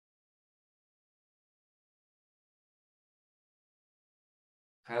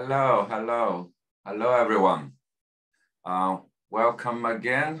Hello, everyone. Welcome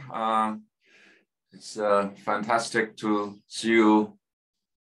again. It's fantastic to see you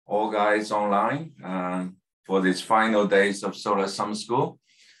all guys online for these final days of SOLAS Summer School.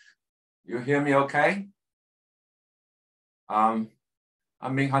 You hear me okay? I'm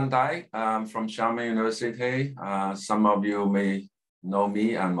Mahajan from Xiamen University. Some of you may know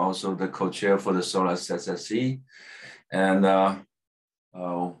me. I'm also the co-chair for the SOLAS SSC. And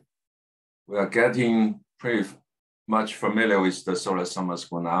we are getting pretty much familiar with the SOLAS Summer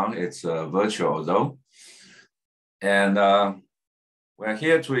School now. It's virtual though. And we're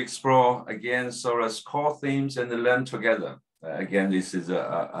here to explore again SOLAS core themes and learn together. Again, this is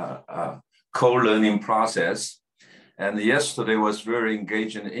a co-learning process. And yesterday was very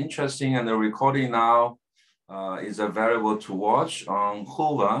engaging and interesting, and the recording now is available to watch on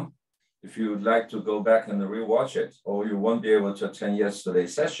Hoover. If you'd like to go back and rewatch it, or you won't be able to attend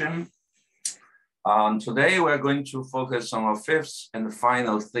yesterday's session. Today, we're going to focus on our fifth and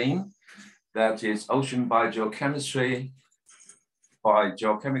final theme, that is ocean biogeochemistry by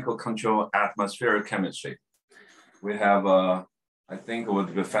geochemical control atmospheric chemistry. We have, I think it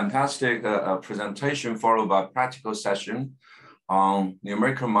would be a fantastic presentation followed by a practical session on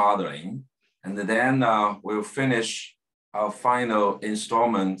numerical modeling. And then we'll finish our final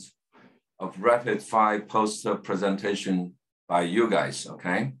installment of rapid fire poster presentation by you guys,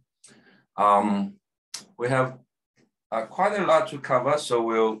 okay? We have quite a lot to cover, so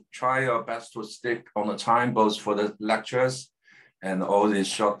we'll try our best to stick on the time, both for the lectures and all these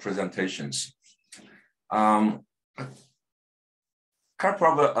short presentations. Couple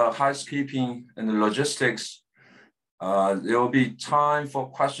of housekeeping and logistics. There will be time for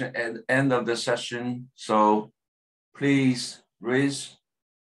question at the end of the session, so please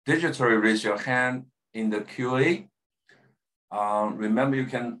digitally raise your hand in the QA. Remember, you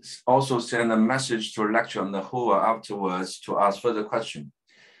can also send a message to a lecture on the Hoover afterwards to ask further questions.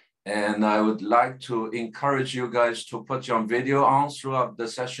 And I would like to encourage you guys to put your video on throughout the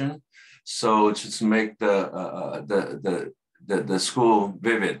session, so just make the school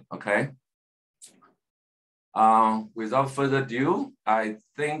vivid, okay? Without further ado, I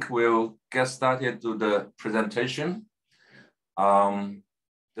think we'll get started to the presentation.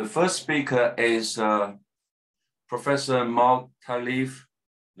 The first speaker is Professor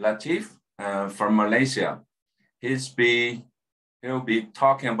Latif from Malaysia. He'll be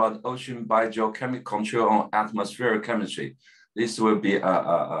talking about ocean biogeochemical control on atmospheric chemistry. This will be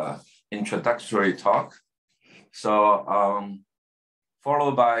a introductory talk. So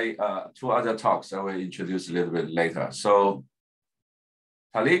followed by two other talks I will introduce a little bit later. So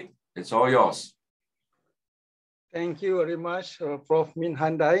Talib, it's all yours. Thank you very much, Prof.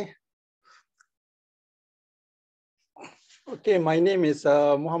 Mahajan. Okay, my name is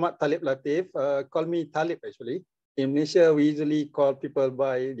Muhammad Talib Latif. Call me Talib actually. In Malaysia, we usually call people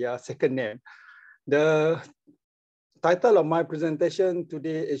by their second name. The title of my presentation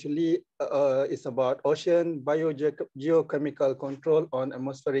today actually is about ocean biogeochemical control on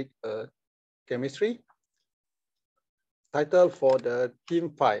atmospheric chemistry. Title for the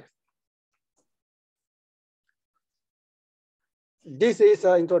theme 5. This is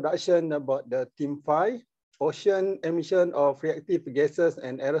an introduction about the theme 5. Ocean emission of reactive gases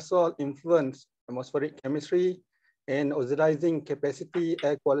and aerosol influence atmospheric chemistry and oxidizing capacity,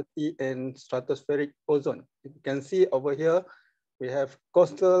 air quality, and stratospheric ozone. You can see over here, we have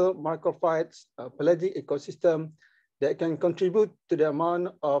coastal microphytes, pelagic ecosystem that can contribute to the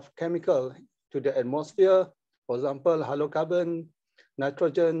amount of chemical to the atmosphere. For example, halocarbon,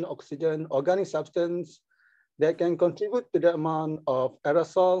 nitrogen, oxygen, organic substance that can contribute to the amount of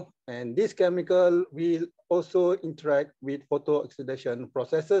aerosol. And this chemical will also interact with photooxidation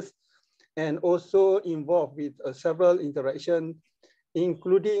processes and also involved with several interactions,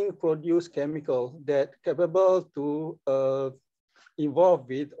 including produce chemical that capable to involve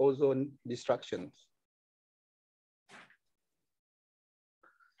with ozone destruction.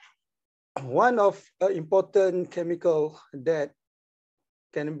 One of important chemical that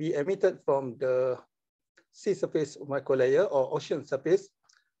can be emitted from the sea surface microlayer or ocean surface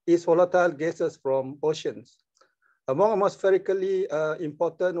is volatile gases from oceans. Among atmospherically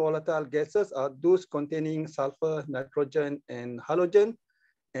important volatile gases are those containing sulfur, nitrogen, and halogen.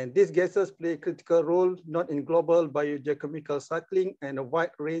 And these gases play a critical role not in global biogeochemical cycling and a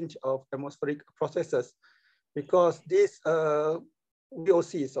wide range of atmospheric processes, because these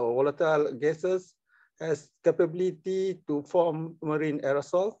VOCs or volatile gases has capability to form marine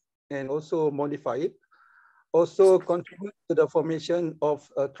aerosol and also modify it. Also contribute to the formation of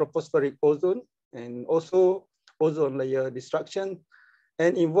tropospheric ozone and also ozone layer destruction,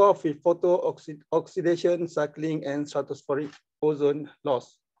 and involved with photo-oxidation, cycling, and stratospheric ozone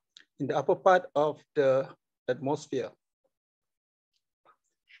loss in the upper part of the atmosphere.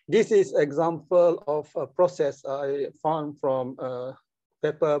 This is example of a process I found from a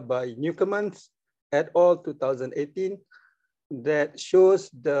paper by Newcombs et al. 2018 that shows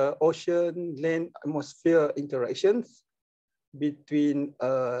the ocean land atmosphere interactions between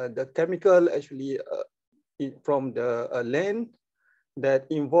the chemical from the land that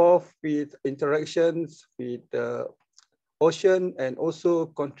involve with interactions with the ocean and also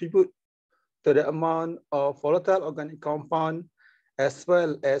contribute to the amount of volatile organic compound as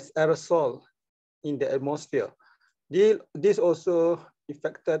well as aerosol in the atmosphere. This also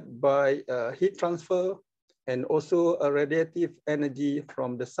affected by heat transfer and also a radiative energy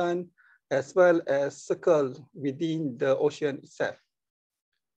from the sun, as well as circle within the ocean itself.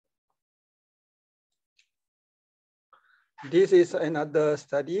 This is another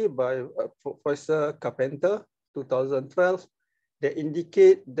study by Professor Carpenter, 2012, that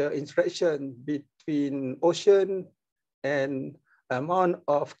indicate the interaction between ocean and amount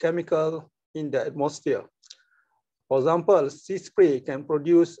of chemical in the atmosphere. For example, sea spray can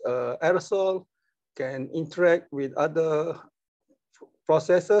produce aerosol, can interact with other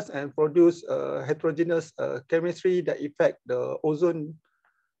processes and produce heterogeneous chemistry that affect the ozone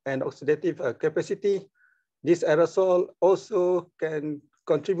and oxidative capacity. This aerosol also can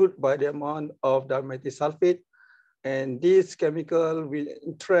contribute by the amount of dimethyl sulfate, and this chemical will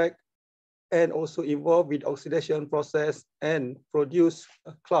interact and also involve with oxidation process and produce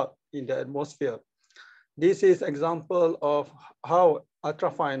a cloud in the atmosphere. This is example of how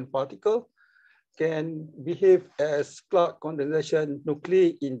ultrafine particle can behave as cloud condensation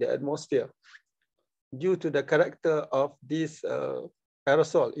nuclei in the atmosphere due to the character of this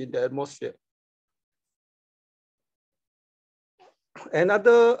aerosol in the atmosphere.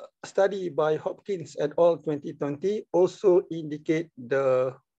 Another study by Hopkins et al. 2020 also indicate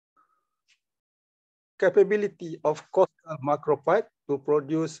the capability of coastal macrophyte to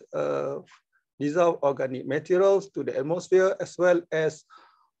produce dissolved organic materials to the atmosphere, as well as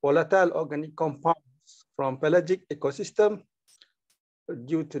volatile organic compounds from pelagic ecosystem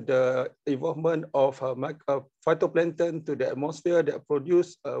due to the involvement of phytoplankton to the atmosphere that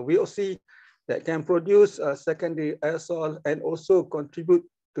produce VOC that can produce a secondary aerosol and also contribute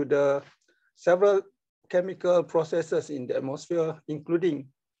to the several chemical processes in the atmosphere, including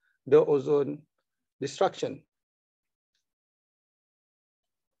the ozone destruction.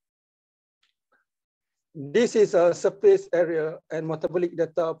 This is a surface area and metabolic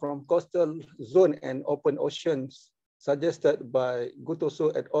data from coastal zone and open oceans suggested by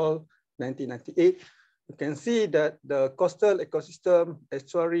Guttoso et al. 1998. You can see that the coastal ecosystem,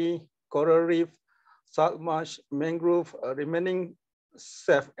 estuary, coral reef, salt marsh, mangrove, remaining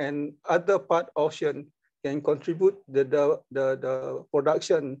safe and other part ocean can contribute the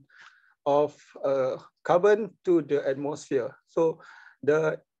production of carbon to the atmosphere. So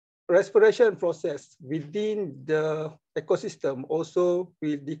the respiration process within the ecosystem also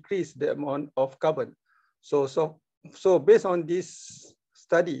will decrease the amount of carbon. So based on this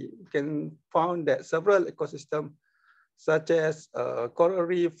study, we can find that several ecosystems such as coral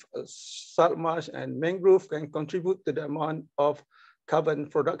reef, salt marsh, and mangrove can contribute to the amount of carbon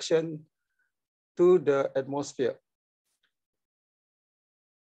production to the atmosphere.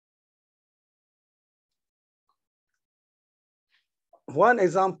 One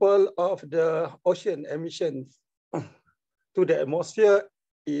example of the ocean emissions to the atmosphere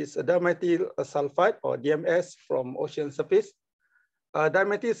is dimethyl sulfide or DMS from ocean surface.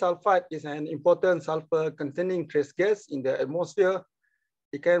 Dimethyl sulfide is an important sulfur-containing trace gas in the atmosphere.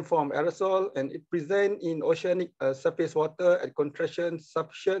 It can form aerosol and it present in oceanic surface water at concentration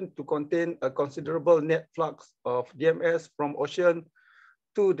sufficient to contain a considerable net flux of DMS from ocean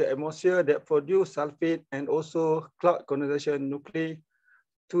to the atmosphere that produce sulfate and also cloud condensation nuclei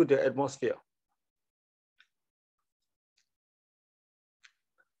to the atmosphere.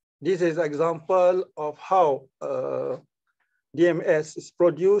 This is an example of how DMS is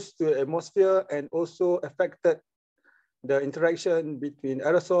produced to the atmosphere and also affected the interaction between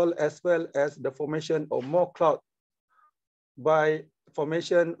aerosol as well as the formation of more cloud by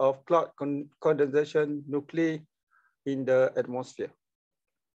formation of cloud condensation nuclei in the atmosphere.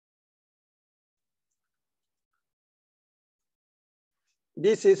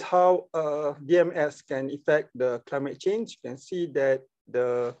 This is how DMS can affect the climate change. You can see that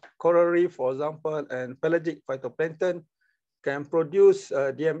the coral reef, for example, and pelagic phytoplankton can produce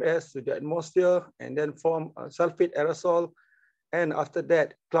DMS to the atmosphere and then form a sulfate aerosol. And after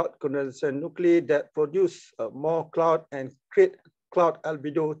that, cloud condensation nuclei that produce more cloud and create cloud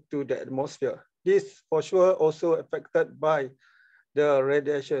albedo to the atmosphere. This for sure also affected by the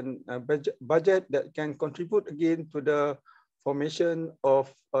radiation budget that can contribute again to the formation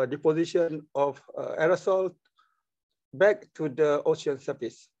of deposition of aerosol back to the ocean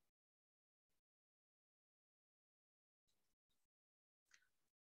surface.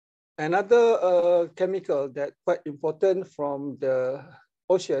 Another chemical that quite important from the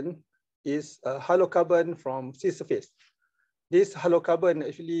ocean is halocarbon from sea surface. This halocarbon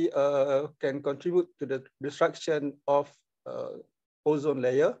actually can contribute to the destruction of ozone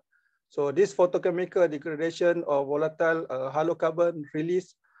layer. So this photochemical degradation of volatile halocarbon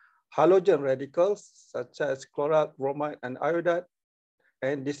release halogen radicals such as chloride, bromide, and iodide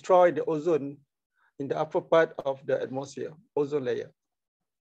and destroy the ozone in the upper part of the atmosphere, ozone layer.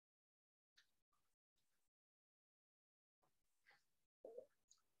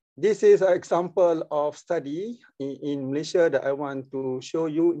 This is an example of study in Malaysia that I want to show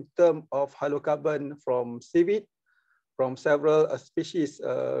you in terms of halocarbon from seaweed, from several species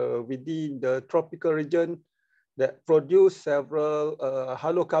within the tropical region that produce several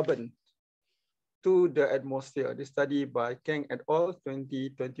halocarbon to the atmosphere. This study by Kang et al.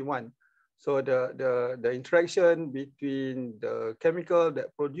 2021. So the interaction between the chemical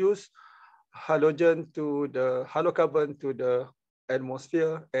that produce halocarbon to the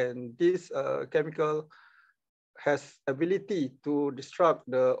atmosphere, and this chemical has ability to disrupt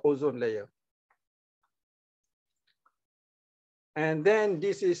the ozone layer. And then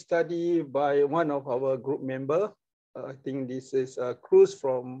this is studied by one of our group member. I think this is Cruz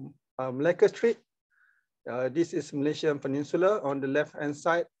from Malacca Strait. This is Malaysian Peninsula on the left-hand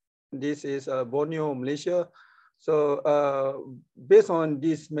side. This is Borneo, Malaysia. So based on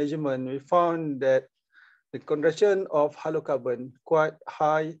this measurement, we found that the concentration of halocarbon quite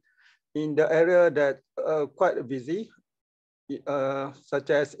high in the area that quite busy, such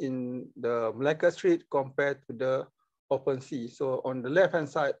as in the Malacca Strait compared to the open sea. So on the left-hand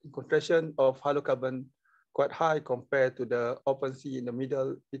side, concentration of halocarbon quite high compared to the open sea in the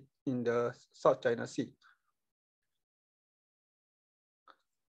middle, in the South China Sea.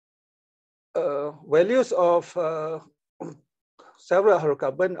 Values of several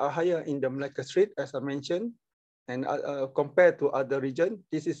halocarbon are higher in the Malacca Strait, as I mentioned, and compared to other regions.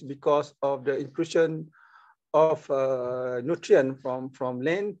 This is because of the intrusion of nutrient from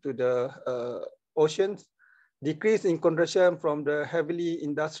land to the oceans, decrease in concentration from the heavily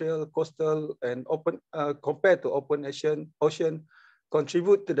industrial, coastal, and open compared to open ocean,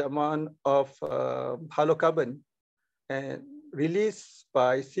 contribute to the amount of halocarbon and released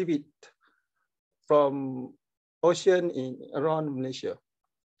by seaweed from ocean in around Malaysia.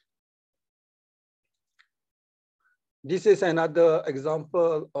 This is another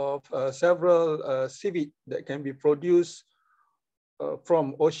example of several seaweed that can be produced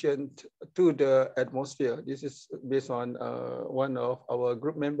from ocean to the atmosphere. This is based on one of our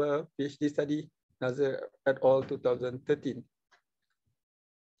group member PhD study, Nazir et al. 2013.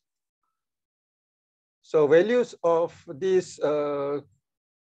 So values of this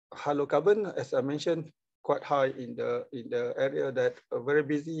halocarbon, as I mentioned, quite high in the area that are very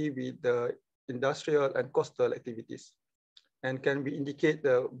busy with the industrial and coastal activities, and can be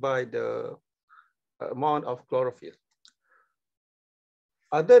indicated by the amount of chlorophyll.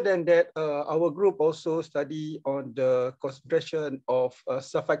 Other than that, our group also study on the concentration of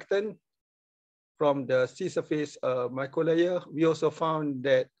surfactant from the sea surface microlayer. We also found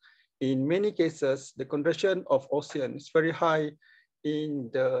that in many cases, the concentration of ocean is very high in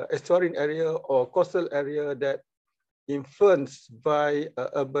the estuarine area or coastal area that influenced by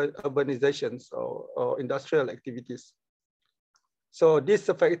urbanizations or industrial activities. So this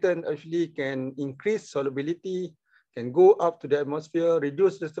surfactant actually can increase solubility, can go up to the atmosphere,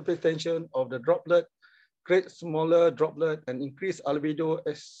 reduce the surface tension of the droplet, create smaller droplet, and increase albedo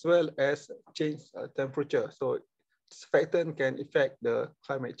as well as change temperature. So surfactant can affect the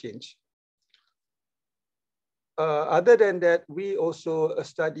climate change. Other than that, we also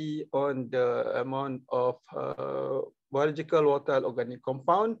study on the amount of biological volatile organic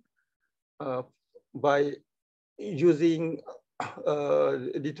compound by using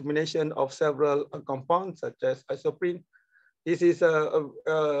determination of several compounds such as isoprene. This is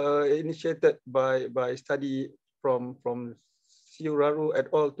initiated by study from Siuraru et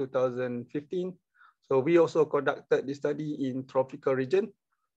al. 2015. So we also conducted this study in tropical region.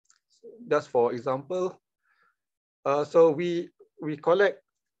 Just for example, so we collect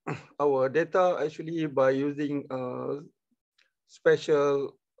our data actually by using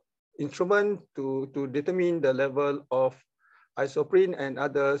special instrument to determine the level of isoprene and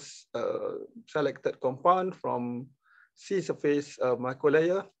others selected compound from sea surface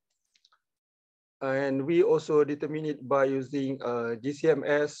microlayer. And we also determine it by using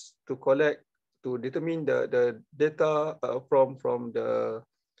GCMS to determine the data from the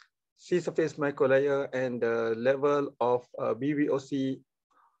sea surface microlayer and the level of BVOC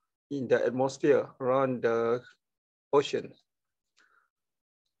in the atmosphere around the ocean.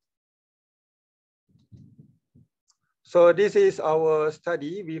 So this is our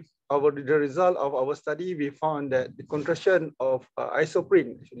study. The result of our study, we found that the contraction of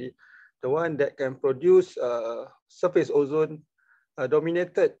isoprene, actually, the one that can produce surface ozone,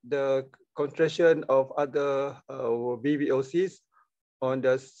 dominated the contraction of other BVOCs on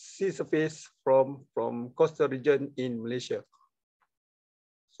the sea surface from coastal region in Malaysia.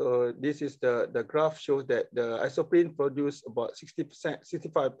 So this is the graph shows that the isoprene produce about 60%,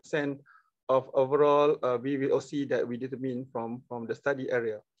 65% of overall BVOC that we determine from the study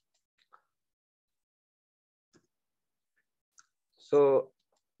area. So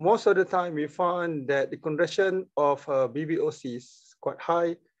most of the time we found that the contraction of BVOC is quite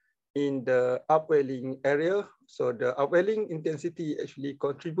high in the upwelling area. So the upwelling intensity actually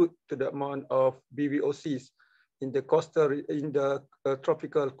contribute to the amount of BVOCs in the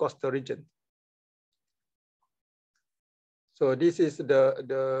tropical coastal region. So this is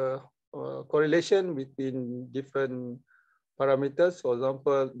the correlation between different parameters, for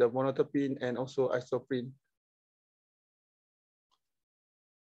example, the monotropine and also isoprene.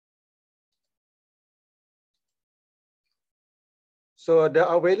 So the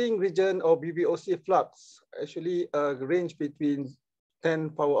upwelling region of BVOC flux actually range between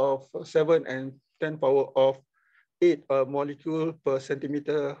 10 power of 7 and 10 power of 8 molecule per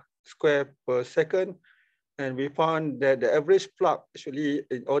centimeter square per second. And we found that the average flux actually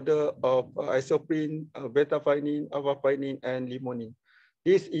in order of isoprene, beta-pinene, alpha-pinene, and limonene.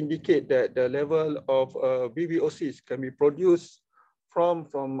 This indicate that the level of BVOCs can be produced from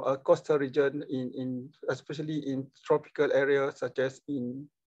a coastal region, especially in tropical areas such as in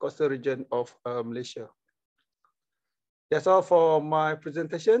coastal region of Malaysia. That's all for my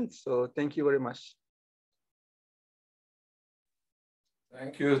presentation. So thank you very much.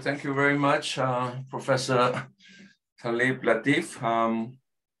 Thank you very much, Professor Latif.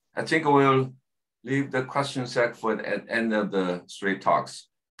 I think we'll leave the question set for the end of the three talks.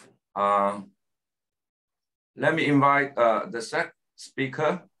 Let me invite the second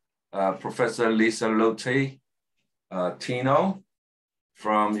speaker, Professor Lisa Lotte Tinel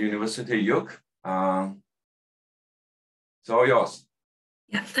from University of York. It's all yours.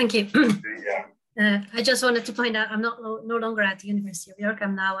 Yeah, thank you. Yeah. I just wanted to point out I'm no longer at the University of York.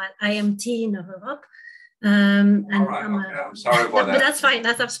 I'm now at IMT in Europe. And all right, I'm sorry about that. But that's fine.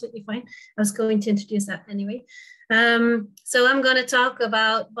 That's absolutely fine. I was going to introduce that anyway. So I'm going to talk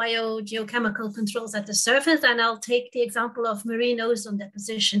about biogeochemical controls at the surface, and I'll take the example of marine ozone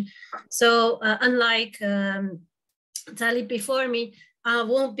deposition. So unlike Talib before me, I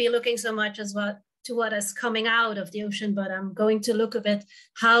won't be looking so much as what is coming out of the ocean, but I'm going to look a bit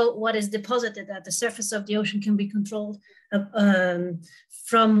how what is deposited at the surface of the ocean can be controlled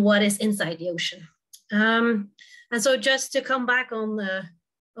from what is inside the ocean. And so just to come back on the,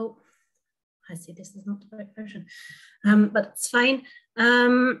 oh, I see this is not the right version, but it's fine.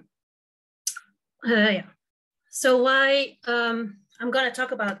 Yeah. So why I'm going to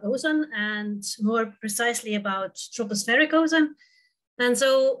talk about ozone and more precisely about tropospheric ozone. And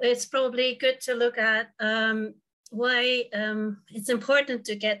so it's probably good to look at why it's important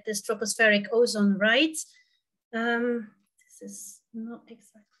to get this tropospheric ozone right. This is not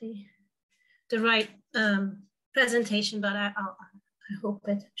exactly the right presentation, but I hope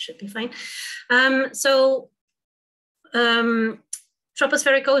it should be fine.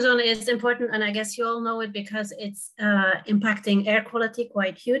 Tropospheric ozone is important, and I guess you all know it because it's impacting air quality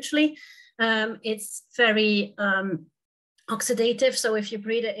quite hugely. It's very oxidative, so if you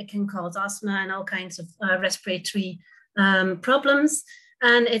breathe it, it can cause asthma and all kinds of respiratory problems.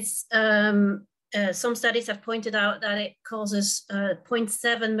 And it's some studies have pointed out that it causes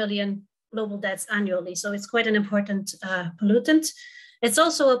 0.7 million global deaths annually. So it's quite an important pollutant. It's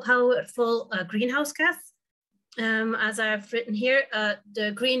also a powerful greenhouse gas. As I've written here,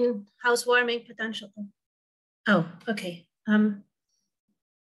 the greenhouse warming potential. Oh, okay.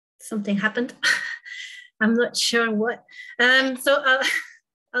 Something happened. I'm not sure what. So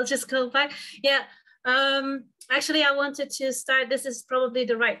I'll just go back. Yeah. Actually, I wanted to start. This is probably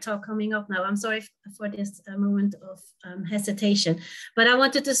the right talk coming up now. I'm sorry for this moment of hesitation, but I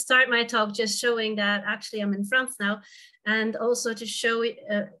wanted to start my talk just showing that actually I'm in France now, and also to show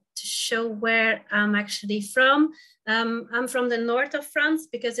to show where I'm actually from. I'm from the north of France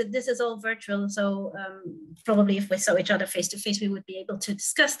because this is all virtual. So probably if we saw each other face to face, we would be able to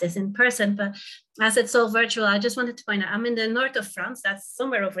discuss this in person. But as it's all virtual, I just wanted to point out I'm in the north of France. That's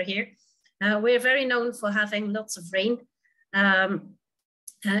somewhere over here. We're very known for having lots of rain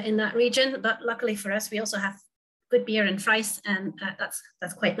in that region. But luckily for us, we also have good beer and fries, and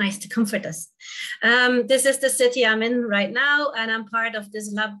that's quite nice to comfort us. This is the city I'm in right now, and I'm part of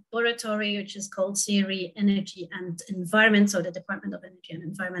this laboratory, which is called Altieri Energy and Environment, so the Department of Energy and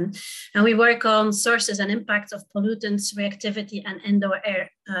Environment. And we work on sources and impacts of pollutants, reactivity, and indoor air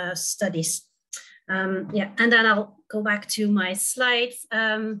studies. Yeah, and then I'll go back to my slides,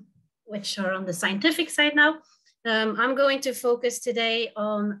 which are on the scientific side now. I'm going to focus today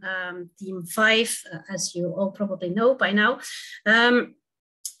on theme 5, as you all probably know by now. And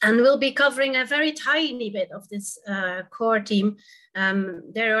we'll be covering a very tiny bit of this core theme.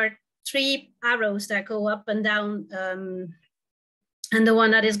 There are 3 arrows that go up and down. And the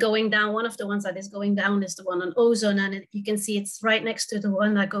one that is going down, one of the ones that is going down is the one on ozone. And you can see it's right next to the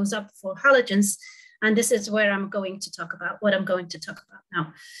one that goes up for halogens. And this is where I'm going to talk about, what I'm going to talk about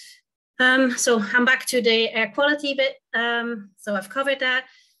now. So I'm back to the air quality bit. So I've covered that.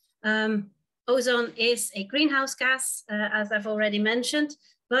 Ozone is a greenhouse gas, as I've already mentioned,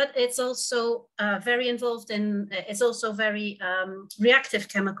 but it's also very involved in, it's also very reactive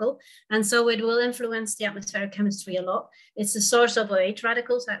chemical. And so it will influence the atmospheric chemistry a lot. It's the source of OH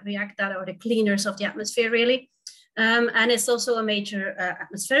radicals that react, that are the cleaners of the atmosphere really. And it's also a major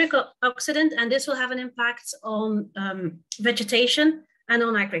atmospheric oxidant, and this will have an impact on vegetation and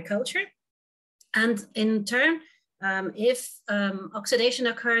on agriculture. And in turn, if oxidation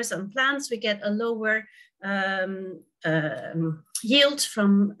occurs on plants, we get a lower yield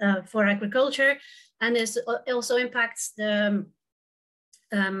from for agriculture, and this also impacts the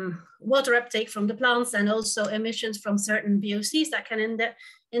water uptake from the plants, and also emissions from certain VOCs that can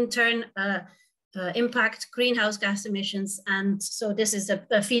in turn impact greenhouse gas emissions. And so this is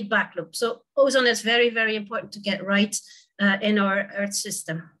a feedback loop. So ozone is very, very important to get right in our Earth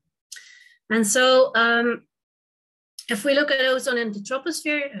system. And so if we look at ozone in the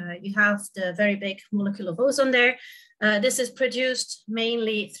troposphere, you have the very big molecule of ozone there. This is produced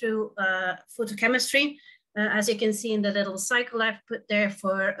mainly through photochemistry, as you can see in the little cycle I've put there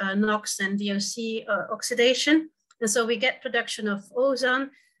for NOx and VOC oxidation. And so we get production of ozone.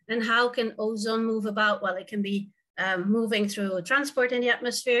 And how can ozone move about? Well, it can be moving through transport in the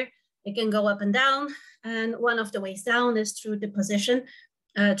atmosphere. It can go up and down. And one of the ways down is through deposition,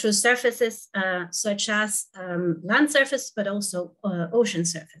 through surfaces such as land surface, but also ocean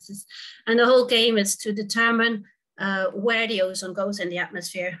surfaces. And the whole game is to determine where the ozone goes in the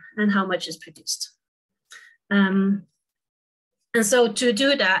atmosphere and how much is produced. And so to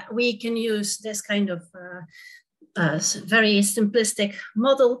do that, we can use this kind of very simplistic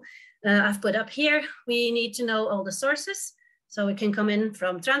model I've put up here. We need to know all the sources. So it can come in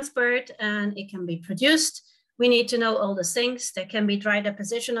from transport and it can be produced. We need to know all the sinks. There can be dry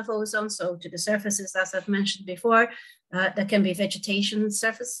deposition of ozone, so to the surfaces, as I've mentioned before. There can be vegetation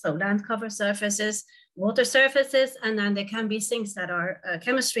surface, so land cover surfaces, water surfaces, and then there can be sinks that are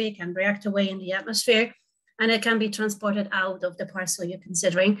chemistry, can react away in the atmosphere, and it can be transported out of the parcel you're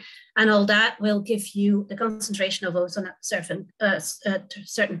considering. And all that will give you the concentration of ozone at a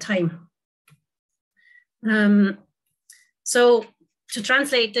certain time. So to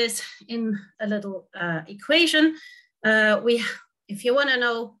translate this in a little equation, if you want to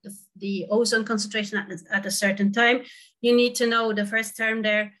know the ozone concentration at a certain time, you need to know the first term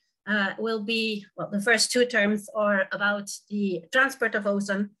there will be, well, the first 2 terms are about the transport of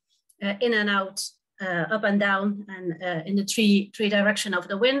ozone in and out, up and down, and in the three direction of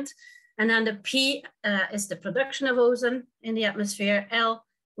the wind. And then the P is the production of ozone in the atmosphere. L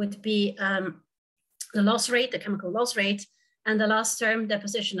would be the loss rate, the chemical loss rate, and the last term,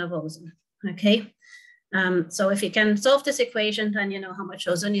 deposition of ozone, okay? So if you can solve this equation, then you know how much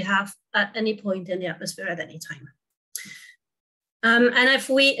ozone you have at any point in the atmosphere at any time. And if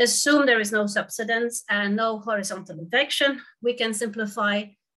we assume there is no subsidence and no horizontal infection, we can simplify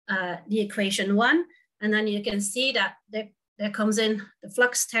the equation 1, and then you can see that there comes in the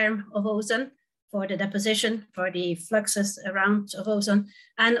flux term of ozone for the deposition, for the fluxes around of ozone,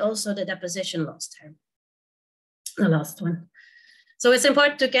 and also the deposition loss term, the last one. So it's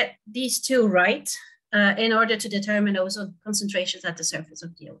important to get these 2 right in order to determine ozone concentrations at the surface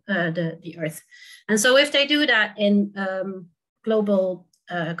of the Earth. And so if they do that in global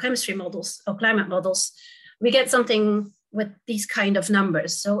chemistry models or climate models, we get something with these kind of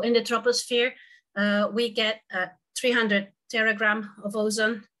numbers. So in the troposphere, we get 300 teragram of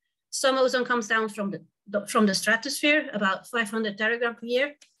ozone some ozone comes down from the stratosphere, about 500 teragram per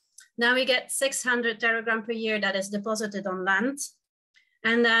year. Now we get 600 teragram per year that is deposited on land.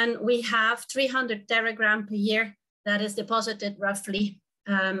 And then we have 300 teragram per year that is deposited roughly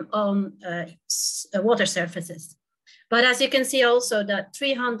on water surfaces. But as you can see also that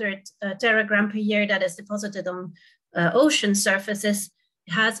 300 teragram per year that is deposited on ocean surfaces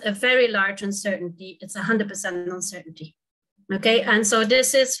has a very large uncertainty. It's 100% uncertainty. Okay, and so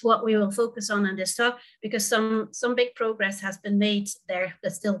this is what we will focus on in this talk, because some big progress has been made there.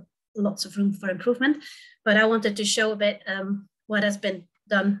 There's still lots of room for improvement, but I wanted to show a bit what has been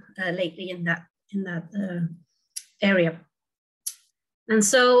done lately in that area. And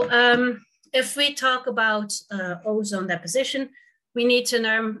so if we talk about ozone deposition, we need to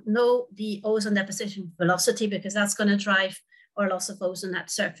know the ozone deposition velocity, because that's going to drive our loss of ozone at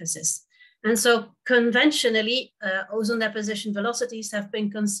surfaces. And so conventionally, ozone deposition velocities have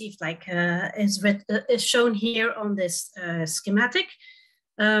been conceived like is shown here on this schematic.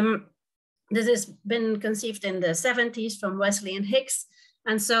 This has been conceived in the 70s from Wesley and Hicks.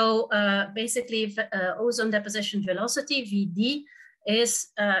 And so basically ozone deposition velocity, VD, is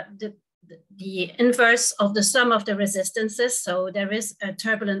the inverse of the sum of the resistances. So there is a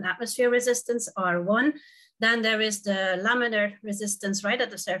turbulent atmosphere resistance, R1. Then there is the laminar resistance right at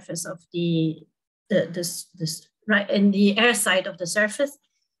the surface of right in the air side of the surface,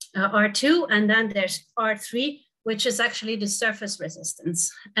 R2. And then there's R3, which is actually the surface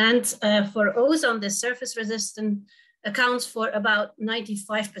resistance. And for ozone, the surface resistance accounts for about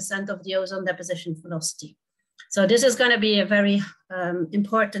 95% of the ozone deposition velocity. So this is going to be a very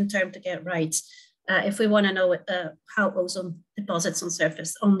important term to get right if we want to know how ozone deposits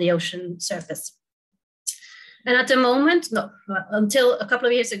on the ocean surface. And at the moment, until a couple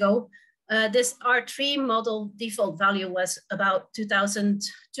of years ago, this R3 model default value was about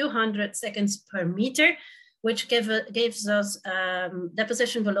 2,200 seconds per meter, which gives us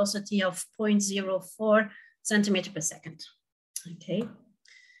deposition velocity of 0.04 centimeter per second. Okay.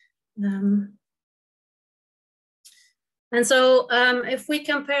 And so if we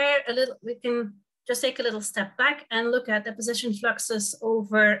compare a little, we can just take a little step back and look at deposition fluxes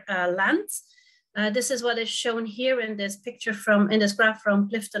over land. This is what is shown here in this picture in this graph from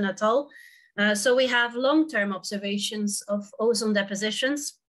Clifton et al. So we have long-term observations of ozone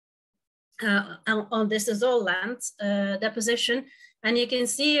depositions. This is all land deposition. And you can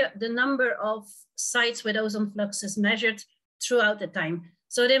see the number of sites with ozone fluxes measured throughout the time.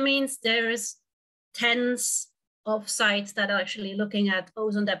 So that means there is tens of sites that are actually looking at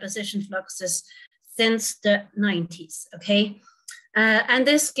ozone deposition fluxes since the 90s, okay? And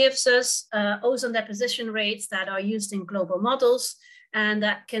this gives us ozone deposition rates that are used in global models, and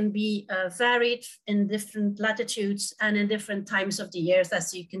that can be varied in different latitudes and in different times of the years,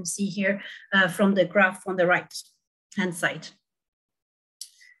 as you can see here from the graph on the right-hand side.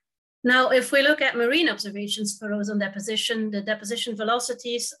 Now, if we look at marine observations for ozone deposition, the deposition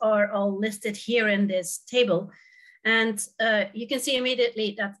velocities are all listed here in this table. And you can see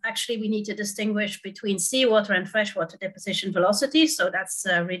immediately that actually we need to distinguish between seawater and freshwater deposition velocity. So that's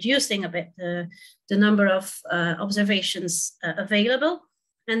reducing a bit the number of observations available.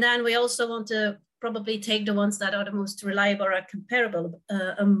 And then we also want to probably take the ones that are the most reliable or comparable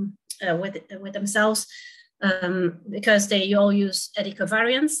with themselves, because they all use eddy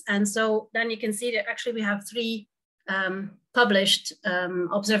covariance. And so then you can see that actually we have 3 published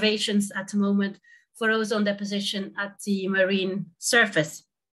observations at the moment for ozone deposition at the marine surface.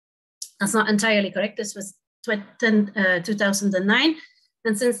 That's not entirely correct. This was 2009.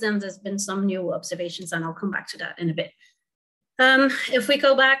 And since then, there's been some new observations, and I'll come back to that in a bit. If we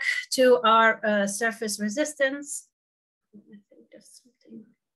go back to our surface resistance, I think there's something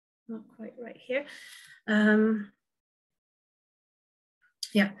not quite right here.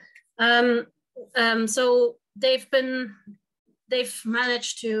 So they've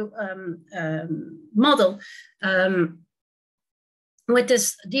managed to model with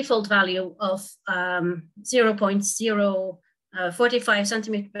this default value of 0.045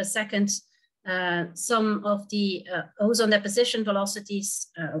 centimeter per second, some of the ozone deposition velocities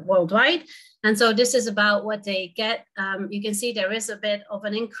worldwide. And so this is about what they get. You can see there is a bit of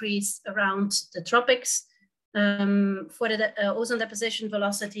an increase around the tropics for the ozone deposition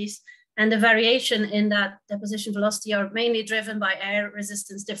velocities. And the variation in that deposition velocity are mainly driven by air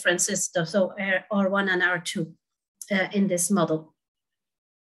resistance differences, so air R1 and R2 in this model.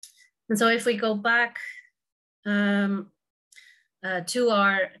 And so if we go back to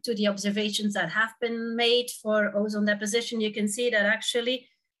the observations that have been made for ozone deposition, you can see that actually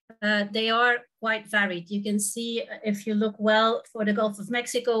they are quite varied. You can see if you look well for the Gulf of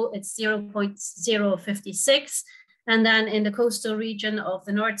Mexico, it's 0.056. And then in the coastal region of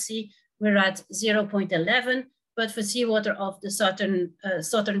the North Sea, we're at 0.11. But for seawater of the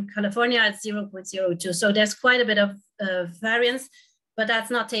southern California, it's 0.02. So there's quite a bit of variance, but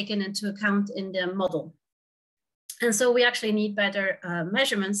that's not taken into account in the model. And so we actually need better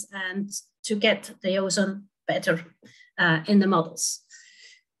measurements and to get the ozone better in the models.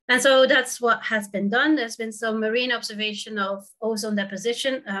 And so that's what has been done. There's been some marine observation of ozone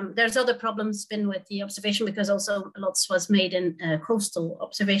deposition. There's other problems been with the observation because also lots was made in coastal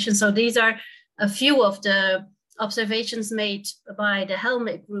observation. So these are a few of the observations made by the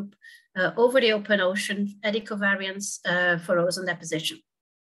Helmet group over the open ocean at ecovariance for ozone deposition.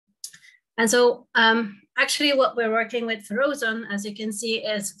 And so actually what we're working with for ozone, as you can see,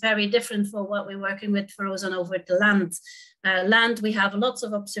 is very different from what we're working with for ozone over the land. Land, we have lots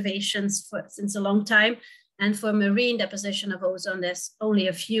of observations since a long time. And for marine deposition of ozone, there's only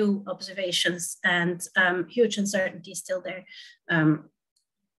a few observations and huge uncertainty still there. And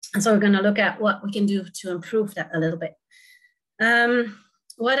so we're going to look at what we can do to improve that a little bit.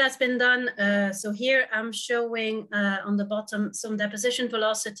 What has been done, so here I'm showing on the bottom some deposition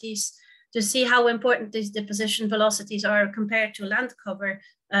velocities to see how important these deposition velocities are compared to land cover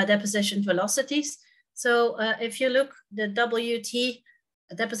deposition velocities. So if you look, the WT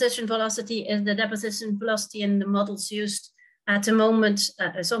deposition velocity is the deposition velocity in the models used at the moment,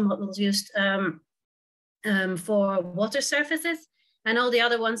 some models used for water surfaces, and all the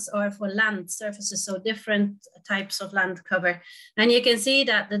other ones are for land surfaces, so different types of land cover. And you can see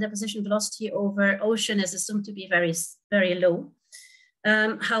that the deposition velocity over ocean is assumed to be very, very low.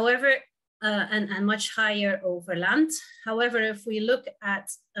 However, and much higher over land. However, if we look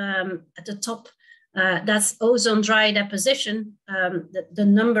at the top, that's ozone dry deposition, the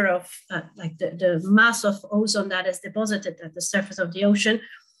number of, like the mass of ozone that is deposited at the surface of the ocean,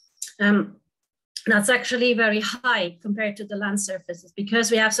 that's actually very high compared to the land surfaces because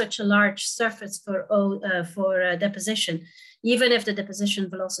we have such a large surface for deposition, even if the deposition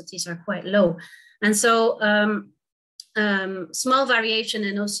velocities are quite low. And so small variation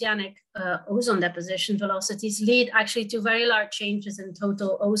in oceanic ozone deposition velocities lead actually to very large changes in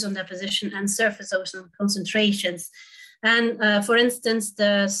total ozone deposition and surface ozone concentrations. And for instance,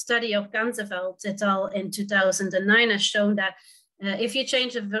 the study of Ganzeveld et al. In 2009 has shown that if you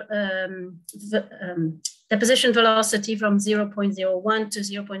change the deposition velocity from 0.01 to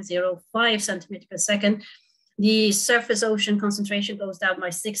 0.05 centimeter per second, the surface ocean concentration goes down by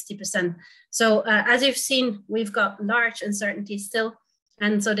 60%. So as you've seen, we've got large uncertainty still.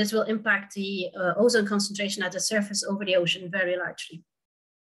 And so this will impact the ozone concentration at the surface over the ocean very largely.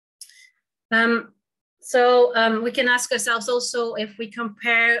 We can ask ourselves also if we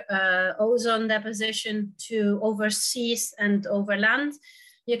compare ozone deposition to overseas and over land,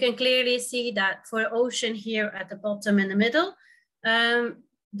 you can clearly see that for ocean here at the bottom in the middle, the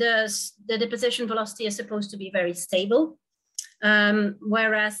deposition velocity is supposed to be very stable,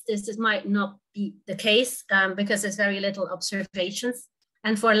 whereas this might not be the case because there's very little observations.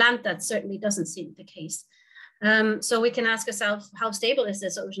 And for land, that certainly doesn't seem the case. So we can ask ourselves, how stable is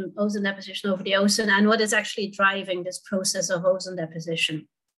this ozone deposition over the ocean, and what is actually driving this process of ozone deposition?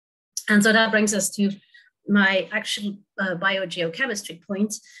 And so that brings us to my actual biogeochemistry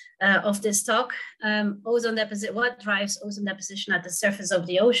point of this talk. Ozone deposition, what drives ozone deposition at the surface of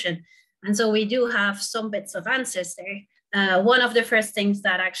the ocean? And so we do have some bits of answers there. One of the first things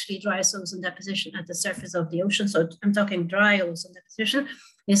that actually drives ozone deposition at the surface of the ocean, so I'm talking dry ozone deposition,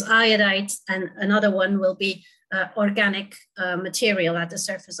 is iodide, and another one will be organic material at the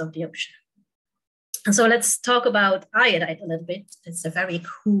surface of the ocean. And so let's talk about iodide a little bit. It's a very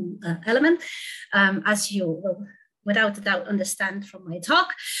cool element, as you will without a doubt understand from my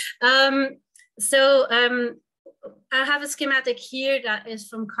talk. I have a schematic here that is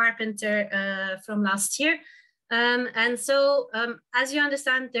from Carpenter from last year. As you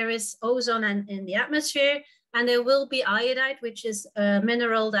understand, there is ozone in the atmosphere, and there will be iodide, which is a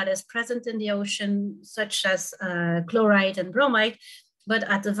mineral that is present in the ocean, such as chloride and bromide, but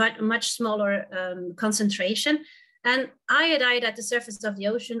at a much smaller concentration. And iodide at the surface of the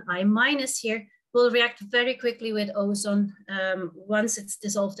ocean, I minus here, will react very quickly with ozone once it's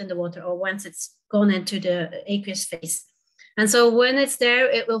dissolved in the water or once it's gone into the aqueous phase. And so when it's there,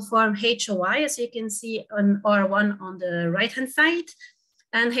 it will form HOI, as you can see on R1 on the right-hand side.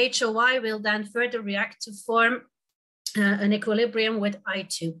 And HOI will then further react to form an equilibrium with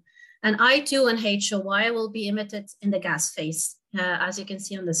I2. And I2 and HOI will be emitted in the gas phase. as you can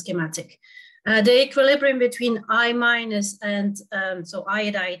see on the schematic. The equilibrium between I minus and so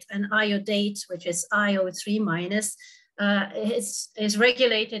iodide and iodate, which is IO3 minus, is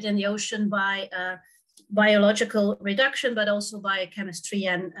regulated in the ocean by biological reduction, but also by chemistry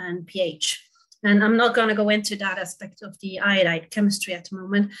and pH. And I'm not going to go into that aspect of the iodide chemistry at the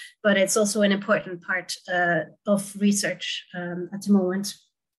moment, but it's also an important part of research at the moment,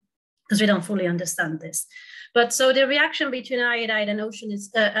 because we don't fully understand this. But so the reaction between iodide and ocean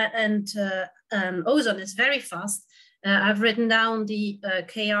is ozone is very fast. I've written down the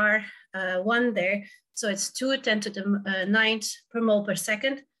Kr1 there. So it's 2 × 10⁹ per mole per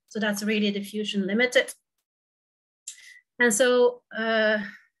second. So that's really diffusion limited. And so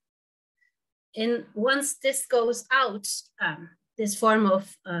once this goes out, this form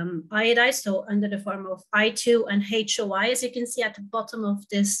of iodide, so under the form of I2 and HOI, as you can see at the bottom of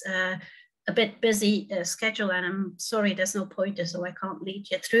this a bit busy schedule, and I'm sorry there's no pointer, so I can't lead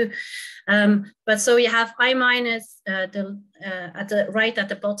you through. But so you have I minus at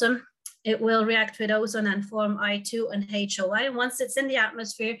the bottom. It will react with ozone and form I2 and HOI. Once it's in the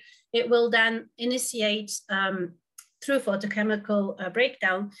atmosphere, it will then initiate through photochemical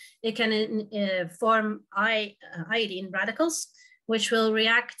breakdown. It can form iodine radicals, which will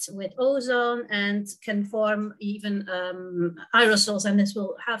react with ozone and can form even aerosols, and this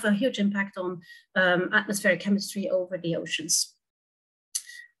will have a huge impact on atmospheric chemistry over the oceans.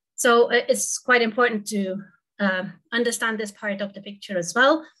 So it's quite important to understand this part of the picture as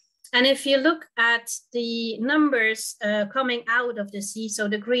well. And if you look at the numbers coming out of the sea, so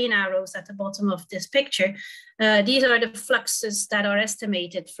the green arrows at the bottom of this picture, these are the fluxes that are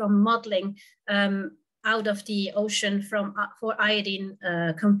estimated from modeling out of the ocean for iodine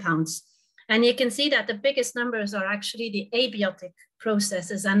compounds. And you can see that the biggest numbers are actually the abiotic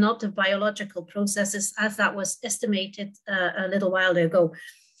processes and not the biological processes, as that was estimated a little while ago.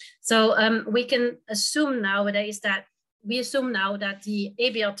 So we can assume nowadays that the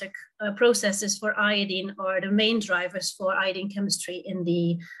abiotic processes for iodine are the main drivers for iodine chemistry in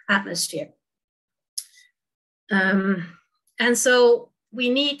the atmosphere. And so we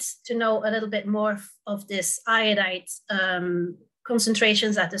need to know a little bit more of this iodide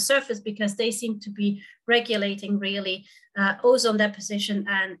concentrations at the surface, because they seem to be regulating really ozone deposition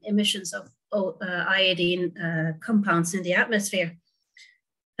and emissions of iodine compounds in the atmosphere.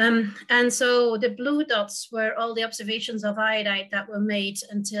 And so the blue dots were all the observations of iodide that were made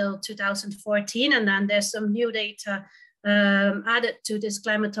until 2014. And then there's some new data added to this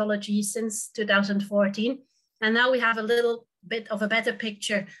climatology since 2014. And now we have a little bit of a better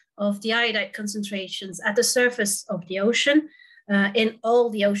picture of the iodide concentrations at the surface of the ocean in all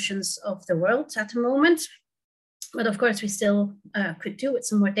the oceans of the world at the moment. But of course, we still could do with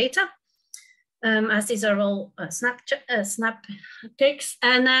some more data. As these are all snap pics.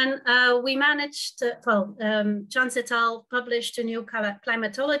 And then we managed to, Chance et al. Published a new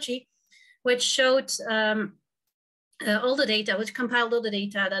climatology, which showed all the data, which compiled all the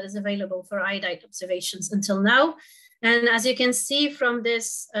data that is available for iodide observations until now. And as you can see from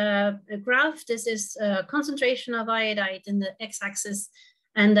this graph, this is concentration of iodide in the x-axis,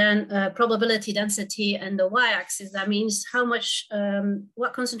 and then probability density and the y-axis. That means how much,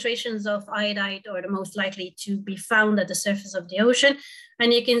 what concentrations of iodide are the most likely to be found at the surface of the ocean.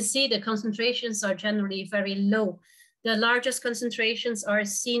 And you can see the concentrations are generally very low. The largest concentrations are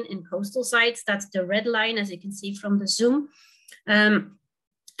seen in coastal sites. That's the red line, as you can see from the zoom. And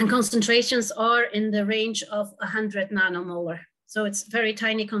concentrations are in the range of 100 nanomolar. So it's very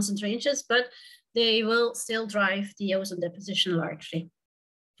tiny concentrations, but they will still drive the ozone deposition largely.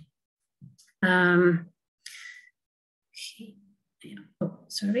 Okay. Oh,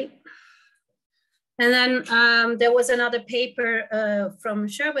 sorry. And then there was another paper from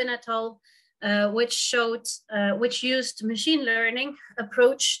Sherwin et al. Which showed, which used machine learning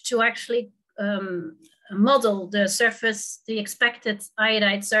approach to actually model the surface, the expected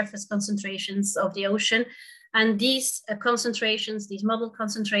iodide surface concentrations of the ocean. And these concentrations, these model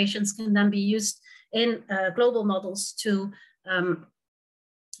concentrations, can then be used in global models to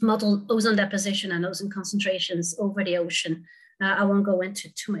model ozone deposition and ozone concentrations over the ocean. I won't go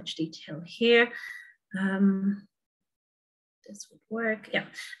into too much detail here. This would work, yeah.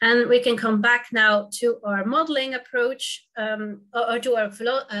 And we can come back now to our modeling approach, or to our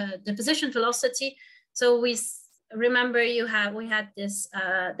deposition velocity. So we remember we had this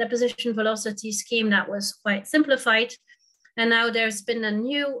deposition velocity scheme that was quite simplified. And now there's been a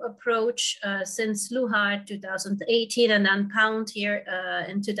new approach since Luhar 2018 and then Pound here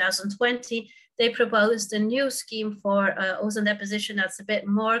in 2020. They proposed a new scheme for ozone deposition that's a bit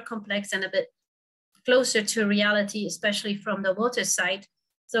more complex and a bit closer to reality, especially from the water side.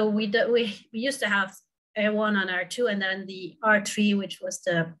 So we used to have R1 and R2, and then the R3, which was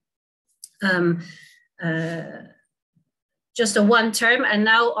the just a one term, and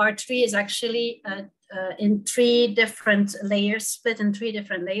now R3 is actually in 3 different layers, split in 3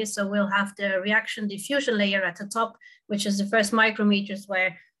 different layers. So we'll have the reaction diffusion layer at the top, which is the first micrometers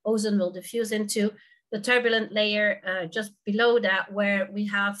where ozone will diffuse into. The turbulent layer just below that, where we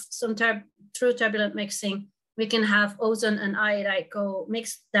have some through turbulent mixing, we can have ozone and iodide go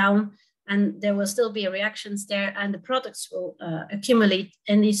mixed down, and there will still be reactions there, and the products will accumulate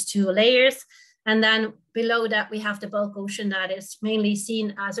in these 2 layers. And then below that, we have the bulk ocean that is mainly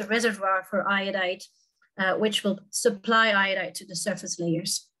seen as a reservoir for iodide, which will supply iodide to the surface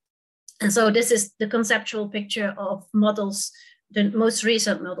layers. And so this is the conceptual picture of models, the most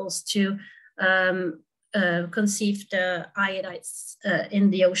recent models to conceive the iodides in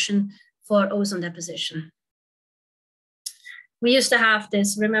the ocean for ozone deposition. We used to have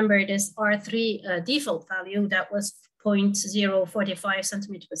this, remember this R3 default value that was 0.045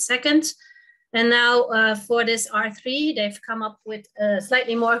 centimeter per second. And now for this R3, they've come up with a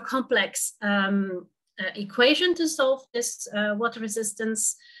slightly more complex equation to solve this water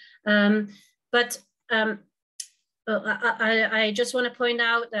resistance. I just want to point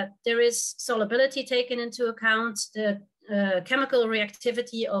out that there is solubility taken into account, the chemical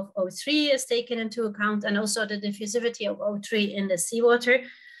reactivity of O3 is taken into account, and also the diffusivity of O3 in the seawater.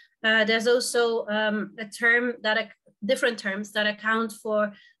 There's also different terms that account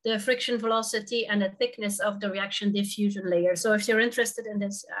for the friction velocity and the thickness of the reaction diffusion layer. So if you're interested in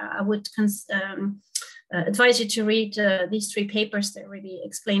this, I would advise you to read these 3 papers. They're really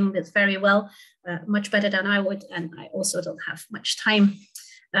explaining this very well, much better than I would, and I also don't have much time.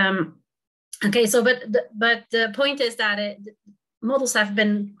 Okay, so but the point is that models have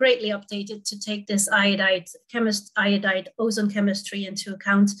been greatly updated to take this iodide ozone chemistry into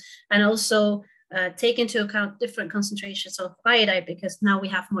account, and also take into account different concentrations of iodide, because now we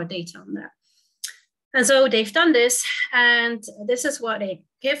have more data on that. And so they've done this, and this is what it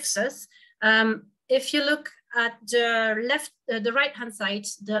gives us. If you look at the right-hand side,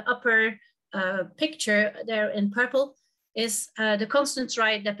 the upper picture there in purple is the constant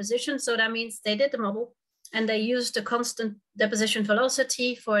dry deposition. So that means they did the model and they used the constant deposition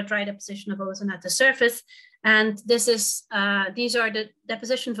velocity for dry deposition of ozone at the surface. And this is these are the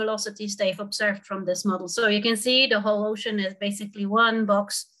deposition velocities they've observed from this model. So you can see the whole ocean is basically one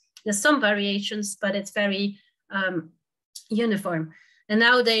box. There's some variations, but it's very uniform. And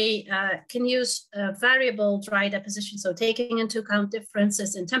now they can use variable dry deposition, so taking into account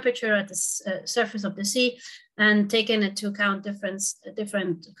differences in temperature at the surface of the sea, and taking into account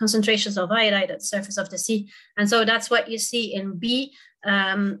different concentrations of iodide at the surface of the sea. And so that's what you see in B,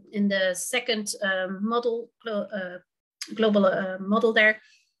 in the second model, global model there.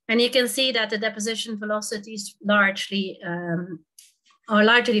 And you can see that the deposition velocities are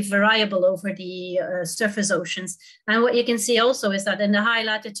largely variable over the surface oceans. And what you can see also is that in the high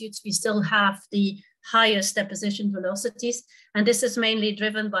latitudes, we still have the highest deposition velocities. And this is mainly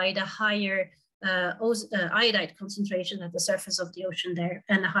driven by the higher iodide concentration at the surface of the ocean there,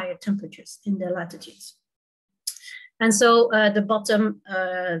 and the higher temperatures in the latitudes. And so the bottom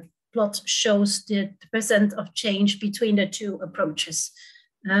plot shows the percent of change between the 2 approaches.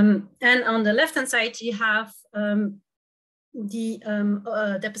 And on the left-hand side, you have the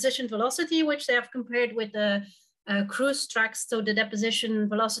deposition velocity, which they have compared with the cruise tracks. So the deposition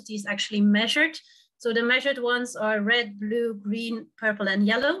velocity is actually measured. So the measured ones are red, blue, green, purple, and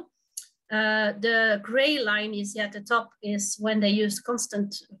yellow. The gray line is at the top is when they use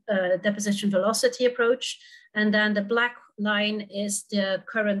constant deposition velocity approach. And then the black line is the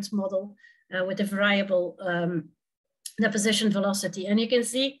current model with a variable deposition velocity. And you can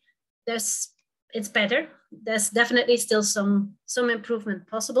see it's better. There's definitely still some improvement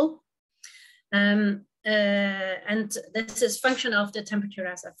possible. And this is function of the temperature,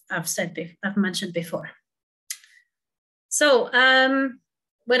 as I've mentioned before. So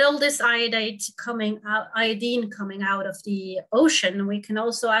with all this iodine coming out of the ocean, we can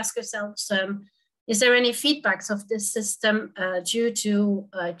also ask ourselves, is there any feedbacks of this system due to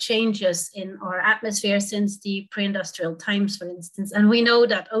changes in our atmosphere since the pre-industrial times, for instance? And we know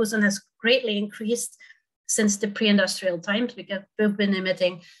that ozone has greatly increased since the pre-industrial times, because we've been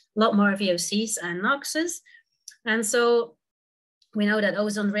emitting a lot more VOCs and NOxes. And so we know that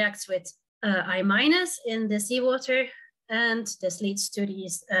ozone reacts with I- in the seawater, and this leads to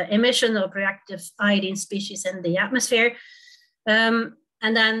these emission of reactive iodine species in the atmosphere. And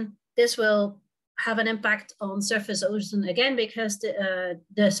then this will have an impact on surface ozone again, because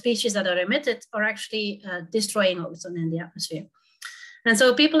the species that are emitted are actually destroying ozone in the atmosphere. And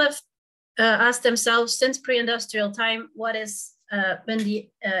so people have asked themselves since pre-industrial time, what is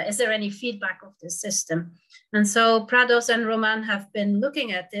is there any feedback of this system? And so Prados and Roman have been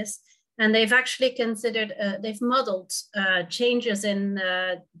looking at this, and they've actually considered, they've modeled changes in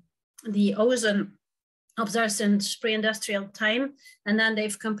the ozone observed since pre-industrial time, and then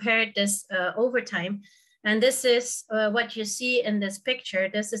they've compared this over time. And this is what you see in this picture.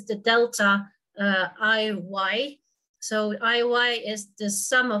 This is the delta IY. So IY is the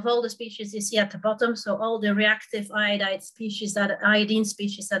sum of all the species you see at the bottom. So all the reactive iodine species, iodine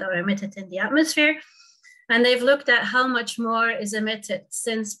species that are emitted in the atmosphere. And they've looked at how much more is emitted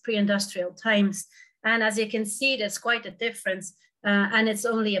since pre-industrial times. And as you can see, there's quite a difference, and it's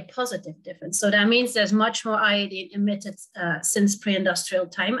only a positive difference. So that means there's much more iodine emitted since pre-industrial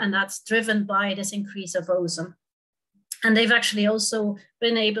time, and that's driven by this increase of ozone. And they've actually also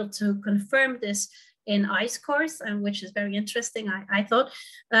been able to confirm this in ice cores, and which is very interesting, I thought,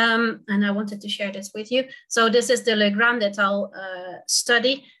 and I wanted to share this with you. So this is the Legrand et al.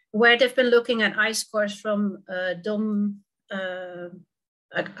 Study, where they've been looking at ice cores from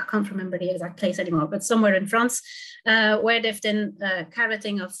I can't remember the exact place anymore, but somewhere in France, where they've done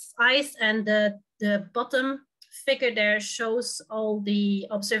carroting of ice, and the bottom figure there shows all the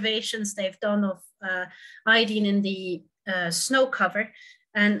observations they've done of iodine in the snow cover.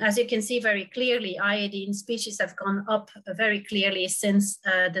 And as you can see very clearly, iodine species have gone up very clearly since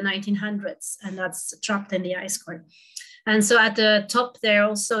the 1900s, and that's trapped in the ice core. And so at the top there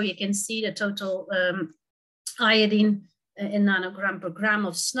also, you can see the total iodine in nanogram per gram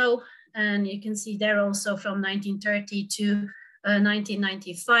of snow. And you can see there also from 1930 to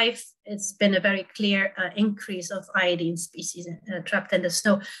 1995, it's been a very clear increase of iodine species trapped in the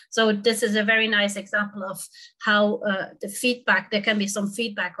snow. So this is a very nice example of how the feedback, there can be some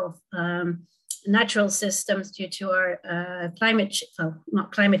feedback of natural systems due to our climate, well,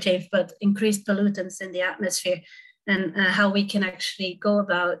 not climate change, but increased pollutants in the atmosphere, and how we can actually go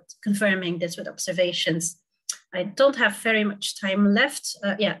about confirming this with observations. I don't have very much time left.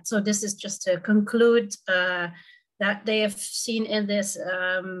 Yeah, so this is just to conclude that they have seen in this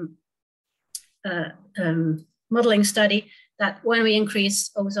modeling study that when we increase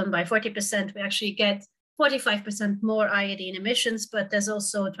ozone by 40%, we actually get 45% more iodine emissions, but there's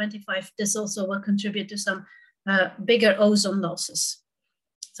also 25, this also will contribute to some bigger ozone losses.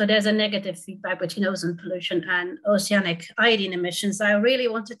 So there's a negative feedback between ozone pollution and oceanic iodine emissions. I really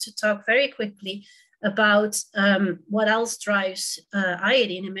wanted to talk very quickly about what else drives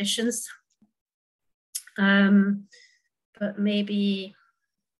iodine emissions. But maybe,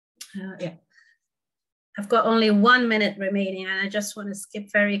 yeah, I've got only 1 minute remaining, and I just want to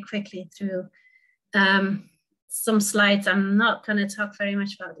skip very quickly through some slides. I'm not going to talk very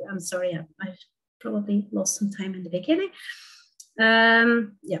much about it. I'm sorry, I probably lost some time in the beginning.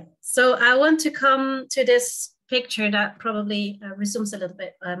 Yeah, so I want to come to this picture that probably resumes a little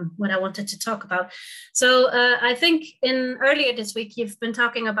bit what I wanted to talk about. So I think earlier this week, you've been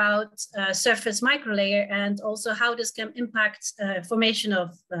talking about surface microlayer and also how this can impact formation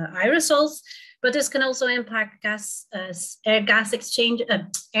of aerosols, but this can also impact air-sea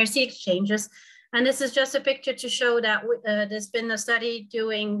exchanges. And this is just a picture to show that there's been a study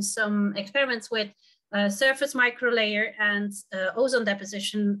doing some experiments with surface microlayer and ozone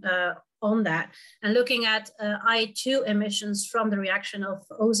deposition on that, and looking at I2 emissions from the reaction of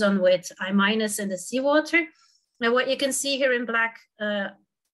ozone with I- in the seawater. And what you can see here in black, the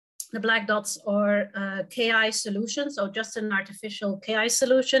black dots are Ki solutions, so just an artificial Ki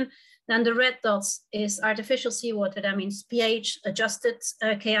solution. Then the red dots is artificial seawater, that means pH adjusted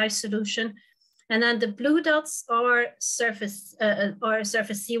Ki solution. And then the blue dots are surface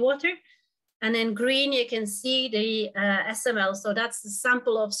seawater. And in green, you can see the SML. So that's the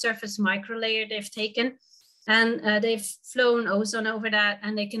sample of surface microlayer they've taken. And they've flown ozone over that.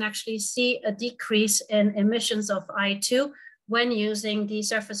 And they can actually see a decrease in emissions of I2 when using the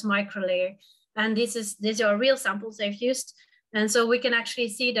surface microlayer. And these are real samples they've used. And so we can actually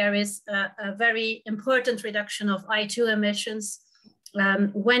see there is a very important reduction of I2 emissions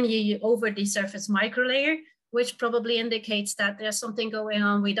when you over the surface microlayer, which probably indicates that there's something going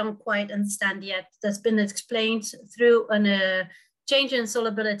on we don't quite understand yet. That's been explained through a change in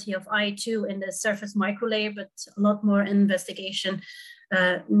solubility of I2 in the surface microlayer, but a lot more investigation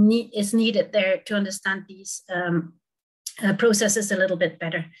is needed there to understand these processes a little bit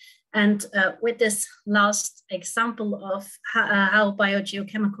better. And with this last example of how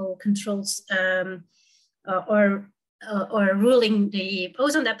biogeochemical controls are or ruling the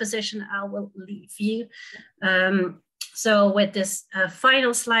ozone deposition, I will leave you. So with this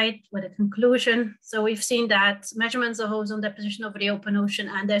final slide, with a conclusion, so we've seen that measurements of ozone deposition over the open ocean,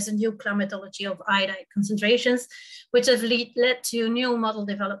 and there's a new climatology of iodide concentrations, which have led to new model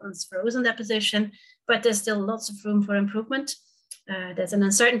developments for ozone deposition, but there's still lots of room for improvement. There's an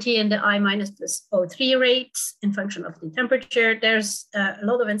uncertainty in the I-+03 rate in function of the temperature. There's a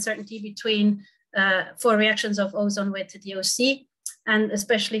lot of uncertainty between for reactions of ozone with the DOC, and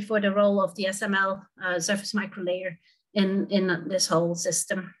especially for the role of the SML surface microlayer in this whole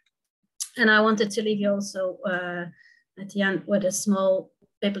system. And I wanted to leave you also at the end with a small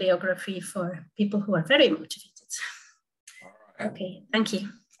bibliography for people who are very motivated. Right. Okay, thank you.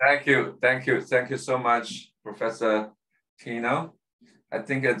 Thank you so much, Professor Tinel. I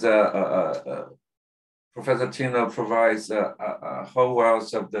think it's Professor Tinel provides a whole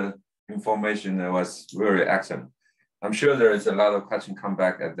wealth of the information that was very excellent. I'm sure there is a lot of questions come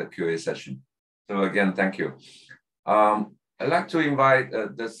back at the QA session. So again, thank you. I'd like to invite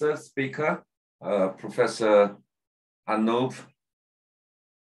the third speaker, Professor Anup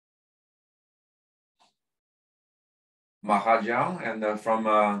Mahajan, and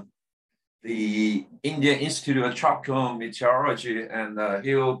from the Indian Institute of Tropical Meteorology, and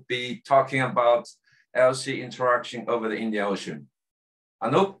he will be talking about LC interaction over the Indian Ocean.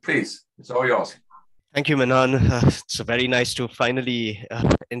 Anup, please, it's all yours. Thank you, Manan. It's very nice to finally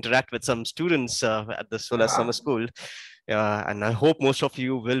interact with some students at the SOLAS Summer School. And I hope most of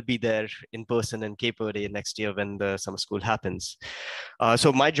you will be there in person in Cape Verde next year when the summer school happens.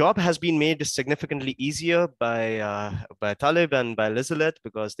 So my job has been made significantly easier by Talib and by Elizabeth,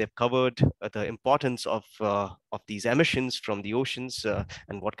 because they've covered the importance of these emissions from the oceans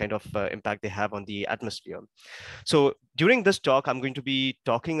and what kind of impact they have on the atmosphere. So during this talk, I'm going to be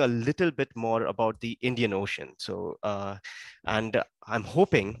talking a little bit more about the Indian Ocean. So, and I'm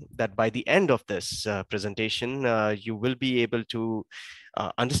hoping that by the end of this presentation, you will be able to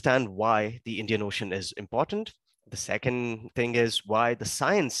understand why the Indian Ocean is important. The second thing is why the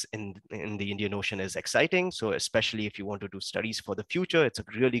science in the Indian Ocean is exciting. So especially if you want to do studies for the future, it's a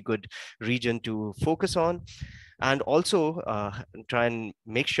really good region to focus on. And also try and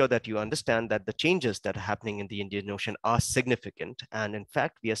make sure that you understand that the changes that are happening in the Indian Ocean are significant. And in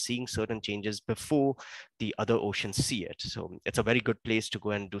fact, we are seeing certain changes before the other oceans see it. So it's a very good place to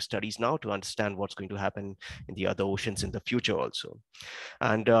go and do studies now to understand what's going to happen in the other oceans in the future also.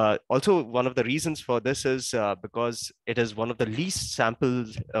 And also one of the reasons for this is because it is one of the least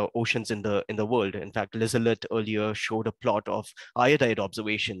sampled oceans in the world. In fact, Elizabeth earlier showed a plot of iodide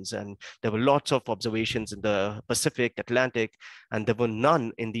observations, and there were lots of observations in the Pacific, Atlantic, and there were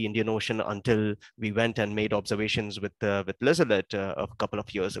none in the Indian Ocean until we went and made observations with Elizabeth a couple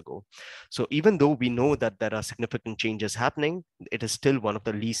of years ago. So even though we know that there are significant changes happening, it is still one of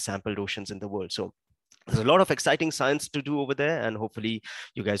the least sampled oceans in the world. So there's a lot of exciting science to do over there, and hopefully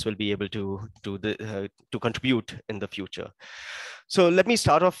you guys will be able to contribute in the future. So let me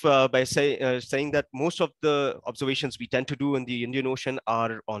start off by saying that most of the observations we tend to do in the Indian Ocean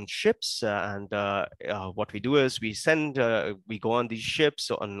are on ships. And what we do is we go on these ships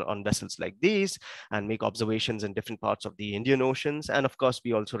on vessels like these and make observations in different parts of the Indian Oceans. And of course,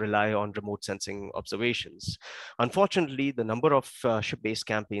 we also rely on remote sensing observations. Unfortunately, the number of ship-based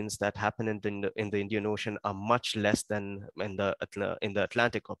campaigns that happen in the Indian Ocean are much less than in the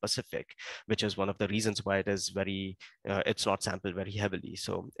Atlantic or Pacific, which is one of the reasons why it is it's not sampled very heavily.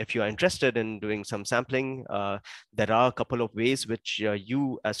 So if you are interested in doing some sampling, there are a couple of ways which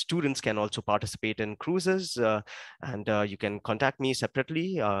you as students can also participate in cruises, and you can contact me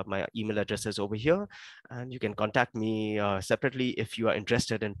separately. My email address is over here, and you can contact me separately if you are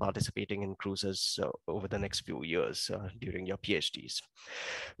interested in participating in cruises over the next few years during your PhDs.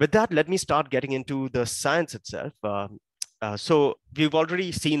 With that, let me start getting into the science itself. So we've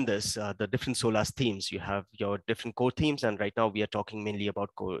already seen this, the different SOLAS themes. You have your different core themes, and right now we are talking mainly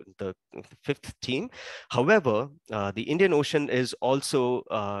about the fifth theme. However, the Indian Ocean is also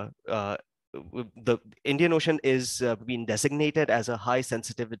the Indian Ocean is being designated as a high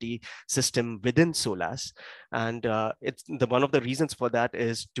sensitivity system within SOLAS. And one of the reasons for that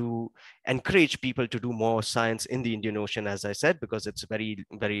is to encourage people to do more science in the Indian Ocean, as I said, because it's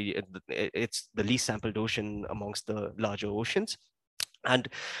it's the least sampled ocean amongst the larger oceans. And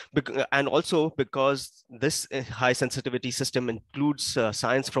also because this high sensitivity system includes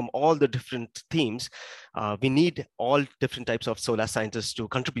science from all the different themes, we need all different types of solar scientists to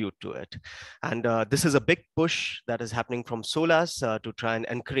contribute to it. And this is a big push that is happening from SOLAS to try and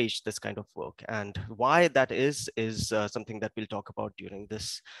encourage this kind of work. And why that is something that we'll talk about during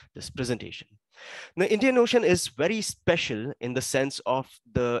this presentation. The Indian Ocean is very special in the sense of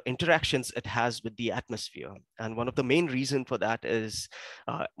the interactions it has with the atmosphere. And one of the main reasons for that is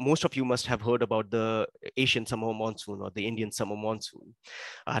most of you must have heard about the Asian summer monsoon or the Indian summer monsoon.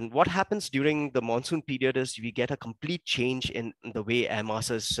 And what happens during the monsoon period is we get a complete change in the way air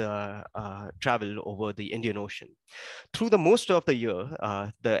masses travel over the Indian Ocean. Through the most of the year,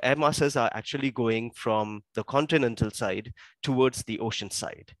 the air masses are actually going from the continental side towards the ocean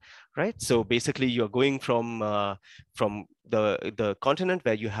side, right? So basically you're going from the continent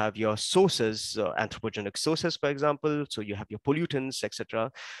where you have your sources, anthropogenic sources, for example. So you have your pollutants,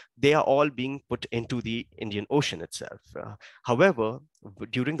 etc. They are all being put into the Indian Ocean itself. However,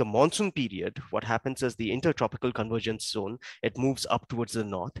 during the monsoon period, what happens is the intertropical convergence zone, it moves up towards the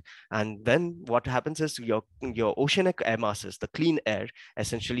north. And then what happens is your oceanic air masses, the clean air,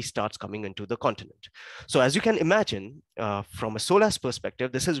 essentially starts coming into the continent. So as you can imagine, from a SOLAS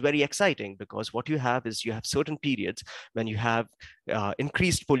perspective, this is very exciting because what you have is you have certain periods when you have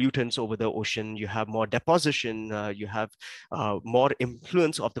increased pollutants over the ocean, you have more deposition, you have more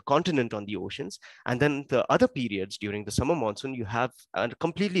influence of the continent on the oceans. And then the other periods during the summer monsoon, you have a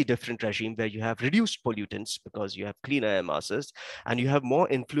completely different regime where you have reduced pollutants because you have cleaner air masses, and you have more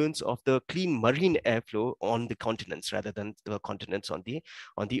influence of the clean marine airflow on the continents rather than the continents on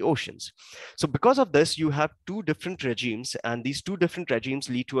the oceans. So because of this, you have two different regimes, and these two different regimes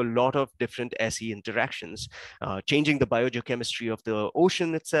lead to a lot of different air-sea interactions, changing the biogeochemistry of the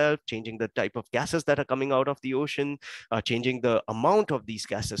ocean itself, changing the type of gases that are coming out of the ocean, changing the amount of these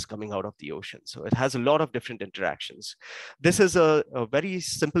gases coming out of the ocean. So it has a lot of different interactions. This is a very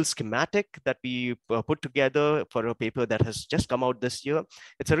simple schematic that we put together for a paper that has just come out this year.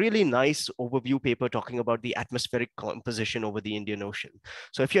 It's a really nice overview paper talking about the atmospheric composition over the Indian Ocean.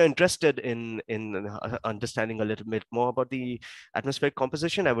 So if you're interested in understanding a little bit more about the atmospheric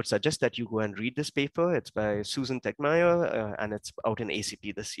composition, I would suggest that you go and read this paper. It's by Susan Tegmeyer, and it's out in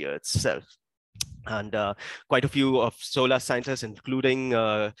ACP this year itself. And quite a few of SOLAS scientists, including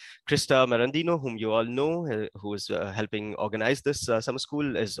Krista Marandino, whom you all know, who is helping organize this summer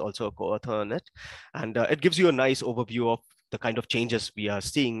school, is also a co-author on it. And it gives you a nice overview of the kind of changes we are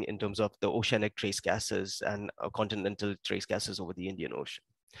seeing in terms of the oceanic trace gases and continental trace gases over the Indian Ocean.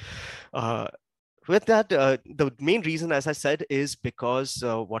 With that, the main reason, as I said, is because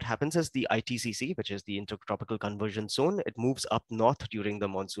what happens is the ITCZ, which is the Intertropical Convergence Zone, it moves up north during the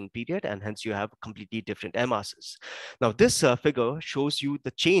monsoon period, and hence you have completely different air masses. Now, this figure shows you the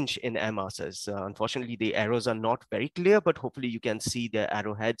change in air masses. Unfortunately, the arrows are not very clear, but hopefully you can see the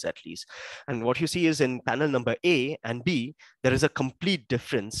arrowheads at least. And what you see is in panel number A and B, there is a complete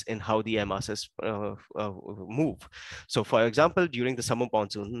difference in how the air masses move. So for example, during the summer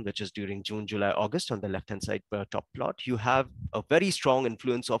monsoon, which is during June, July, August, on the left-hand side top plot, you have a very strong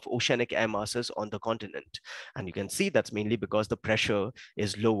influence of oceanic air masses on the continent. And you can see that's mainly because the pressure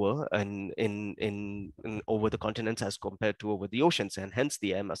is lower in over the continents as compared to over the oceans, and hence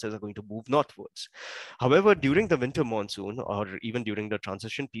the air masses are going to move northwards. However, during the winter monsoon, or even during the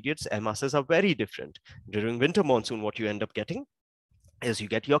transition periods, air masses are very different. During winter monsoon, what you end up getting is you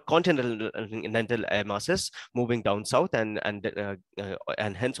get your continental air masses moving down south, and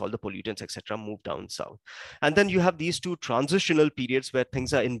hence all the pollutants, etc., move down south. And then you have these two transitional periods where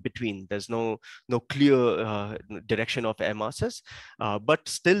things are in between. There's no clear direction of air masses, but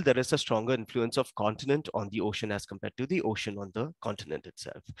still there is a stronger influence of continent on the ocean as compared to the ocean on the continent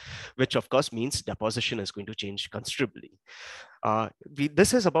itself, which of course means deposition is going to change considerably.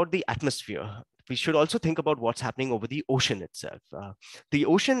 This is about the atmosphere. We should also think about what's happening over the ocean itself. The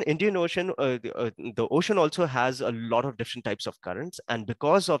ocean, Indian Ocean, the ocean also has a lot of different types of currents, and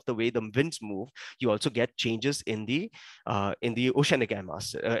because of the way the winds move, you also get changes in the oceanic air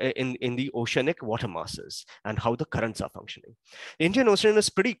mass, in the oceanic water masses, and how the currents are functioning. The Indian Ocean is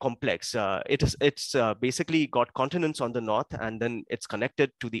pretty complex. It's basically got continents on the north, and then it's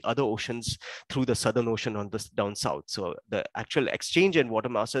connected to the other oceans through the Southern Ocean on the down south. So the actual exchange in water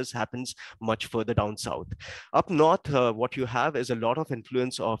masses happens much further down south. Up north, what you have is a lot of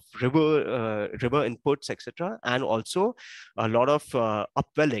influence of river inputs, etc., and also a lot of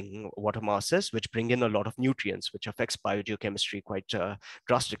upwelling water masses, which bring in a lot of nutrients, which affects biogeochemistry quite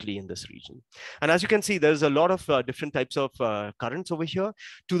drastically in this region. And as you can see, there's a lot of different types of currents over here.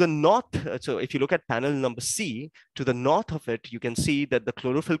 To the north, so if you look at panel number C, to the north of it, you can see that the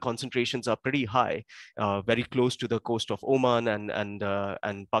chlorophyll concentrations are pretty high, very close to the coast of Oman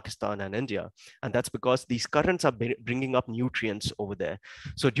and Pakistan and India. And that's because these currents are bringing up nutrients over there.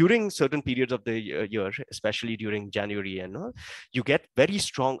 So during certain periods of the year, especially during January and all, you get very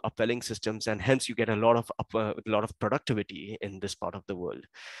strong upwelling systems, and hence you get a lot of productivity in this part of the world.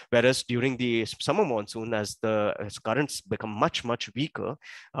 Whereas during the summer monsoon, as currents become much weaker,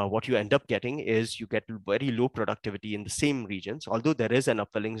 what you end up getting is you get very low productivity in the same regions, although there is an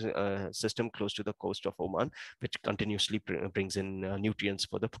upwelling system close to the coast of Oman, which continuously brings in nutrients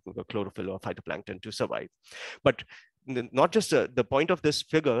for the chlorophyll or phytoplankton to survive. But not just the point of this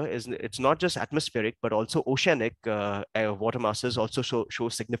figure is it's not just atmospheric, but also oceanic water masses also show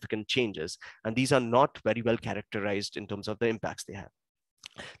significant changes. And these are not very well characterized in terms of the impacts they have.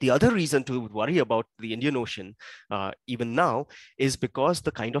 The other reason to worry about the Indian Ocean, even now, is because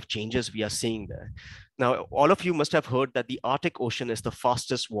the kind of changes we are seeing there. Now, all of you must have heard that the Arctic Ocean is the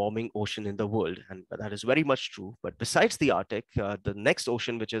fastest warming ocean in the world, and that is very much true. But besides the Arctic, the next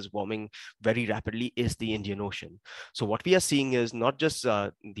ocean which is warming very rapidly is the Indian Ocean. So what we are seeing is not just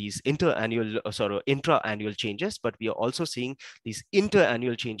these intra-annual changes, but we are also seeing these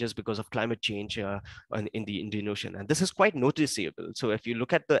inter-annual changes because of climate change in the Indian Ocean. And this is quite noticeable. So if you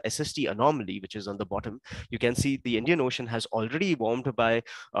look at the SST anomaly, which is on the bottom, you can see the Indian Ocean has already warmed by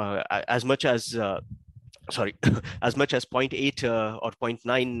as much as as much as 0.8 or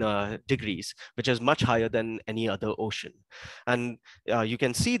 0.9 degrees, which is much higher than any other ocean. And you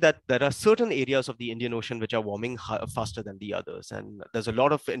can see that there are certain areas of the Indian Ocean which are warming faster than the others. And there's a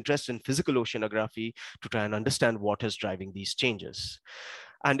lot of interest in physical oceanography to try and understand what is driving these changes.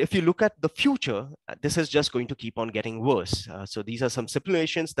 And if you look at the future, this is just going to keep on getting worse. So these are some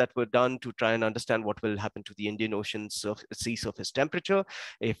simulations that were done to try and understand what will happen to the Indian Ocean sea surface temperature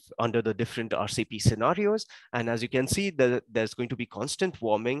if under the different RCP scenarios. And as you can see, there's going to be constant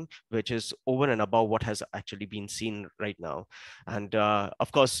warming, which is over and above what has actually been seen right now. And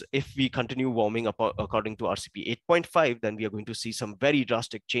of course, if we continue warming up according to RCP 8.5, then we are going to see some very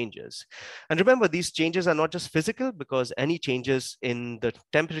drastic changes. And remember, these changes are not just physical, because any changes in the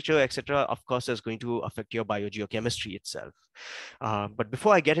temperature, etc., of course, is going to affect your biogeochemistry itself. But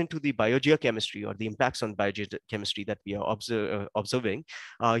before I get into the biogeochemistry or the impacts on biogeochemistry that we are observing,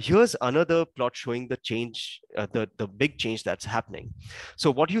 here's another plot showing the change, the big change that's happening.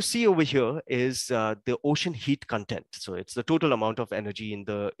 So what you see over here is the ocean heat content. So it's the total amount of energy in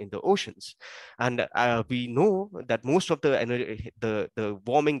the oceans. And we know that most of the energy, the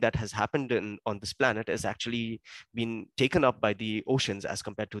warming that has happened on this planet is actually been taken up by the oceans as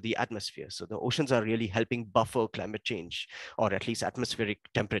compared to the atmosphere. So the oceans are really helping buffer climate change, or at least atmospheric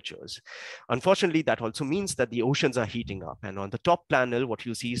temperatures. Unfortunately, that also means that the oceans are heating up. And on the top panel, what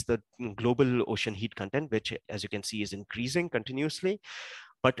you see is the global ocean heat content, which, as you can see, is increasing continuously.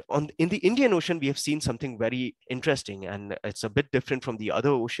 But in the Indian Ocean, we have seen something very interesting, and it's a bit different from the other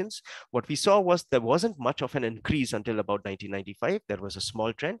oceans. What we saw was there wasn't much of an increase until about 1995. There was a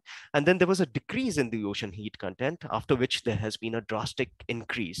small trend, and then there was a decrease in the ocean heat content, after which there has been a drastic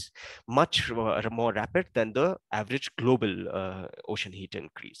increase, much more rapid than the average global ocean heat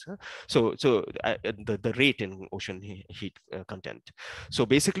increase. So the rate in ocean heat content. So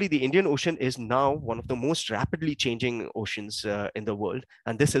basically, the Indian Ocean is now one of the most rapidly changing oceans in the world.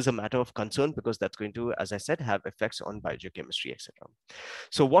 And this is a matter of concern because that's going to, as I said, have effects on biogeochemistry, etc.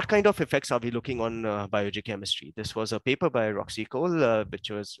 So what kind of effects are we looking on biogeochemistry? This was a paper by Roxy Cole,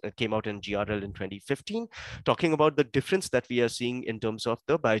 which came out in GRL in 2015, talking about the difference that we are seeing in terms of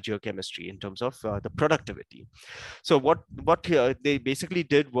the biogeochemistry, in terms of the productivity. So what they basically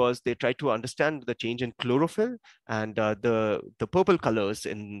did was they tried to understand the change in chlorophyll, and the purple colors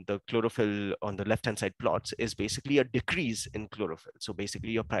in the chlorophyll on the left-hand side plots is basically a decrease in chlorophyll. So basically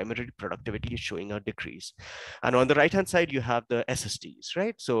your primary productivity is showing a decrease. And on the right-hand side, you have the SSTs,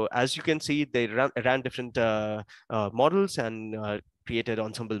 right? So as you can see, they ran different models and created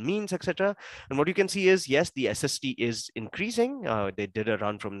ensemble means, etc. And what you can see is, yes, the SST is increasing. They did a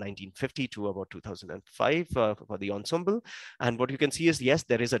run from 1950 to about 2005 for the ensemble. And what you can see is, yes,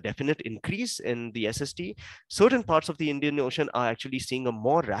 there is a definite increase in the SST. Certain parts of the Indian Ocean are actually seeing a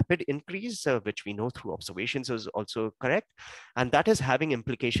more rapid increase, which we know through observations is also correct. And that is having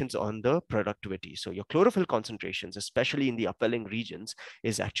implications on the productivity. So your chlorophyll concentrations, especially in the upwelling regions,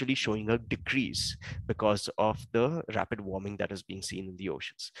 is actually showing a decrease because of the rapid warming that is being seen in the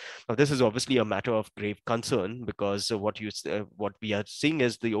oceans. Now, this is obviously a matter of grave concern, because what we are seeing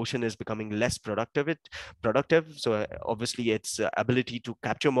is the ocean is becoming less productive. So obviously its ability to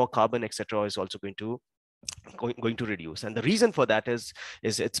capture more carbon, etc., is also going to going to reduce. And the reason for that is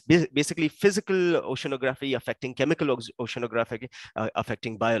it's basically physical oceanography affecting chemical oceanography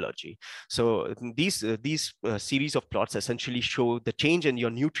affecting biology. So these series of plots essentially show the change in your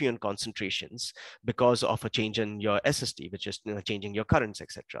nutrient concentrations because of a change in your SST, which is changing your currents,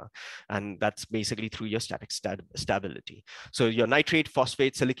 etc. And that's basically through your static stability. So your nitrate,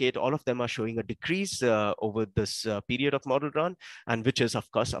 phosphate, silicate, all of them are showing a decrease over this period of model run, and which is of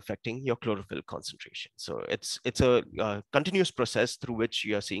course affecting your chlorophyll concentration. So it's a continuous process through which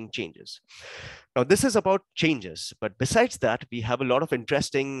you are seeing changes. Now, this is about changes, but besides that, we have a lot of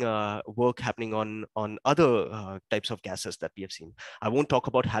interesting work happening on other types of gases that we have seen. I won't talk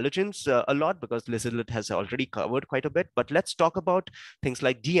about halogens a lot because Elizabeth has already covered quite a bit, but let's talk about things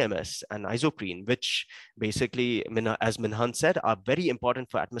like DMS and isoprene, which basically, as Minhan said, are very important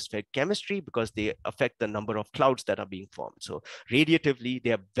for atmospheric chemistry because they affect the number of clouds that are being formed. So radiatively,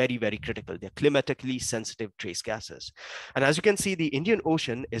 they are very, very critical. They're climatically sensitive trace gases. And as you can see, the Indian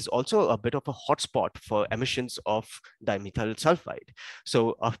Ocean is also a bit of a hotspot for emissions of dimethyl sulfide.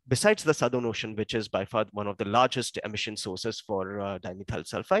 So besides the Southern Ocean, which is by far one of the largest emission sources for dimethyl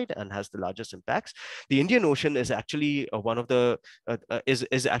sulfide and has the largest impacts, the Indian Ocean is actually one of the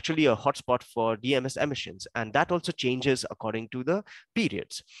is actually a hotspot for DMS emissions, and that also changes according to the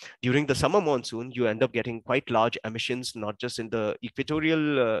periods. During the summer monsoon, you end up getting quite large emissions, not just in the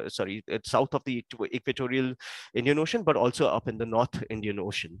equatorial, south of the equatorial Indian Ocean, but also up in the North Indian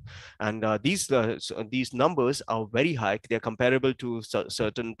Ocean. And these numbers are very high. They're comparable to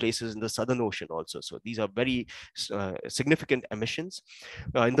certain places in the Southern Ocean also. So these are very significant emissions.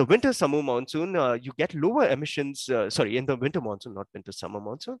 In the winter summer monsoon, you get lower emissions. In the winter monsoon, not winter summer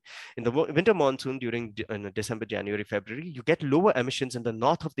monsoon. In the winter monsoon during December, January, February, you get lower emissions in the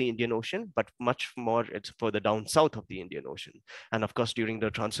north of the Indian Ocean, but much more it's further down south of the Indian Ocean. And of course, during the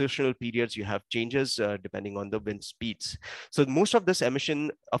transitional periods, you have changes depending on the wind speeds. So most of this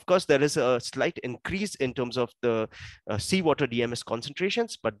emission, of course, there is a slight increase in terms of the seawater DMS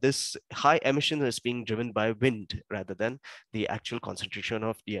concentrations, but this high emission is being driven by wind rather than the actual concentration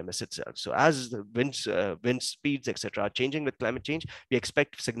of DMS itself. So as the wind speeds, etc., are changing with climate change, we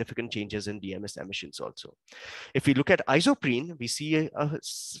expect significant changes in DMS emissions also. If we look at isoprene, we see a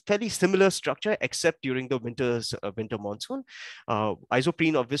fairly similar structure, except during the winter monsoon.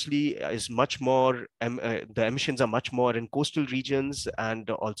 Isoprene obviously is much more, the emissions are much more in coastal regions and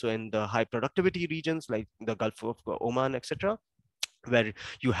also in the high productivity regions like the Gulf of Oman, etc., where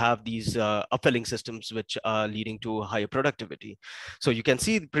you have these upwelling systems which are leading to higher productivity. So you can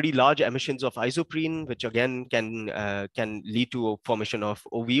see pretty large emissions of isoprene, which again can lead to formation of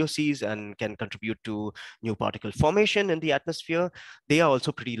OVOCs and can contribute to new particle formation in the atmosphere. They are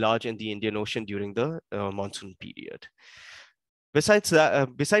also pretty large in the Indian Ocean during the monsoon period. Besides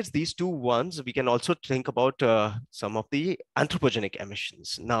that, besides these two ones, we can also think about some of the anthropogenic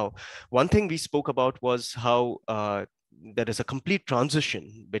emissions. Now, one thing we spoke about was how there is a complete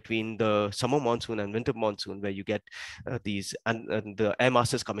transition between the summer monsoon and winter monsoon, where you get these and the air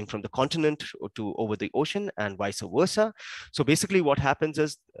masses coming from the continent to over the ocean and vice versa. So basically what happens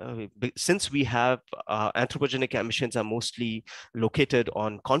is, since we have anthropogenic emissions are mostly located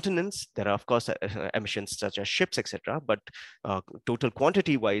on continents, there are of course emissions such as ships, etc., but total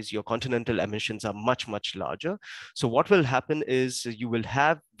quantity wise, your continental emissions are much, much larger. So what will happen is you will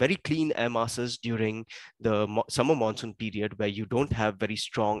have very clean air masses during the summer monsoon period, where you don't have very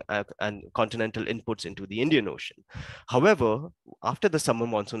strong and continental inputs into the Indian Ocean. However, after the summer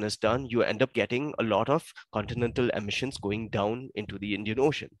monsoon is done, you end up getting a lot of continental emissions going down into the Indian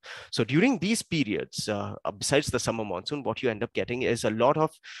Ocean. So during these periods, besides the summer monsoon, what you end up getting is a lot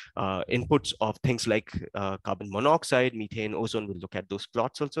of inputs of things like carbon monoxide, methane, ozone. We'll look at those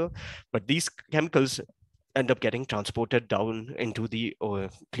plots also. But these chemicals end up getting transported down into the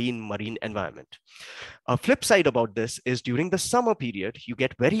clean marine environment. A flip side about this is during the summer period, you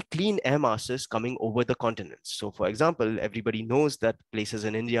get very clean air masses coming over the continents. So for example, everybody knows that places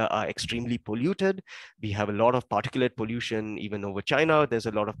in India are extremely polluted. We have a lot of particulate pollution, even over China. There's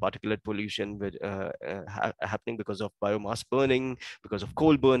a lot of particulate pollution with, happening because of biomass burning, because of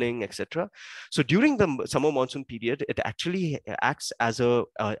coal burning, etc. So during the summer monsoon period, it actually acts as a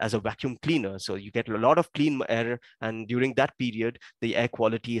vacuum cleaner. So you get a lot of clean air, and during that period, the air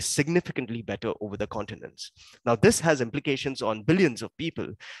quality is significantly better over the continents. Now, this has implications on billions of people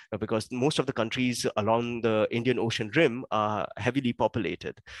because most of the countries along the Indian Ocean rim are heavily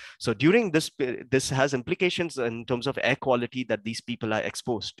populated. So during this has implications in terms of air quality that these people are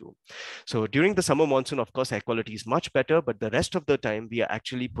exposed to. So during the summer monsoon, of course, air quality is much better, but the rest of the time, we are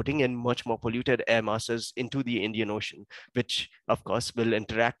actually putting in much more polluted air masses into the Indian Ocean, which of course will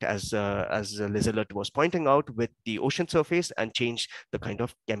interact, as Lizelle was pointing pointing out with the ocean surface and change the kind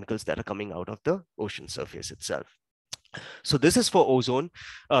of chemicals that are coming out of the ocean surface itself. So this is for ozone,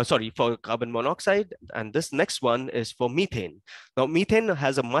 for carbon monoxide. And this next one is for methane. Now, methane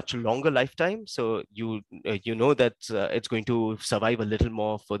has a much longer lifetime. So you know that it's going to survive a little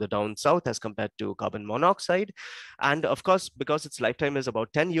more further down south as compared to carbon monoxide. And of course, because its lifetime is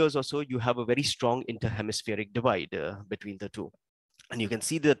about 10 years or so, you have a very strong interhemispheric divide between the two. And you can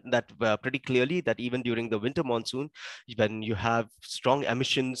see that pretty clearly that even during the winter monsoon, when you have strong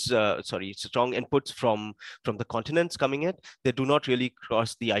emissions, strong inputs from the continents coming in, they do not really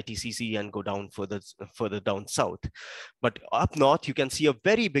cross the ITCC and go down further down south. But up north, you can see a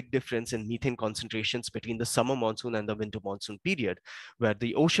very big difference in methane concentrations between the summer monsoon and the winter monsoon period, where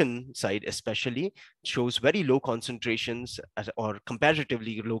the ocean side especially shows very low concentrations or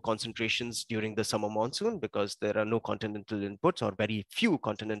comparatively low concentrations during the summer monsoon, because there are no continental inputs or very few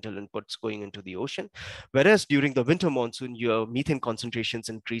continental inputs going into the ocean. Whereas during the winter monsoon, your methane concentrations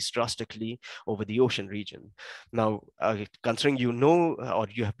increase drastically over the ocean region. Now, considering or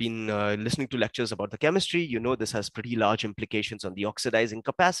you have been listening to lectures about the chemistry, this has pretty large implications on the oxidizing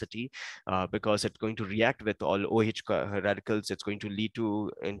capacity, because it's going to react with all OH radicals. It's going to lead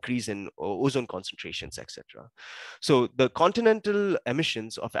to increase in ozone concentrations, etc. So the continental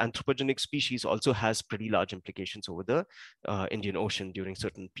emissions of anthropogenic species also has pretty large implications over the Indian Ocean during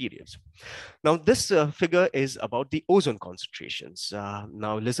certain periods. Now, this figure is about the ozone concentrations.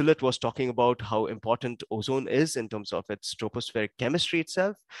 Now, Lizelet was talking about how important ozone is in terms of its tropospheric chemistry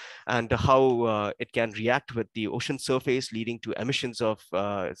itself, and how it can react with the ocean surface, leading to emissions of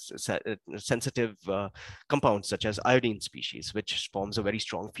sensitive compounds such as iodine species, which forms a very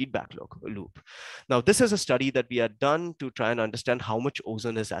strong feedback loop. Now, this is a study that we had done to try and understand how much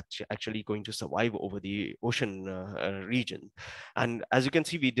ozone is actually going to survive over the ocean region. And as you can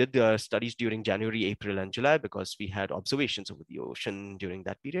see, we did studies during January, April, and July, because we had observations over the ocean during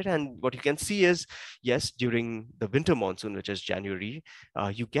that period. And what you can see is, yes, during the winter monsoon, which is January,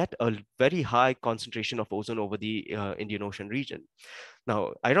 you get a very high concentration of ozone over the Indian Ocean region.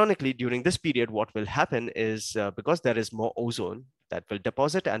 Now, ironically, during this period, what will happen is because there is more ozone, that will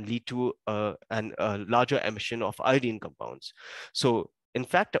deposit and lead to a larger emission of iodine compounds. So in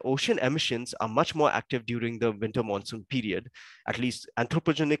fact, ocean emissions are much more active during the winter monsoon period. At least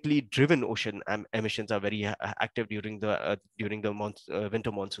anthropogenically driven ocean emissions are very active during the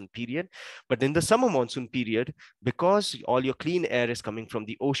winter monsoon period. But in the summer monsoon period, because all your clean air is coming from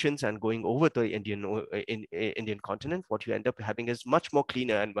the oceans and going over the Indian continent, what you end up having is much more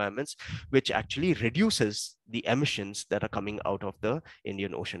cleaner environments, which actually reduces the emissions that are coming out of the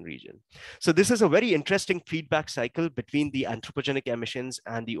Indian Ocean region. So this is a very interesting feedback cycle between the anthropogenic emissions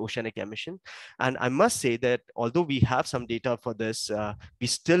and the oceanic emission. And I must say that although we have some data for this, we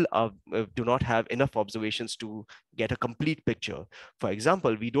still do not have enough observations to get a complete picture. For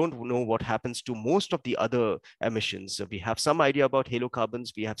example, we don't know what happens to most of the other emissions. So we have some idea about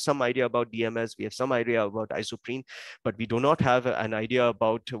halocarbons, we have some idea about DMS, we have some idea about isoprene, but we do not have an idea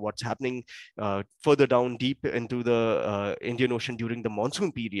about what's happening further down deep into the Indian Ocean during the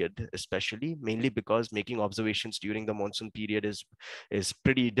monsoon period, especially, mainly because making observations during the monsoon period is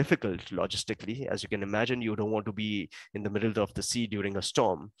pretty difficult logistically. As you can imagine, you don't want to be in the middle of the sea during a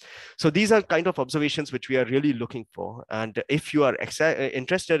storm. So these are kind of observations which we are really looking for. And if you are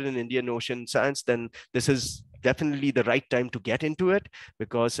interested in Indian Ocean science, then this is definitely the right time to get into it,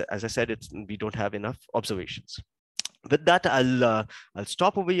 because as I said, we don't have enough observations. With that, I'll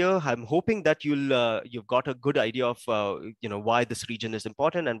stop over here. I'm hoping that you've got a good idea of why this region is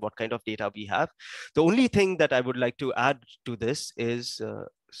important and what kind of data we have. The only thing that I would like to add to this is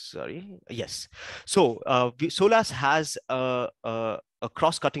so SOLAS has a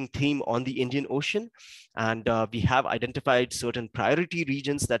cross-cutting theme on the Indian Ocean, and we have identified certain priority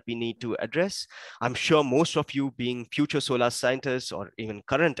regions that we need to address. I'm sure most of you, being future SOLAS scientists or even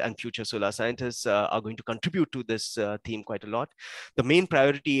current and future SOLAS scientists, are going to contribute to this theme quite a lot. The main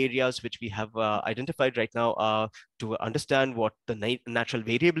priority areas which we have identified right now are to understand what the natural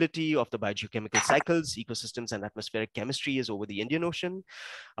variability of the biogeochemical cycles, ecosystems, and atmospheric chemistry is over the Indian Ocean.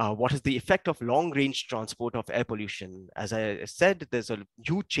 What is the effect of long-range transport of air pollution? As I said, there's a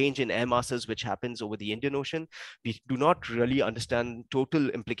huge change in air masses which happens over the Indian Ocean. We do not really understand total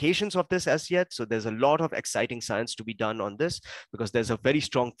implications of this as yet. So there's a lot of exciting science to be done on this, because there's a very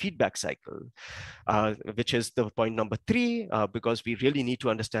strong feedback cycle, which is the point number 3, because we really need to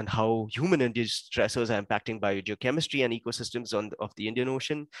understand how human-induced stressors are impacting biogeochemistry and ecosystems of the Indian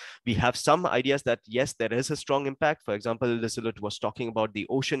Ocean. We have some ideas that, yes, there is a strong impact. For example, Lizelet was talking about the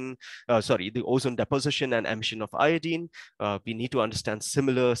ozone deposition and emission of iodine. We need to understand understand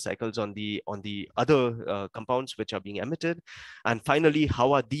similar cycles on the other compounds which are being emitted. And finally,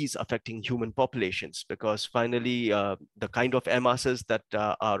 how are these affecting human populations? Because finally, the kind of air masses that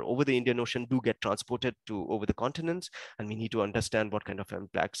are over the Indian Ocean do get transported to over the continents, and we need to understand what kind of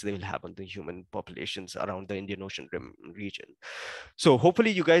impacts they will have on the human populations around the Indian Ocean rim region. So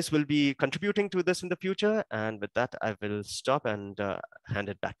hopefully you guys will be contributing to this in the future. And with that, I will stop and hand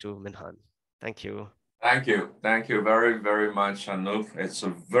it back to Minhan. Thank you. Thank you. Thank you very, very much, Anup. It's a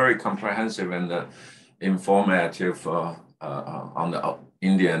very comprehensive and informative on the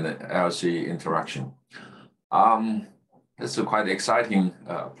Indian LC interaction. It's a quite exciting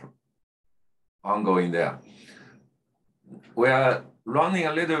ongoing there. We are running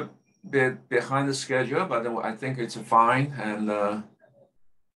a little bit behind the schedule, but I think it's fine. And I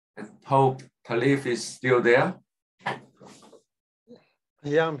hope Latif is still there.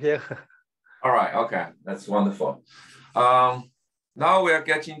 Yeah, I'm here. All right, okay, that's wonderful. Now we are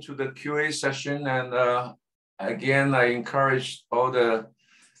getting to the QA session, and again, I encourage all the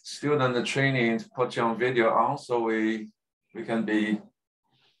student training to put your video on so we can be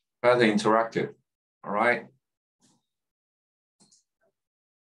better interactive, all right?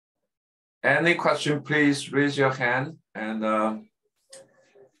 Any question, please raise your hand, and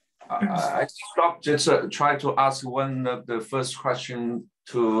I stopped just try to ask one of the first question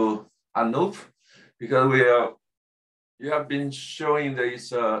to Anup, because you have been showing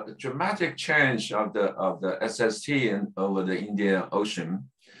this dramatic change of the SST over the Indian Ocean.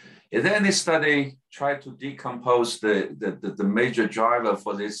 Is there any study try to decompose the major driver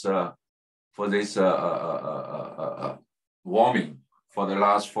for this warming for the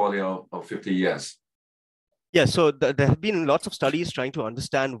last 40 or 50 years? Yeah, so there have been lots of studies trying to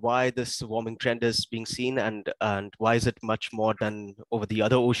understand why this warming trend is being seen and why is it much more than over the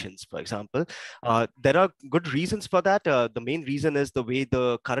other oceans, for example. There are good reasons for that. The main reason is the way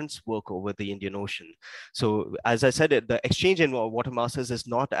the currents work over the Indian Ocean. So as I said, the exchange in water masses is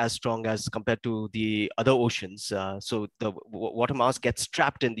not as strong as compared to the other oceans. So the water mass gets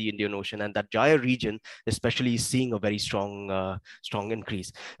trapped in the Indian Ocean, and that gyre region especially is seeing a very strong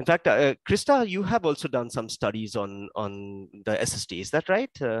increase. In fact, Krista, you have also done some studies on the SST. Is that right?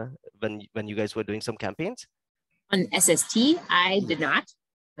 When you guys were doing some campaigns? On SST, I did not.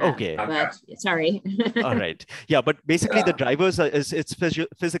 Okay. But sorry. All right. Yeah, but basically the drivers it's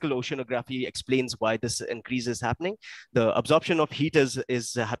physical oceanography explains why this increase is happening. The absorption of heat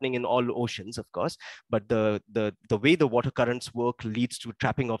is happening in all oceans, of course, but the way the water currents work leads to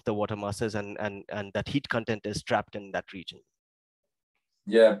trapping of the water masses, and that heat content is trapped in that region.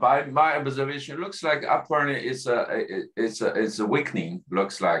 Yeah, by my observation, looks like upwarding is a weakening.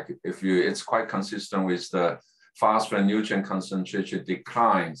 Looks like it's quite consistent with the phosphorus nutrient concentration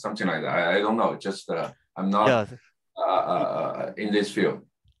decline, something like that. I don't know. Just I'm not in this field.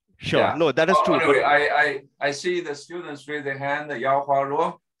 Sure, yeah. No, that is true. Anyway, I see the students raise their hand. Yao Hua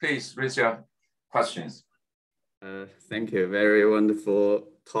Luo, please raise your questions. Thank you. Very wonderful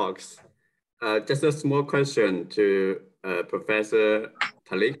talks. Just a small question to Professor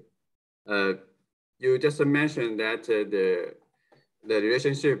Latif. You just mentioned that the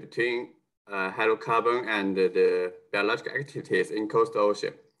relationship between hydrocarbon and the biological activities in coastal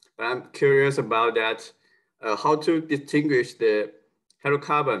ocean. But I'm curious about that, how to distinguish the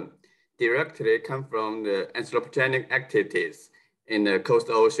hydrocarbon directly come from the anthropogenic activities in the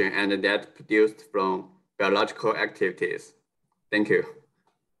coastal ocean and that produced from biological activities. Thank you.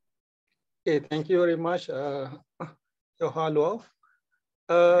 Okay, thank you very much, Luo.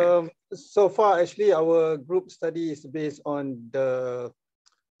 So far, actually, our group study is based on the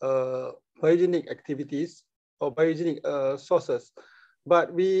biogenic activities or biogenic sources,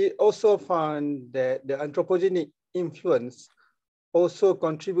 but we also found that the anthropogenic influence also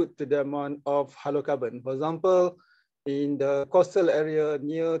contribute to the amount of hydrocarbon. For example, in the coastal area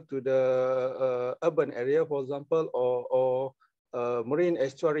near to the urban area, for example, or marine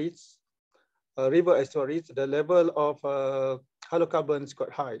estuaries, river estuaries, the level of hydrocarbons is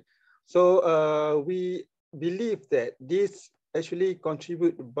quite high. So we believe that this actually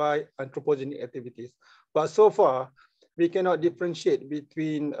contribute by anthropogenic activities. But so far, we cannot differentiate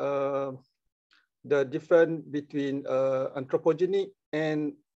between the difference between anthropogenic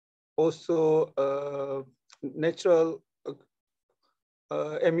and also natural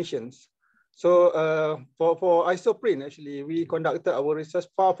emissions. So for isoprene, actually, we conducted our research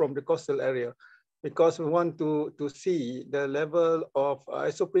far from the coastal area because we want to see the level of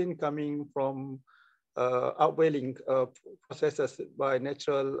isoprene coming from outwelling processes by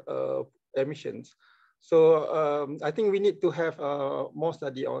natural emissions. So I think we need to have more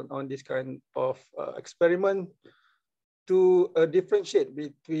study on this kind of experiment to differentiate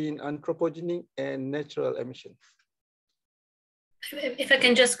between anthropogenic and natural emissions? If I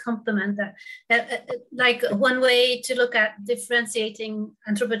can just complement that, like one way to look at differentiating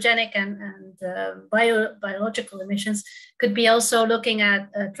anthropogenic and biological emissions could be also looking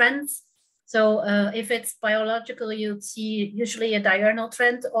at trends. So if it's biological, you'd see usually a diurnal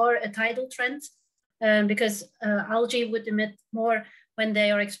trend or a tidal trend, because algae would emit more when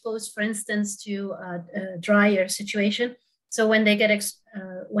they are exposed, for instance, to a drier situation. So when they get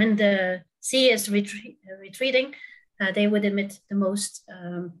when the sea is retreating, they would emit the most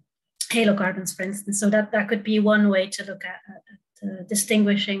halocarbons, for instance. So that could be one way to look at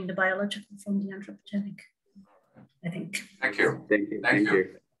distinguishing the biological from the anthropogenic, I think. Thank you. Thank you. Thank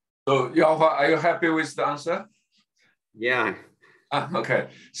you. So, Yao, are you happy with the answer? Yeah. Okay.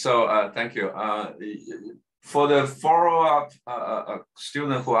 So, thank you. For the follow-up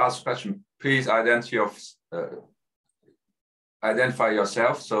student who asked question, please identify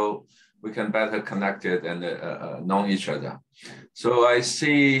yourself so we can better connect it and know each other. So I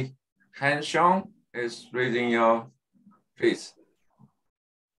see Han Xiong is raising your, please.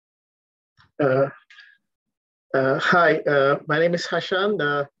 Hi, my name is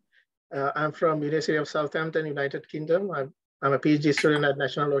Hashan. I'm from University of Southampton, United Kingdom. I'm a PhD student at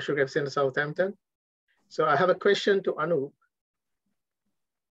National Oceanography Center, Southampton. So I have a question to Anup.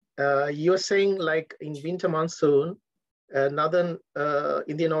 You're saying like in winter monsoon, northern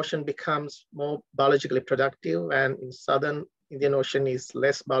Indian Ocean becomes more biologically productive and in southern Indian Ocean is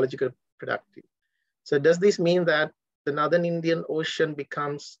less biologically productive. So does this mean that the northern Indian Ocean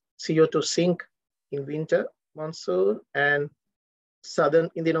becomes CO2 sink in winter monsoon and southern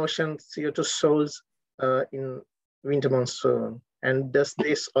Indian Ocean CO2 soars in winter monsoon? And does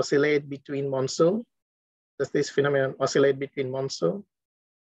this oscillate between monsoon? Does this phenomenon oscillate between monsoon?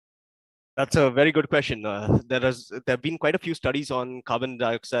 That's a very good question. There have been quite a few studies on carbon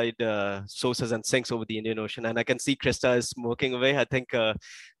dioxide sources and sinks over the Indian Ocean, and I can see Krista is smoking away. I think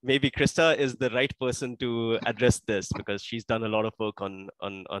maybe Krista is the right person to address this because she's done a lot of work on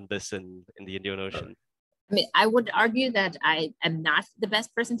this in the Indian Ocean. I mean, I would argue that I am not the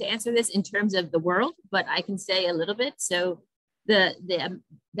best person to answer this in terms of the world, but I can say a little bit. So the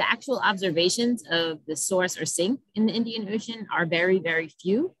actual observations of the source or sink in the Indian Ocean are very, very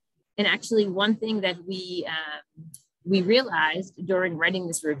few. And actually, one thing that we realized during writing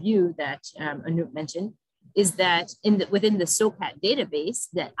this review that Anup mentioned is that within the SOCAT database,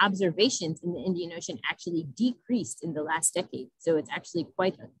 that observations in the Indian Ocean actually decreased in the last decade. So it's actually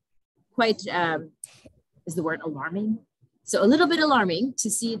quite is the word alarming? So a little bit alarming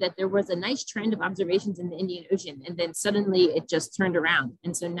to see that there was a nice trend of observations in the Indian Ocean, and then suddenly it just turned around.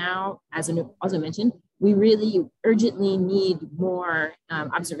 And so now, as Anup also mentioned, we really urgently need more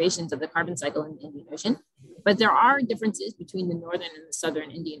observations of the carbon cycle in the Indian Ocean. But there are differences between the northern and the southern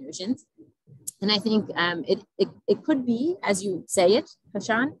Indian Oceans. And I think it could be, as you say it,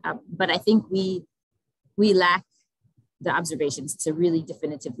 Hashan, but I think we lack the observations to really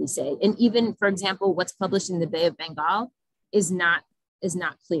definitively say. And even, for example, what's published in the Bay of Bengal is not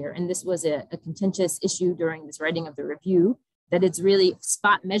clear. And this was a contentious issue during this writing of the review, that it's really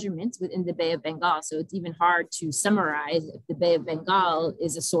spot measurements within the Bay of Bengal. So it's even hard to summarize if the Bay of Bengal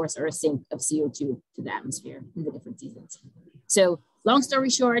is a source or a sink of CO2 to the atmosphere in the different seasons. So long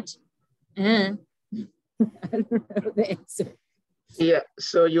story short, I don't know the answer. Yeah,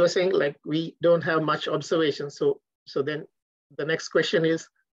 so you were saying like we don't have much observation. So then the next question is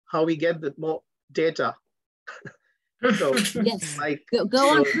how we get the more data. So yes, like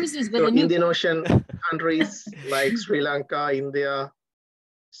go on cruises with a new Indian Ocean countries like Sri Lanka, India.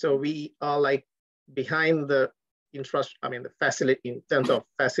 So we are like behind the the facility in terms of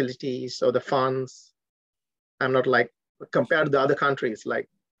facilities or the funds. I'm not like compared to the other countries like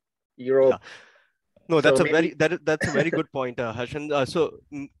Europe. Yeah. No, that's so that's a very good point, Harshan. So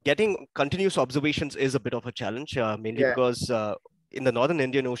getting continuous observations is a bit of a challenge, mainly because in the northern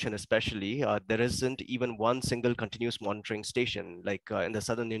Indian Ocean, especially, there isn't even one single continuous monitoring station. Like in the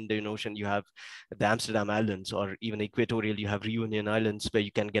southern Indian Ocean, you have the Amsterdam Islands, or even equatorial, you have Reunion Islands, where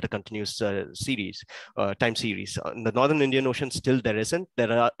you can get a continuous time series. In the northern Indian Ocean, still there isn't.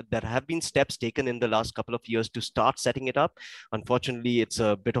 There have been steps taken in the last couple of years to start setting it up. Unfortunately, it's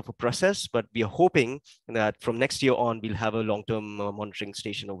a bit of a process, but we are hoping that from next year on, we'll have a long-term monitoring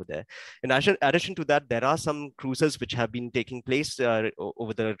station over there. In addition to that, there are some cruises which have been taking place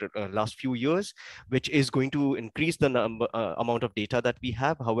over the last few years, which is going to increase the amount of data that we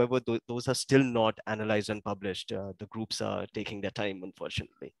have. However, those are still not analyzed and published. The groups are taking their time,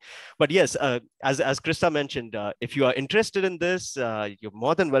 unfortunately. But yes, as Krista mentioned, if you are interested in this, you're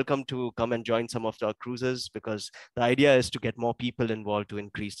more than welcome to come and join some of our cruises, because the idea is to get more people involved to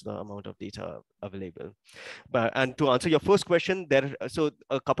increase the amount of data available. And to answer your first question, so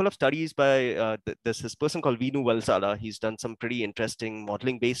a couple of studies by this person called Vinu Valsala. He's done some pretty interesting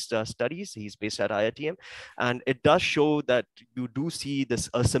modeling-based studies. He's based at IITM, and it does show that you do see this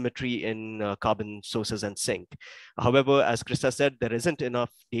asymmetry in carbon sources and sink. However, as Krista said, there isn't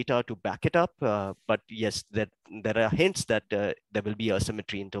enough data to back it up. But yes, there are hints that there will be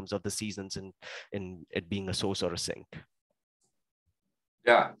asymmetry in terms of the seasons in it being a source or a sink.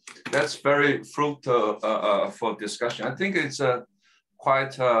 Yeah, that's very fruitful for discussion. I think it's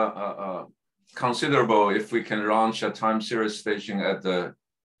quite considerable if we can launch a time series station at the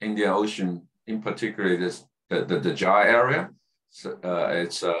Indian Ocean, in particular the Jai area. So,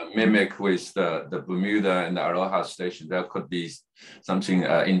 it's mimic with the Bermuda and the Aloha station. That could be something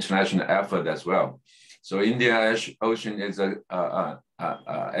international effort as well. So Indian Ocean is a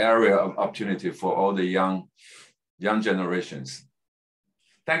area of opportunity for all the young generations.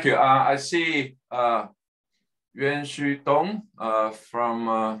 Thank you. I see Yuan Xu Dong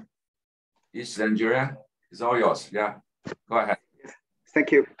from East Nigeria. It's all yours. Yeah, go ahead.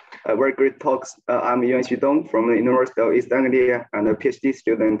 Thank you. Very great talks. I'm Yuan Xu Dong from the University of East Anglia and a PhD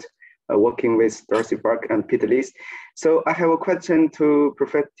student working with Darcy Park and Peter Lees. So I have a question to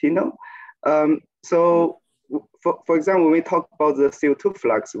Professor Tinel. So for example, when we talk about the CO2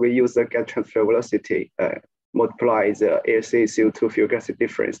 flux, we use the gas transfer velocity, multiply the ASA CO2 fuel gas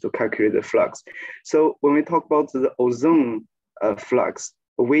difference to calculate the flux. So when we talk about the ozone flux,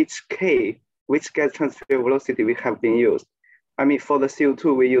 which gas transfer velocity we have been used? I mean, for the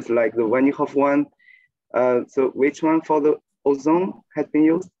CO2, we use like the Van Hoff one. So which one for the ozone has been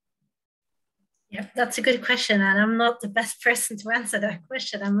used? Yeah, that's a good question. And I'm not the best person to answer that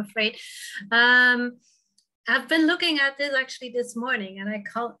question, I'm afraid. I've been looking at this actually this morning, and I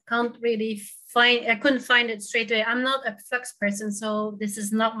can't really I couldn't find it straight away. I'm not a flux person, so this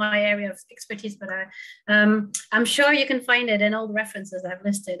is not my area of expertise, but I'm sure you can find it in all the references I've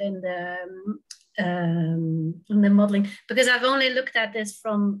listed in the modeling, because I've only looked at this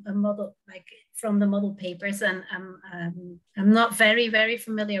from a model, like from the model papers, and I'm not very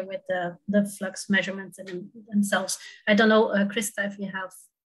familiar with the flux measurements themselves. I don't know, Krista, if you have.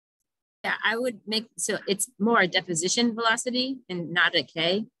 Yeah, I would so it's more a deposition velocity and not a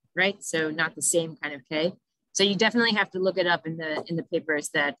K, right? So not the same kind of K. So you definitely have to look it up in the papers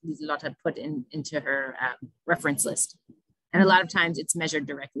that Lotta put into her reference list. And a lot of times it's measured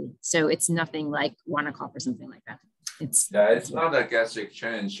directly. So it's nothing like Wanacop or something like that. It's not a gas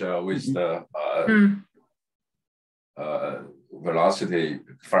exchange with the velocity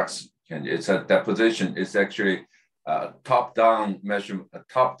flux change. It's a deposition. It's actually top-down measurement,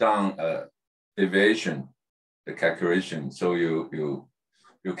 top-down deviation, the calculation. So you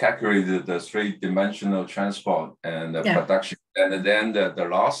calculated the three-dimensional transport and the production, and then the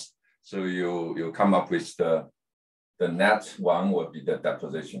loss. So you come up with the net one would be the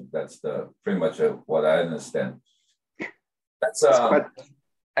deposition. That's pretty much what I understand. That's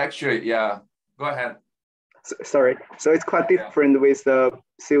actually, yeah. Go ahead. Sorry. So it's quite different with the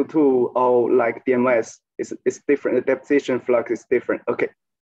CO2 or like DMS. It's different. The deposition flux is different. Okay.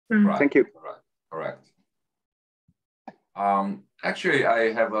 Right. Thank you. Correct. Actually,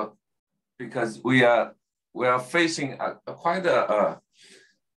 I have because we are facing quite a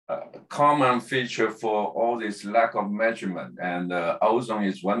common feature for all this lack of measurement, and ozone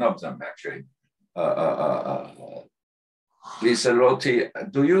is one of them actually. Lisa Loti,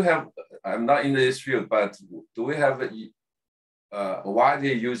 do you have? I'm not in this field, but do we have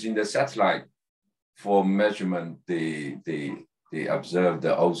widely using the satellite for measurement the observed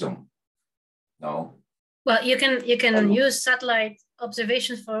ozone? No. Well, you can use satellite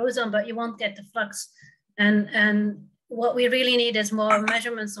observations for ozone, but you won't get the flux. And what we really need is more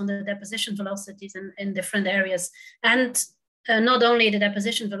measurements on the deposition velocities in different areas, and not only the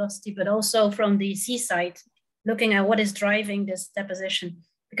deposition velocity, but also from the seaside, looking at what is driving this deposition,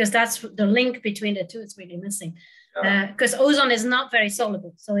 because that's the link between the two is really missing. Because ozone is not very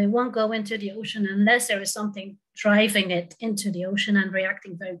soluble, so it won't go into the ocean unless there is something driving it into the ocean and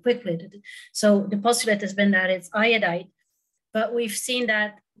reacting very quickly. So the postulate has been that it's iodide, but we've seen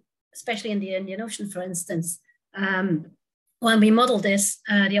that, especially in the Indian Ocean, for instance, when we model this,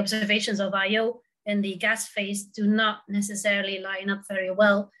 the observations of IO in the gas phase do not necessarily line up very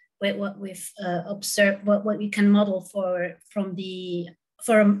well with what we've observed, what we can model from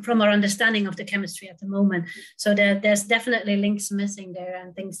our understanding of the chemistry at the moment. So there's definitely links missing there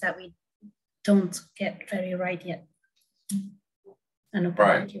and things that we don't get very right yet. And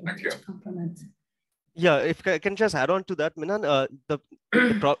right, thank you. Compliment. Yeah, if I can just add on to that, Minan,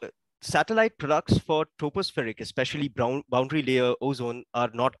 satellite products for tropospheric, especially boundary layer ozone,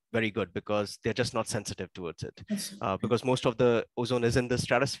 are not very good because they're just not sensitive towards it. Because most of the ozone is in the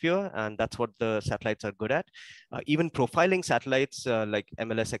stratosphere, and that's what the satellites are good at. Even profiling satellites like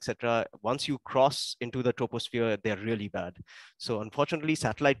MLS, etc., once you cross into the troposphere, they're really bad. So unfortunately,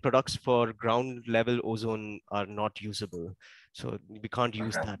 satellite products for ground level ozone are not usable. So we can't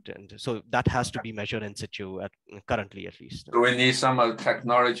use that. And so that has to be measured in situ currently, at least. So we need some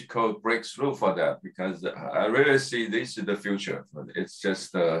technological breakthrough for that, because I really see this is the future. It's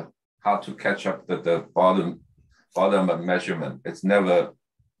just how to catch up the bottom of measurement. It's never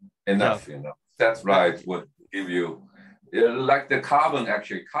enough, you know. That's right, would give you, like the carbon,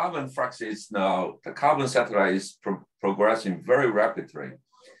 actually, carbon flux is now, the carbon satellite is progressing very rapidly.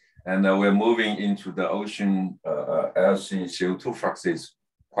 And we're moving into the ocean LC CO2 fluxes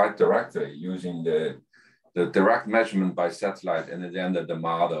quite directly using the direct measurement by satellite, and then the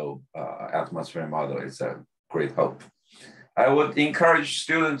model, atmosphere model is a great hope. I would encourage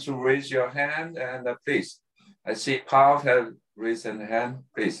students to raise your hand, and please, I see Pav have raised a hand.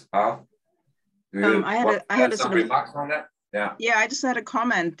 Please, Pav. I had some remarks on that. Yeah, I just had a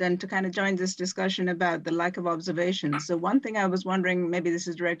comment and to kind of join this discussion about the lack of observations. So one thing I was wondering, maybe this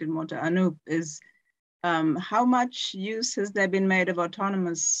is directed more to Anup, is how much use has there been made of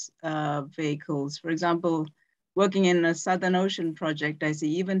autonomous vehicles? For example, working in a Southern Ocean project, I see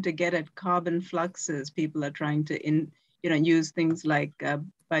even to get at carbon fluxes, people are trying to use things like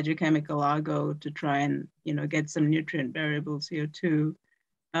biochemical Argo to try and get some nutrient variable CO2.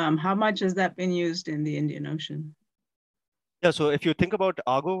 How much has that been used in the Indian Ocean? Yeah, so if you think about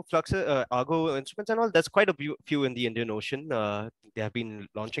Argo fluxes, Argo instruments and all, there's quite a few in the Indian Ocean. They have been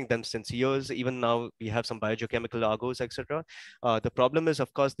launching them since years. Even now, we have some biogeochemical Argos, etc. The problem is,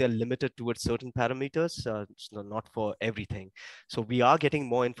 of course, they're limited towards certain parameters, not for everything. So we are getting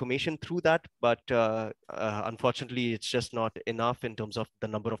more information through that, but unfortunately, it's just not enough in terms of the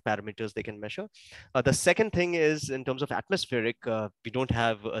number of parameters they can measure. The second thing is, in terms of atmospheric, we don't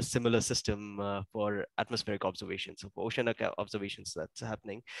have a similar system for atmospheric observations. So for ocean observations that's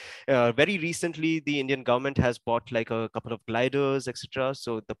happening. Very recently, the Indian government has bought like a couple of gliders, etc.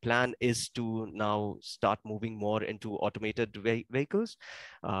 So the plan is to now start moving more into automated vehicles.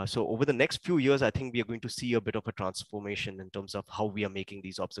 So over the next few years, I think we are going to see a bit of a transformation in terms of how we are making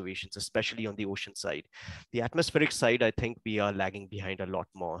these observations, especially on the ocean side. The atmospheric side, I think we are lagging behind a lot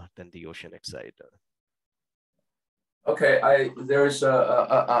more than the oceanic side. Okay, there's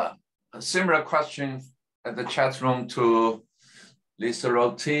a similar question at the chat room to Lisa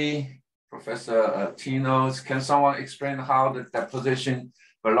Roti, Professor Tinel. Can someone explain how the deposition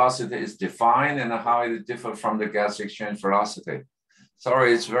velocity is defined and how it differs from the gas exchange velocity?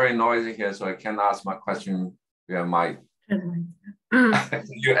 Sorry, it's very noisy here, so I can't ask my question via mic. Can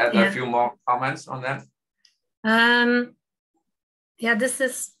you add a few more comments on that? Yeah, this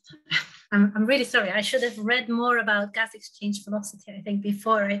is, I'm really sorry. I should have read more about gas exchange velocity, I think,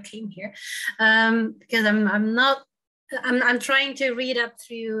 before I came here, because I'm trying to read up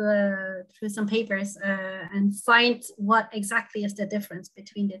through some papers and find what exactly is the difference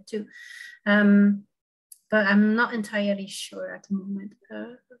between the two. But I'm not entirely sure at the moment.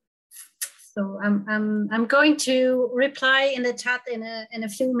 So I'm going to reply in the chat in a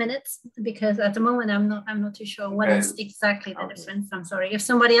few minutes, because at the moment I'm not too sure what is exactly the difference. I'm sorry. If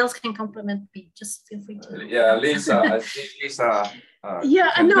somebody else can compliment me, just feel free to. Yeah, Lisa. I think Lisa. Yeah,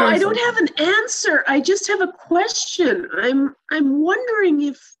 no, I don't have an answer. I just have a question. I'm wondering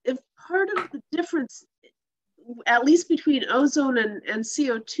if part of the difference, at least between ozone and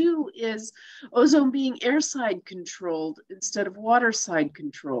CO2, is ozone being air side controlled instead of water side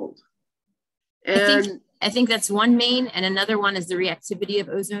controlled. I think that's one main, and another one is the reactivity of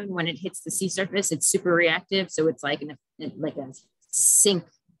ozone. When it hits the sea surface, it's super reactive, so it's like a sink.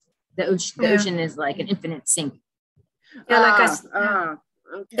 The ocean is like an infinite sink. Yeah,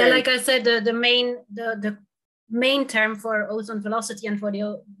 like I said, the main term for ozone velocity and for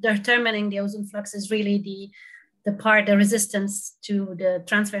determining the ozone flux is really the resistance to the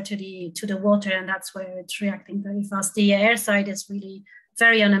transfer to the water, and that's where it's reacting very fast. The air side is really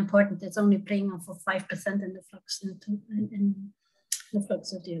very unimportant. It's only playing off of 5% in the flux in the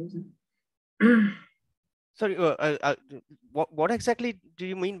flux of the ozone. Sorry, what exactly do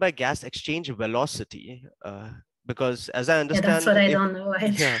you mean by gas exchange velocity? because as I understand, that's what I don't know.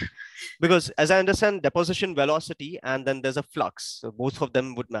 Yeah, because as I understand, deposition velocity and then there's a flux. So both of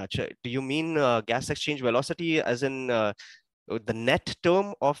them would match. Do you mean gas exchange velocity as in the net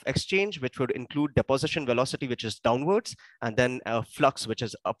term of exchange, which would include deposition velocity, which is downwards, and then a flux, which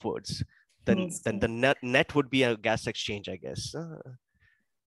is upwards? Then the net would be a gas exchange, I guess.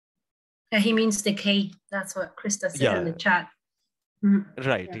 Yeah, he means the K. That's what Krista said in the chat.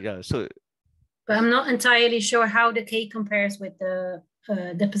 Right. Yeah. So. But I'm not entirely sure how the K compares with the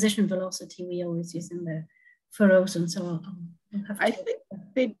deposition velocity we always use in the furrows and so on. I think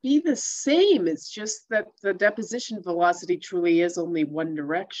they'd be the same. It's just that the deposition velocity truly is only one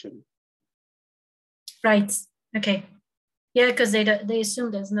direction. Right. Okay. Yeah, because they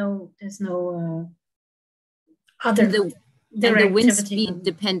assume there's no other. And the wind speed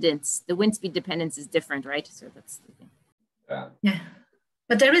dependence. The wind speed dependence is different, right? So that's the thing. Yeah.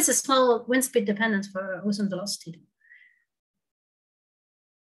 But there is a small wind speed dependence for ozone velocity.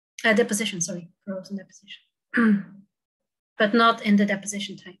 Deposition, sorry, for ozone deposition. But not in the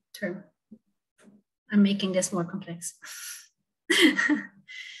deposition term. I'm making this more complex.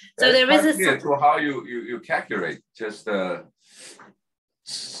 So there is a to how you calculate, just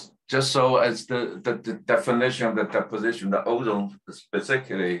so as the definition of the deposition, the ozone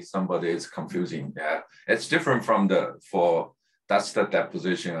specifically, somebody is confusing. Yeah, it's different from that's the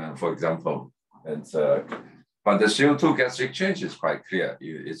deposition, and for example, it's but the CO2 gas exchange is quite clear.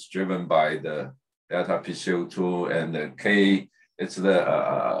 It's driven by the delta P CO2 and the K. It's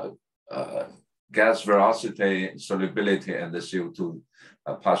the gas velocity, solubility, and the CO2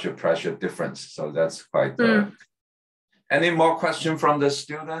 partial pressure difference. So that's quite. Any more questions from the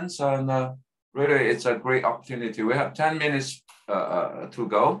students? And really, it's a great opportunity. We have 10 minutes to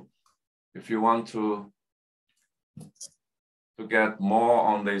go. If you want to get more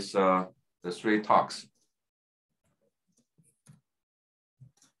on this, the 3 talks.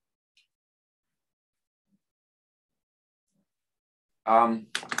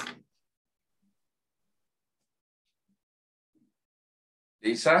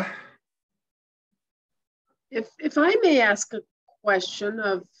 Lisa? If I may ask a question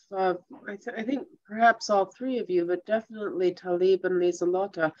of, I think perhaps all 3 of you, but definitely Talib and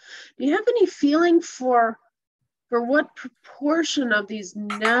Liselota, do you have any feeling for what proportion of these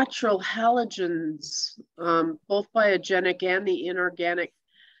natural halogens, both biogenic and the inorganic,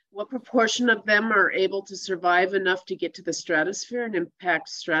 what proportion of them are able to survive enough to get to the stratosphere and impact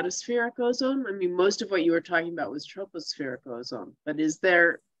stratospheric ozone? I mean, most of what you were talking about was tropospheric ozone, but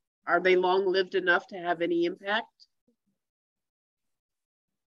are they long-lived enough to have any impact?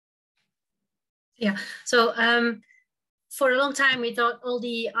 Yeah, so for a long time, we thought all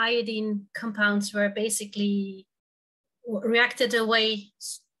the iodine compounds were basically reacted away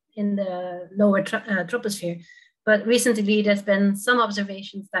in the lower troposphere. But recently, there's been some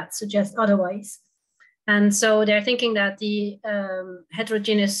observations that suggest otherwise. And so they're thinking that the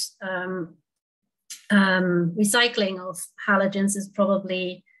heterogeneous recycling of halogens is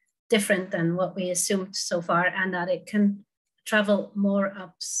probably different than what we assumed so far, and that it can travel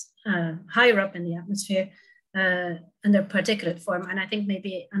more higher up in the atmosphere under particulate form. And I think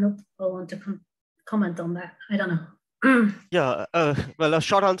maybe Anup will want to comment on that. I don't know. Yeah, well, a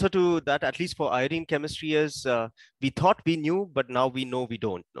short answer to that, at least for iodine chemistry, is we thought we knew, but now we know we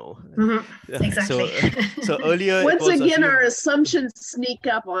don't know. Exactly. So earlier, once again, our assumptions sneak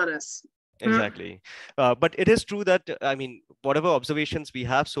up on us. Exactly. But it is true that, I mean, whatever observations we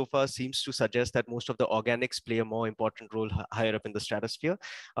have so far seems to suggest that most of the organics play a more important role higher up in the stratosphere.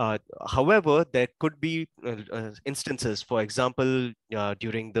 However, there could be instances, for example,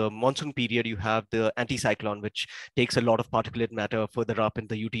 during the monsoon period, you have the anticyclone, which takes a lot of particulate matter further up in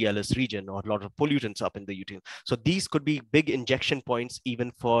the UTLS region, or a lot of pollutants up in the UTL. So these could be big injection points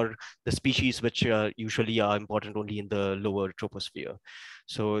even for the species which usually are important only in the lower troposphere.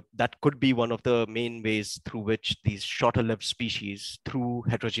 So that could be one of the main ways through which these shorter-lived species, through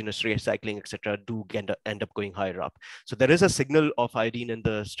heterogeneous recycling, etc., do end up going higher up. So there is a signal of iodine in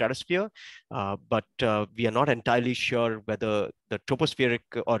the stratosphere, but we are not entirely sure whether the tropospheric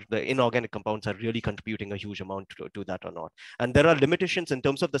or the inorganic compounds are really contributing a huge amount to that or not. And there are limitations in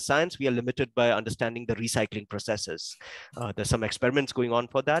terms of the science. We are limited by understanding the recycling processes. There's some experiments going on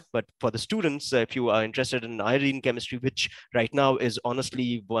for that, but for the students, if you are interested in iodine chemistry, which right now is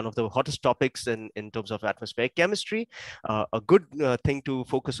honestly one of the hottest topics in terms of atmospheric chemistry, a good thing to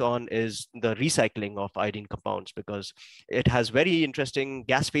focus on is the recycling of iodine compounds, because it has very interesting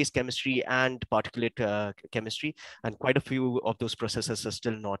gas phase chemistry and particulate chemistry, and quite a few of those processes are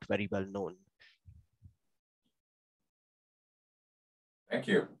still not very well known. Thank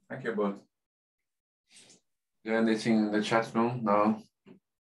you. Thank you both. Anything in the chat room? No.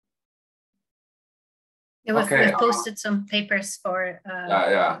 Yeah, we've posted some papers for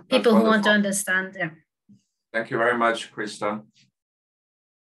people who want to understand. Yeah. Thank you very much, Krista.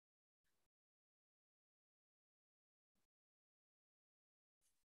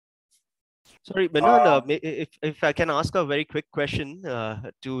 Sorry, Benan, if I can ask a very quick question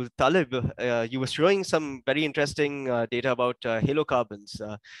to Talib. You were showing some very interesting data about halocarbons.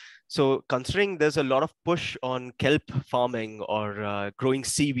 So considering there's a lot of push on kelp farming or growing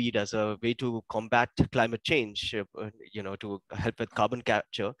seaweed as a way to combat climate change, to help with carbon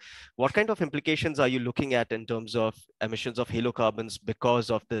capture, what kind of implications are you looking at in terms of emissions of halocarbons because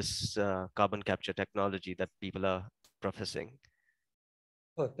of this carbon capture technology that people are professing?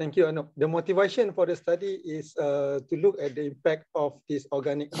 Oh, thank you, Anup. The motivation for the study is to look at the impact of this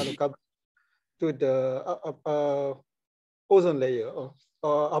organic halocarbon to the ozone layer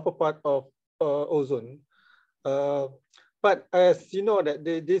or upper part of ozone. But as you know, that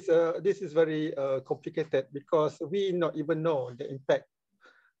this is very complicated because we not even know the impact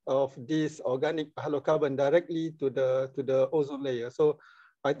of this organic halocarbon directly to the ozone layer. So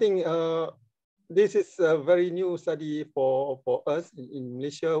I think this is a very new study for us in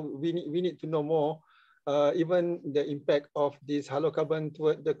Malaysia. We need to know more, even the impact of this halocarbon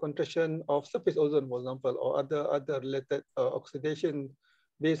toward the contraction of surface ozone, for example, or other related oxidation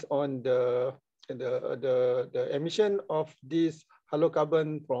based on the emission of this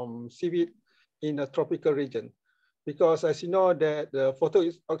halocarbon from seaweed in a tropical region. Because as you know, that the photo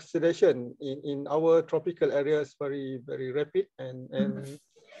oxidation in our tropical areas very rapid and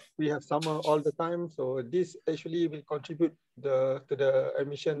we have summer all the time, so this actually will contribute to the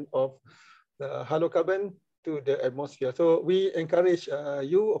emission of the halocarbon to the atmosphere. So we encourage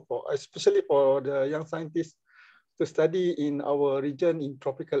you, especially for the young scientists, to study in our region in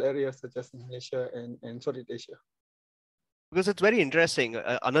tropical areas such as Malaysia and Southeast Asia. Because it's very interesting.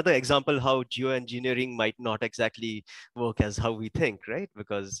 Another example how geoengineering might not exactly work as how we think, right?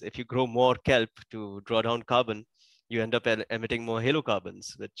 Because if you grow more kelp to draw down carbon, you end up emitting more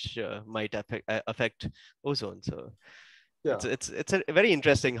halocarbons, which might affect ozone. So yeah, it's very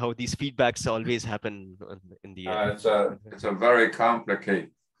interesting how these feedbacks always happen in the air. It's a very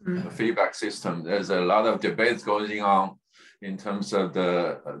complicated feedback system. There's a lot of debates going on in terms of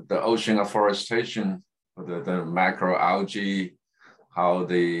the ocean afforestation, the macroalgae, how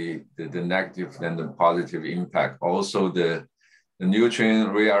the negative and the positive impact. Also the nutrient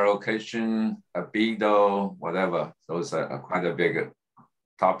reallocation, albedo, whatever. Those are quite a big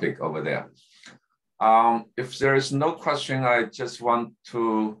topic over there. If there is no question, I just want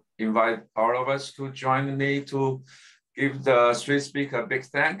to invite all of us to join me to give the street speaker a big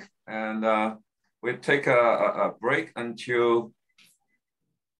thank. And we'll take a break until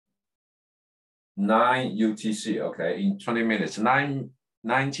 9 UTC, okay, in 20 minutes, 19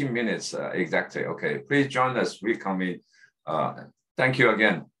 minutes exactly, okay. Please join us, we come in. Thank you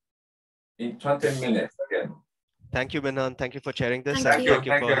again. In 20 minutes again. Thank you, Benan. Thank you for sharing this. Thank you. Thank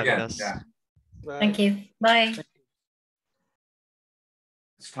you for having us. Yeah. Thank you. Bye.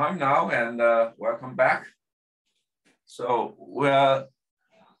 It's time now, and welcome back. So we're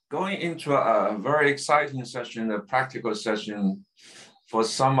going into a very exciting session, a practical session. For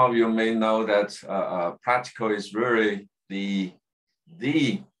some of you may know that practical is really the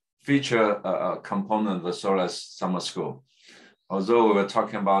feature component of the SOLAS summer school. Although we were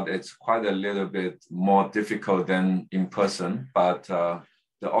talking about it's quite a little bit more difficult than in person, but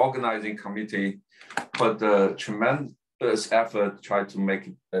the organizing committee put a tremendous effort to try to make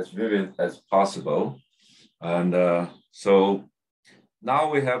it as vivid as possible. And so now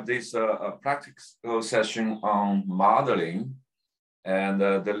we have this practical session on modeling, and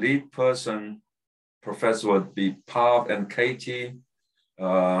the lead person, professor, would be Pav and Katie.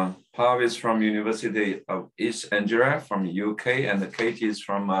 Pav is from University of East Anglia from UK, and Katie is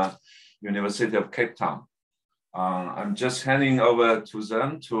from University of Cape Town. I'm just handing over to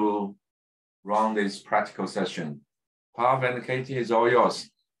them to run this practical session. Pav and Katie, is all yours.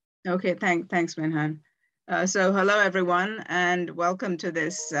 Okay, thanks, Minhan. So hello, everyone, and welcome to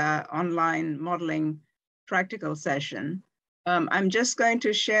this online modeling practical session. I'm just going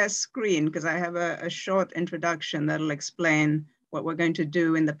to share screen because I have a short introduction that'll explain what we're going to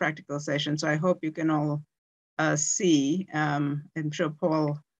do in the practical session. So I hope you can all see. I'm sure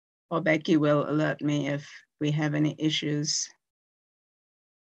Paul or Becky will alert me if we have any issues.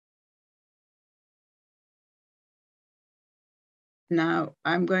 Now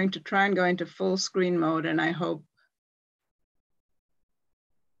I'm going to try and go into full screen mode, and I hope,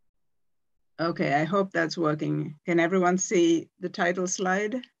 okay, I hope that's working. Can everyone see the title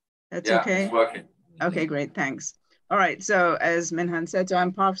slide? That's okay? It's working. Okay, great, thanks. All right, so as Minhan said, so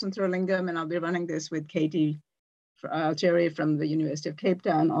I'm Parv Suntharalingam, and I'll be running this with Katie Altieri from the University of Cape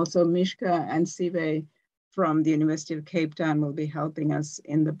Town. Also, Mishka and Sive from the University of Cape Town will be helping us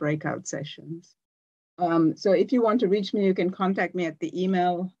in the breakout sessions. So if you want to reach me, you can contact me at the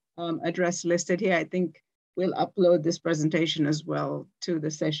email address listed here. I think we'll upload this presentation as well to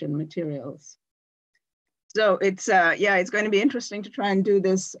the session materials. So it's going to be interesting to try and do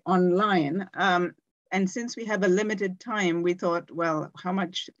this online. And since we have a limited time, we thought, well, how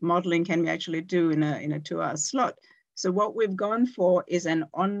much modeling can we actually do in a 2-hour slot? So what we've gone for is an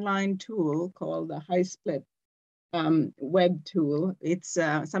online tool called the HiSplit web tool. It's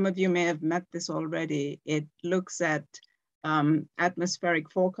some of you may have met this already. It looks at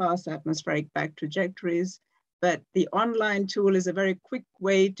atmospheric forecasts, atmospheric back trajectories, but the online tool is a very quick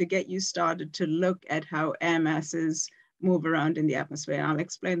way to get you started to look at how air masses move around in the atmosphere. I'll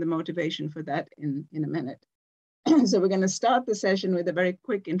explain the motivation for that in a minute. So we're going to start the session with a very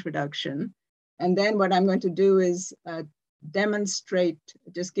quick introduction. And then what I'm going to do is demonstrate,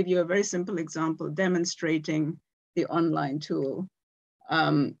 just give you a very simple example, demonstrating the online tool,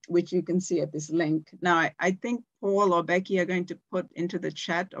 which you can see at this link. Now, I think Paul or Becky are going to put into the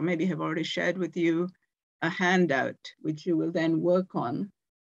chat, or maybe have already shared with you, a handout, which you will then work on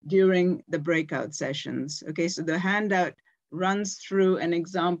during the breakout sessions. Okay, so the handout runs through an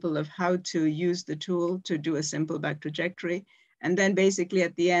example of how to use the tool to do a simple back trajectory. And then basically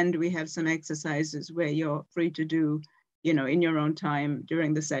at the end, we have some exercises where you're free to do, you know, in your own time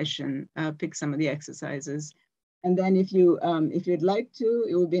during the session, pick some of the exercises. And then if you'd like to,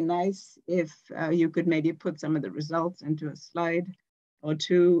 it would be nice if you could maybe put some of the results into a slide or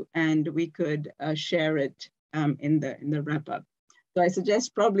two, and we could share it in the wrap up. So I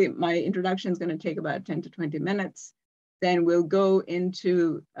suggest probably my introduction is going to take about 10 to 20 minutes. Then we'll go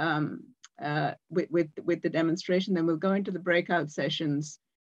into, with the demonstration, then we'll go into the breakout sessions,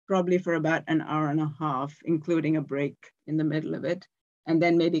 probably for about an hour and a half, including a break in the middle of it, and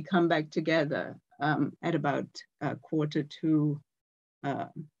then maybe come back together at about 1:45.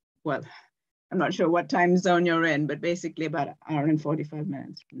 Well, I'm not sure what time zone you're in, but basically about an hour and 45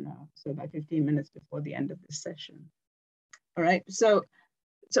 minutes from now. So about 15 minutes before the end of this session. All right, so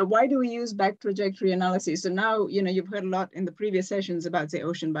why do we use back trajectory analysis? So now, you know, you've heard a lot in the previous sessions about, say,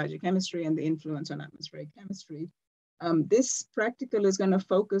 ocean biogeochemistry and the influence on atmospheric chemistry. This practical is going to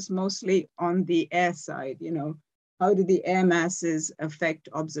focus mostly on the air side. You know, how do the air masses affect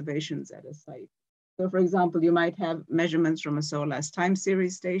observations at a site? So for example, you might have measurements from a SOLAS time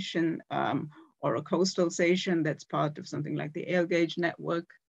series station or a coastal station that's part of something like the air gauge network.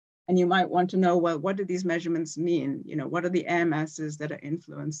 And you might want to know, well, what do these measurements mean? You know, what are the air masses that are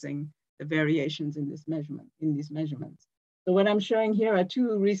influencing the variations in these measurements? So what I'm showing here are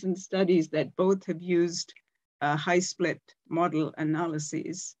two recent studies that both have used HiSplit model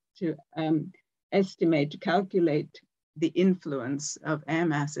analyses to estimate, to calculate the influence of air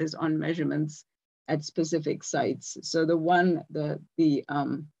masses on measurements at specific sites. So the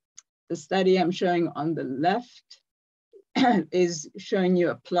study I'm showing on the left is showing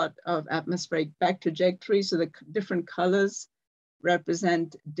you a plot of atmospheric back trajectory. So the different colors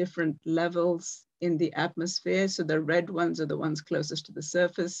represent different levels in the atmosphere. So the red ones are the ones closest to the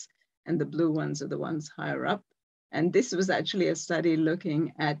surface, and the blue ones are the ones higher up. And this was actually a study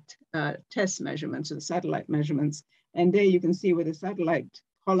looking at test measurements, or the satellite measurements. And there you can see with a satellite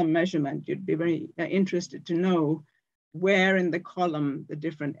column measurement, you'd be very interested to know where in the column the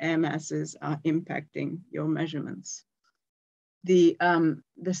different air masses are impacting your measurements. The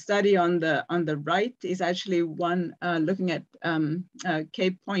study on the right is actually one looking at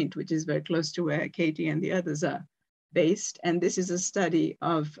Cape Point, which is very close to where Katie and the others are based. And this is a study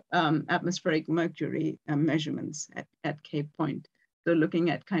of atmospheric mercury measurements at Cape Point. So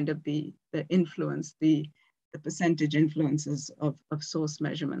looking at kind of the influence, the percentage influences of source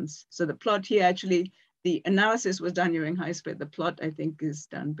measurements. So the plot here, actually, the analysis was done using HiSplit. The plot, I think, is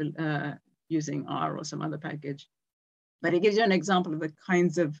done using R or some other package. But it gives you an example of the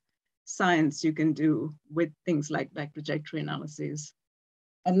kinds of science you can do with things like back trajectory analyses.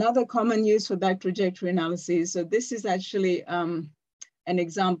 Another common use for back trajectory analyses, so this is actually an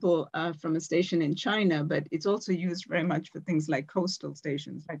example from a station in China, but it's also used very much for things like coastal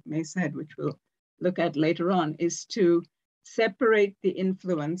stations, like May said, which we'll look at later on, is to separate the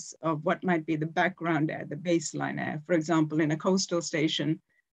influence of what might be the background air, the baseline air. For example, in a coastal station,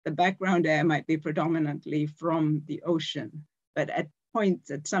 the background air might be predominantly from the ocean, but at points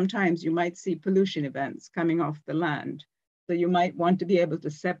that sometimes you might see pollution events coming off the land. So you might want to be able to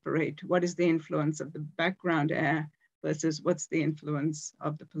separate what is the influence of the background air versus what's the influence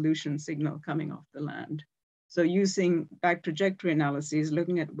of the pollution signal coming off the land. So using back trajectory analyses,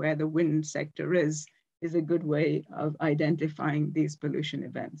 looking at where the wind sector is a good way of identifying these pollution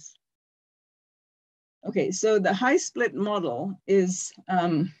events. Okay, so the high split model is,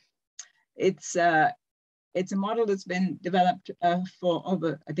 it's a model that's been developed for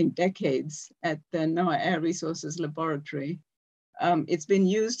over, I think, decades at the NOAA Air Resources Laboratory. It's been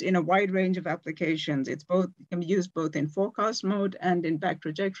used in a wide range of applications. It can be used both in forecast mode and in back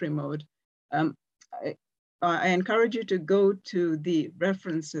trajectory mode. I encourage you to go to the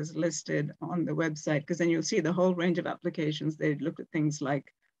references listed on the website, because then you'll see the whole range of applications. They looked at things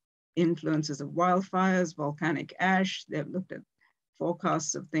like influences of wildfires, volcanic ash. They've looked at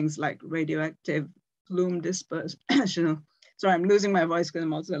forecasts of things like radioactive plume dispersion. Sorry, I'm losing my voice because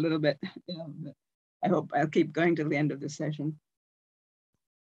I'm also a little bit, but I hope I'll keep going till the end of the session.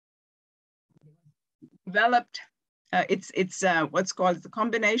 Developed, it's what's called the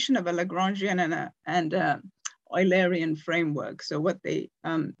combination of a Lagrangian and a Eulerian framework. So what they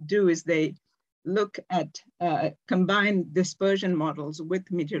do is they look at combined dispersion models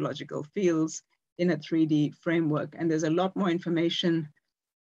with meteorological fields in a 3D framework. And there's a lot more information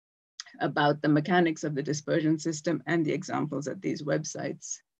about the mechanics of the dispersion system and the examples at these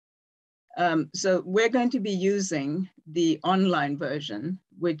websites. So we're going to be using the online version,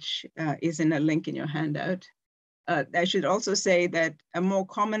 which is in a link in your handout. I should also say that a more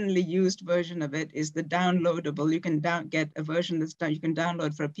commonly used version of it is the downloadable. You can get a version that's you can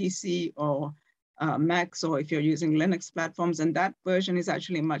download for a PC or Macs, or if you're using Linux platforms, and that version is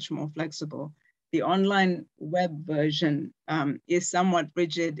actually much more flexible. The online web version is somewhat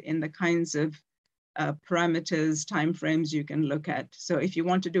rigid in the kinds of parameters, timeframes you can look at. So if you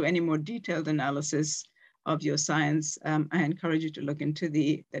want to do any more detailed analysis of your science, I encourage you to look into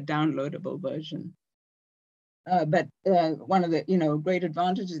the downloadable version. But one of the great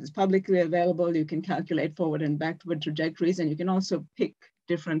advantages is publicly available. You can calculate forward and backward trajectories, and you can also pick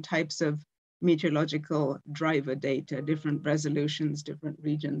different types of meteorological driver data, different resolutions, different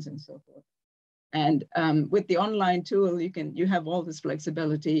regions, and so forth. And with the online tool, you have all this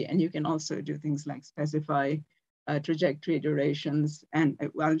flexibility, and you can also do things like specify trajectory durations. And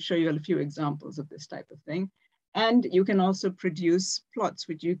I'll show you a few examples of this type of thing. And you can also produce plots,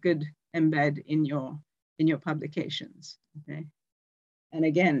 which you could embed in your publications, okay? And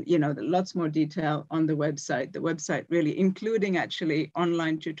again, lots more detail on the website really, including actually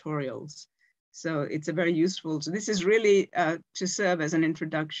online tutorials. So it's a very useful, so this is really to serve as an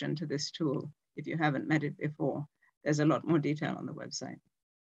introduction to this tool. If you haven't met it before, there's a lot more detail on the website.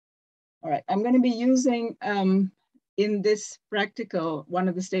 All right, I'm going to be using, in this practical, one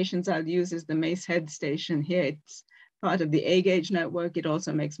of the stations I'll use is the Mace Head station here. It's part of the A-gauge network. It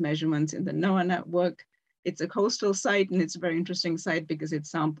also makes measurements in the NOAA network. It's a coastal site, and it's a very interesting site because it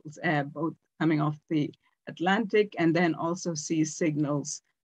samples air, both coming off the Atlantic and then also sees signals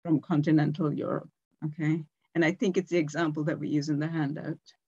from continental Europe, okay? And I think it's the example that we use in the handout.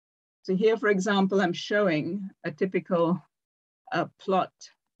 So here, for example, I'm showing a typical plot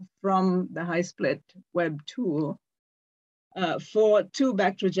from the high split web tool for two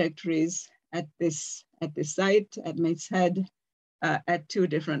back trajectories at this site, at Mace Head, at two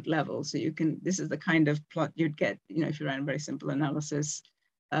different levels. So this is the kind of plot you'd get, if you ran a very simple analysis.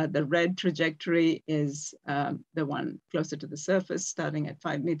 The red trajectory is the one closer to the surface, starting at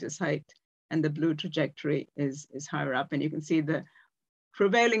 5 meters height, and the blue trajectory is higher up. And you can see the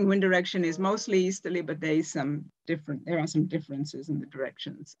prevailing wind direction is mostly easterly, but there are some differences in the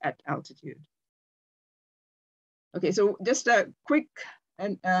directions at altitude. Okay, so just a quick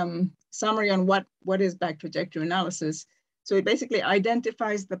summary on what is back trajectory analysis. So it basically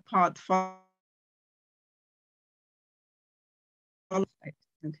identifies the path followed,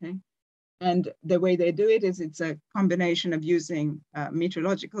 okay? And the way they do it is it's a combination of using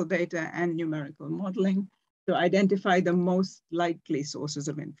meteorological data and numerical modeling to identify the most likely sources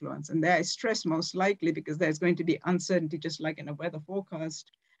of influence. And there I stress most likely because there's going to be uncertainty, just like in a weather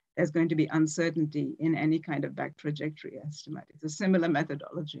forecast, there's going to be uncertainty in any kind of back trajectory estimate. It's a similar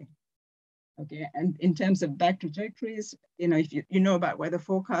methodology. Okay, and in terms of back trajectories, if you know about weather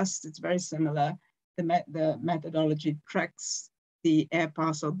forecasts, it's very similar. The methodology tracks the air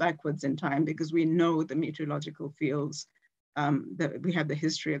parcel backwards in time because we know the meteorological fields, that we have the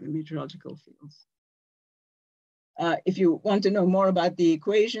history of the meteorological fields. If you want to know more about the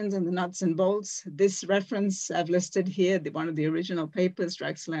equations and the nuts and bolts, this reference I've listed here, one of the original papers,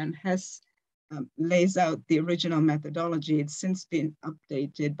 Draxler and Hess, lays out the original methodology. It's since been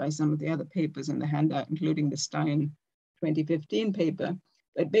updated by some of the other papers in the handout, including the Stein 2015 paper.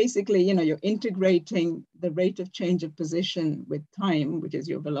 But basically, you're integrating the rate of change of position with time, which is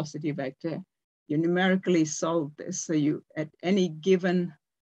your velocity vector. You numerically solve this. So you, at any given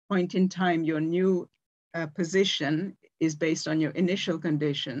point in time, your new position is based on your initial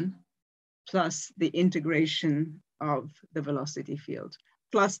condition plus the integration of the velocity field,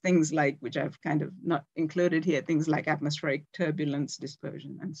 plus things like, which I've kind of not included here, things like atmospheric turbulence,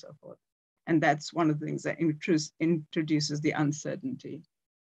 dispersion, and so forth. And that's one of the things that introduces the uncertainty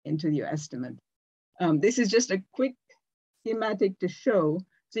into your estimate. This is just a quick schematic to show.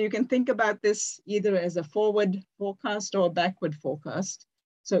 So you can think about this either as a forward forecast or a backward forecast.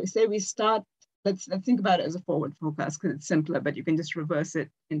 So say we start, let's think about it as a forward forecast because it's simpler, but you can just reverse it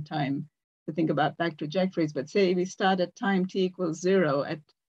in time to think about back trajectories. But say we start at time t equals 0 at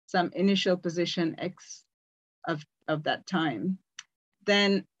some initial position x of that time.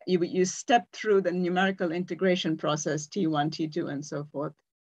 Then you step through the numerical integration process, T1, T2, and so forth.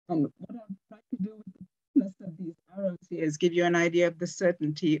 And what I'm trying to do with the thickness of these arrows here is give you an idea of the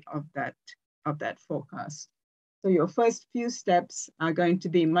certainty of that forecast. So your first few steps are going to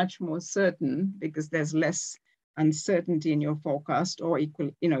be much more certain because there's less uncertainty in your forecast or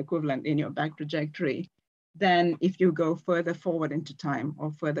equivalent in your back trajectory than if you go further forward into time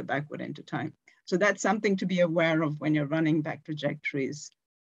or further backward into time. So that's something to be aware of when you're running back trajectories.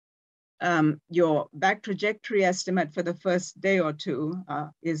 Your back trajectory estimate for the first day or two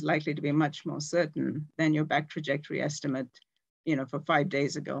is likely to be much more certain than your back trajectory estimate, for 5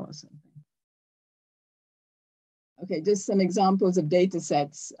 days ago or something. Okay, just some examples of data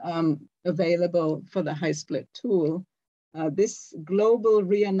sets available for the high split tool. This global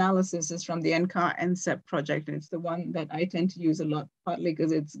reanalysis is from the NCAR-NCEP project, and it's the one that I tend to use a lot, partly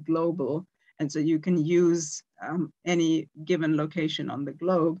because it's global, and so you can use any given location on the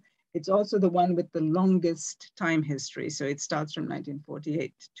globe. It's also the one with the longest time history, so it starts from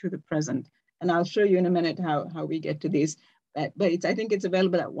 1948 to the present. And I'll show you in a minute how we get to these, but I think it's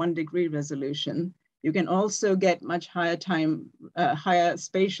available at 1 degree resolution. You can also get much higher higher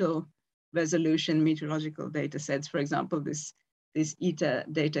spatial resolution meteorological data sets. For example, this ETA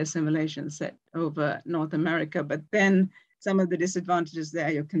data assimilation set over North America, but then some of the disadvantages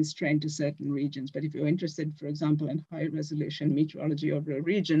there, you're constrained to certain regions. But if you're interested, for example, in high resolution meteorology over a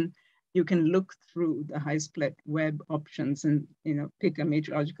region, you can look through the high split web options and pick a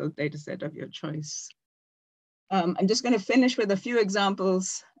meteorological data set of your choice. I'm just going to finish with a few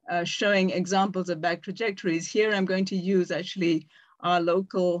examples showing examples of back trajectories. Here I'm going to use actually our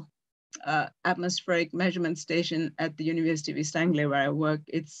local atmospheric measurement station at the University of East Anglia where I work.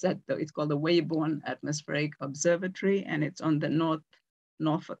 It's called the Weybourne Atmospheric Observatory, and it's on the North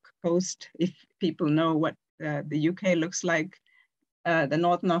Norfolk coast. If people know what the UK looks like, the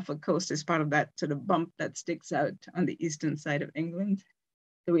North Norfolk coast is part of that sort of bump that sticks out on the eastern side of England.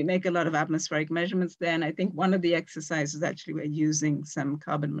 So we make a lot of atmospheric measurements there. And I think one of the exercises actually we're using some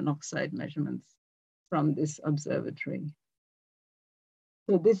carbon monoxide measurements from this observatory.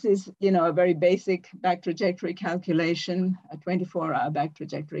 So this is, a very basic back trajectory calculation, a 24-hour back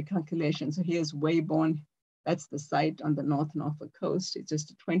trajectory calculation. So here's Weybourne. That's the site on the North Norfolk coast. It's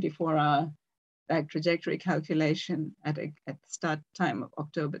just a 24-hour back trajectory calculation at the start time of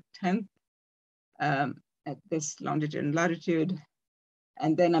October 10th at this longitude and latitude.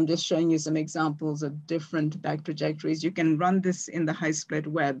 And then I'm just showing you some examples of different back trajectories. You can run this in the high split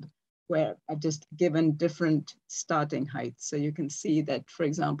web where I've just given different starting heights. So you can see that, for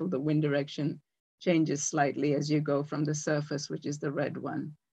example, the wind direction changes slightly as you go from the surface, which is the red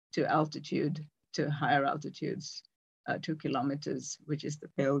one, to altitude, to higher altitudes, 2 kilometers, which is the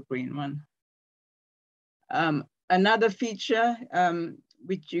pale green one. Another feature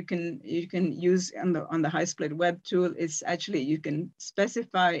which you can use on the high split web tool is actually you can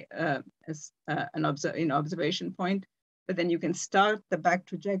specify an observation point, but then you can start the back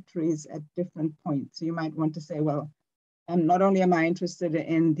trajectories at different points. So you might want to say, well, not only am I interested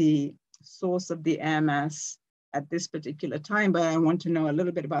in the source of the air mass at this particular time, but I want to know a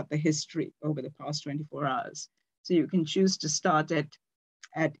little bit about the history over the past 24 hours. So you can choose to start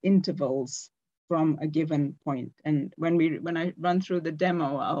at intervals from a given point. And when I run through the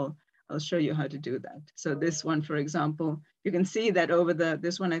demo, I'll show you how to do that. So this one, for example, you can see that over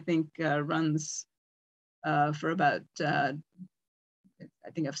this one, I think runs for about, I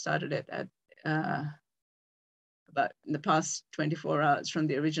think I've started it at about in the past 24 hours from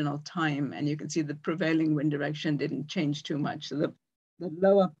the original time. And you can see the prevailing wind direction didn't change too much. So the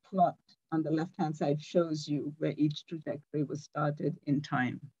lower plot on the left-hand side shows you where each trajectory was started in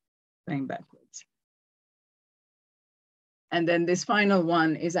time, going backwards. And then this final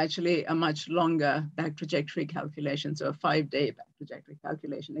one is actually a much longer back trajectory calculation. So a 5-day back trajectory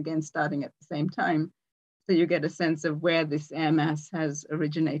calculation, again, starting at the same time. So you get a sense of where this air mass has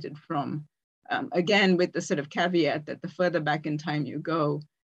originated from. Again, with the sort of caveat that the further back in time you go,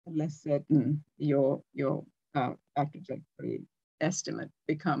 the less certain your back trajectory estimate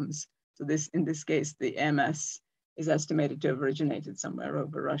becomes. So this, in this case, the air mass is estimated to have originated somewhere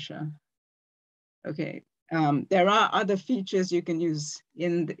over Russia. Okay, there are other features you can use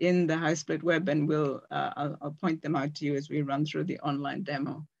in the high split web, and I'll point them out to you as we run through the online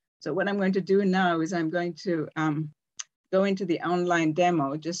demo. So what I'm going to do now is I'm going to go into the online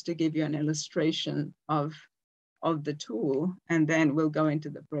demo just to give you an illustration of the tool, and then we'll go into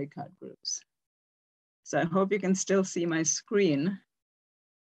the breakout groups. So I hope you can still see my screen.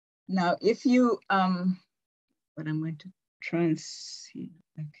 Now, if you, what I'm going to try and see,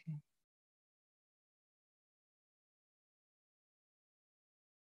 okay.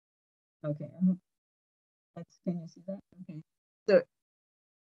 Okay, I hope can you see that? Okay, so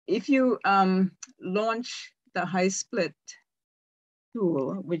if you launch the high split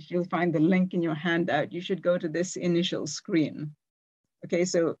tool, which you'll find the link in your handout, you should go to this initial screen. Okay,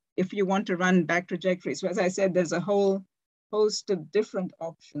 so if you want to run back trajectories, so as I said, there's a whole host of different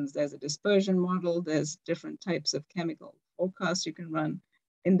options. There's a dispersion model, there's different types of chemical forecasts you can run.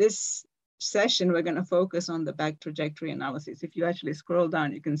 In this session, we're going to focus on the back trajectory analysis. If you actually scroll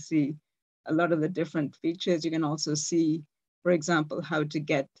down, you can see a lot of the different features. You can also see, for example, how to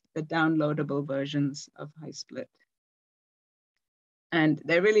get the downloadable versions of high split. And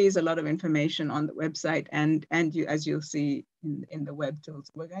there really is a lot of information on the website, and you, as you'll see in the web tools.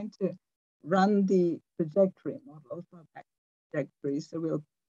 We're going to run the trajectory model for back trajectories. So we'll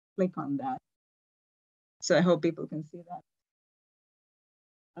click on that. So I hope people can see that.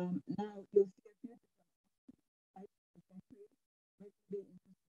 Now you'll see a few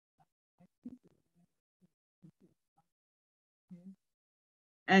different trajectories.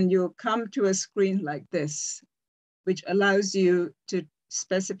 And you'll come to a screen like this, which allows you to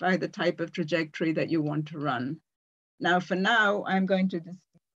specify the type of trajectory that you want to run. Now, for now, I'm going to just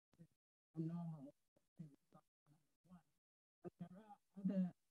a normal. But there are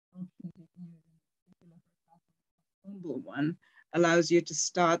other options you can use. Ensemble one allows you to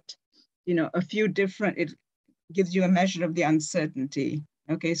start, a few different. It gives you a measure of the uncertainty.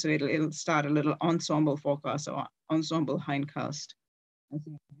 Okay, so it'll start a little ensemble forecast or ensemble hindcast. And so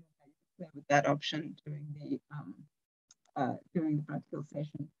you can play with that option during the practical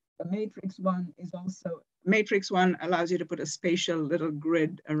session. The matrix one is also, matrix one allows you to put a spatial little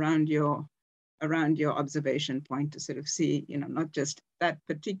grid around your observation point to sort of see, not just that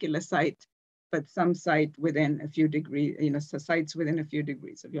particular site, but some site within a few degrees, so sites within a few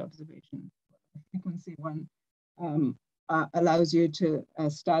degrees of your observation. Frequency one allows you to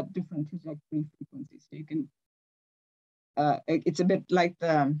start different trajectory frequencies. So you can, it's a bit like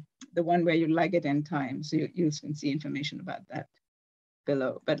the one where you lag it in time. So you can see information about that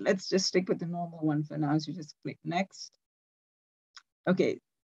below. But let's just stick with the normal one for now. So you just click next. Okay.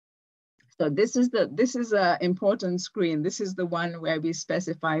 So this is an important screen. This is the one where we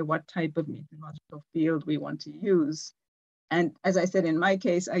specify what type of meteorological field we want to use. And as I said, in my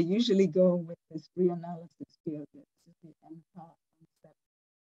case, I usually go with this reanalysis field. This is the MTAR concept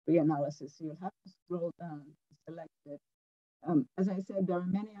reanalysis. So you'll have to scroll down to select it. As I said, there are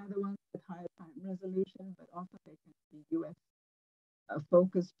many other ones with higher time resolution, but often they can be US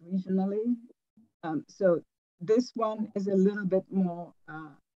focused regionally. So this one is a little bit more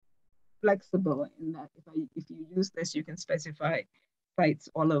flexible in that if you use this, you can specify sites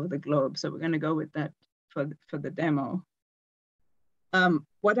all over the globe. So we're going to go with that for the demo.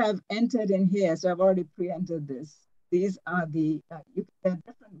 What I've entered in here, so I've already pre-entered this. These are there are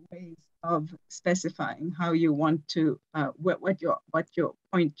different ways of specifying how you want to, what your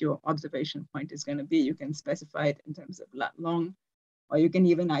observation point is going to be. You can specify it in terms of lat long, or you can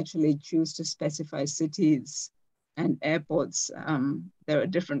even actually choose to specify cities and airports. There are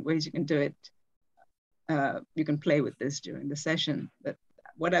different ways you can do it. You can play with this during the session. But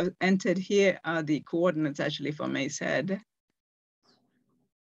what I've entered here are the coordinates actually for Mace Head.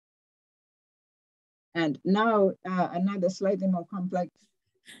 And now another slightly more complex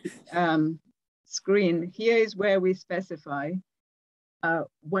screen. Here is where we specify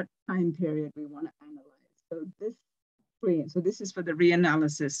what time period we want to analyze. So this screen, so this is for the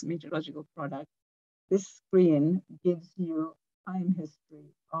reanalysis meteorological product. This screen gives you time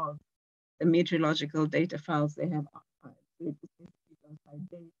history of the meteorological data files they have archived.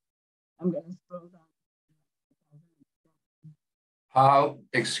 I'm going to scroll down. Paul,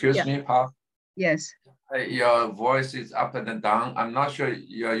 excuse me, Paul. Yes. Your voice is up and down. I'm not sure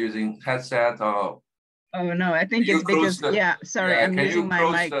you're using headset or. Oh no, I think it's because sorry, I'm using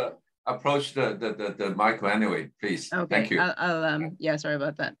my mic. Approach the mic anyway, please. Okay, thank you. I'll sorry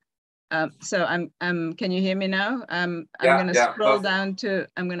about that. So can you hear me now? I'm going to scroll down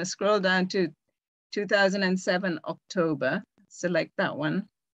to 2007 October. Select that one.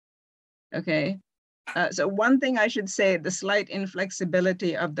 Okay. So one thing I should say, the slight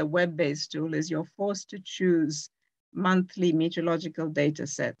inflexibility of the web-based tool is you're forced to choose monthly meteorological data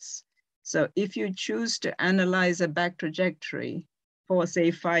sets. So if you choose to analyze a back trajectory for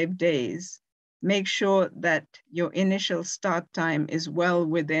say 5 days, make sure that your initial start time is well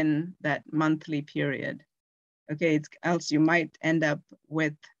within that monthly period. Okay, else you might end up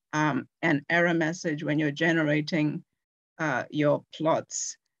with an error message when you're generating your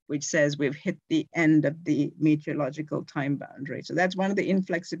plots, which says we've hit the end of the meteorological time boundary. So that's one of the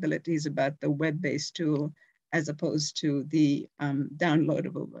inflexibilities about the web-based tool as opposed to the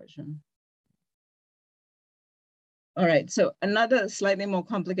downloadable version. All right, so another slightly more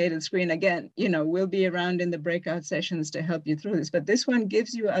complicated screen. Again, we'll be around in the breakout sessions to help you through this, but this one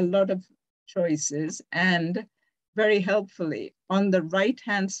gives you a lot of choices, and very helpfully, on the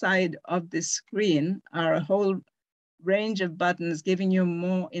right-hand side of this screen are a whole range of buttons giving you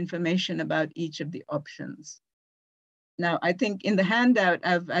more information about each of the options. Now, I think in the handout,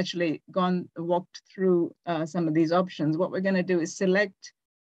 I've actually walked through some of these options. What we're gonna do is select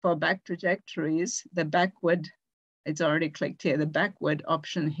for back trajectories, the backward, it's already clicked here, the backward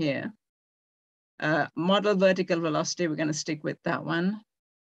option here. Model vertical velocity, we're gonna stick with that one.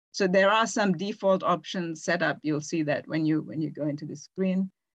 So there are some default options set up. You'll see that when you go into the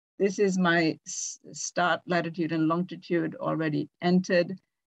screen. This is my start latitude and longitude already entered.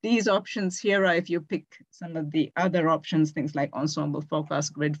 These options here are if you pick some of the other options, things like ensemble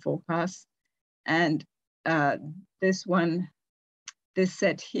forecast, grid forecast. And this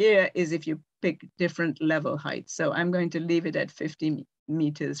set here is if you pick different level heights. So I'm going to leave it at 50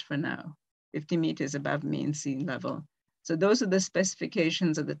 meters for now, 50 meters above mean sea level. So those are the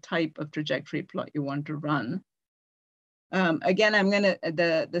specifications of the type of trajectory plot you want to run. Again,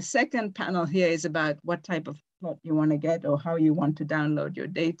 the second panel here is about what type of plot you want to get or how you want to download your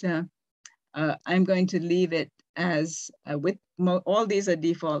data. I'm going to leave it as all these are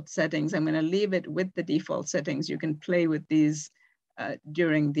default settings. I'm going to leave it with the default settings. You can play with these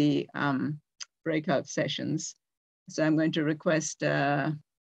during the breakout sessions. So I'm going to request a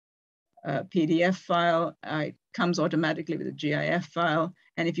PDF file. It comes automatically with a GIF file.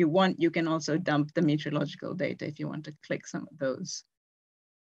 And if you want, you can also dump the meteorological data if you want to click some of those.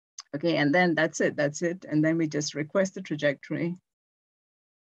 Okay, and then that's it. And then we just request the trajectory.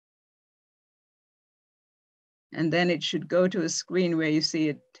 And then it should go to a screen where you see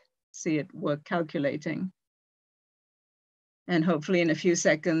it work calculating. And hopefully in a few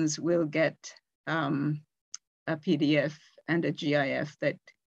seconds, we'll get a PDF and a GIF that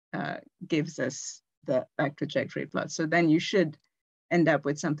gives us the back trajectory plot. So then you should end up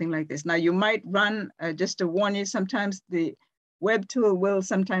with something like this. Now you might run, just to warn you, sometimes the web tool will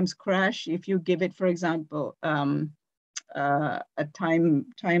sometimes crash if you give it, for example, a time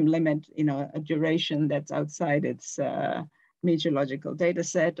limit, a duration that's outside its meteorological data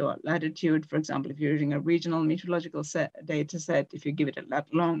set or latitude. For example, if you're using a regional meteorological data set, if you give it that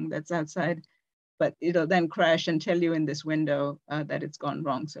long, that's outside. But it'll then crash and tell you in this window that it's gone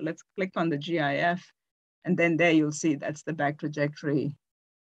wrong. So let's click on the GIF, and then there you'll see that's the back trajectory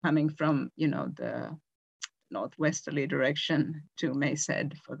coming from the northwesterly direction to May's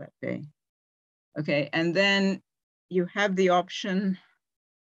Head for that day. Okay, and then you have the option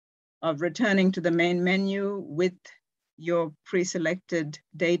of returning to the main menu with your pre-selected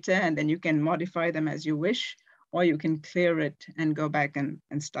data, and then you can modify them as you wish, or you can clear it and go back and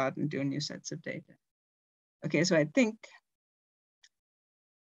start and do new sets of data. Okay, so I think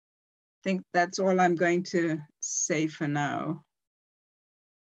that's all I'm going to say for now.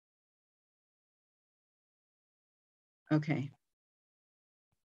 Okay.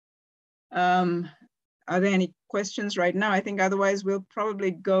 Are there any questions right now? I think otherwise we'll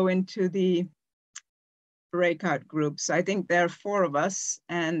probably go into the breakout groups. I think there are 4 of us,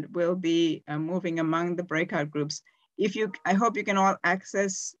 and we'll be moving among the breakout groups. I hope you can all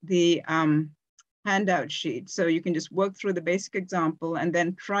access the handout sheet, so you can just work through the basic example and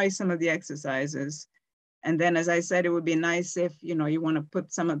then try some of the exercises. And then, as I said, it would be nice if you want to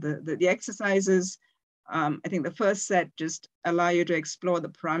put some of the exercises. I think the first set just allow you to explore the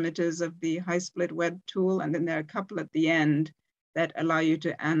parameters of the high split web tool, and then there are a couple at the end that allow you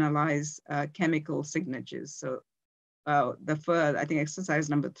to analyze chemical signatures. So I think exercise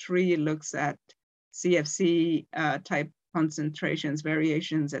number 3 looks at CFC type concentrations,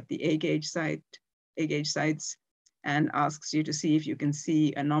 variations at the A gauge sites, and asks you to see if you can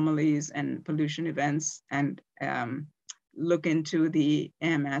see anomalies and pollution events, and look into the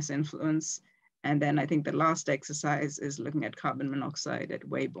air mass influence. And then I think the last exercise is looking at carbon monoxide at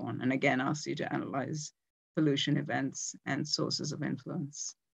Weybourne, and again asks you to analyze pollution events and sources of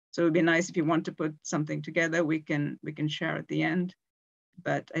influence. So it would be nice if you want to put something together, we can share at the end.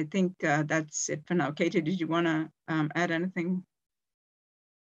 But I think that's it for now. Katie, did you want to add anything?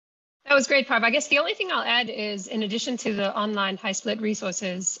 That was great, Parv. I guess the only thing I'll add is, in addition to the online HiSplit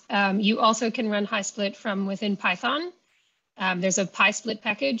resources, you also can run HiSplit from within Python. There's a PySplit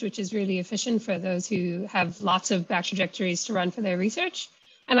package, which is really efficient for those who have lots of batch trajectories to run for their research.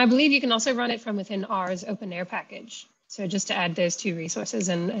 And I believe you can also run it from within R's OpenAir package. So just to add those two resources,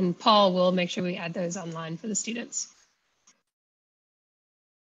 and Paul will make sure we add those online for the students.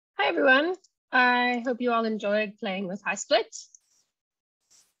 Hi, everyone. I hope you all enjoyed playing with HiSplit.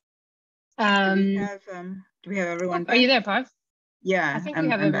 Do we have everyone back? Are you there, Parv? Yeah, I think we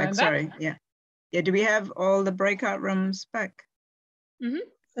have everyone back. Sorry, yeah. Yeah, do we have all the breakout rooms back? Mm-hmm.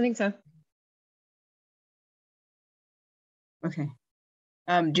 I think so. Okay.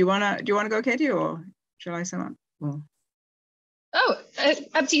 Do you wanna go, Katie, or shall I sum up? Well,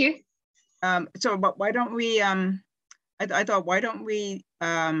 up to you. So, but why don't we? I thought, why don't we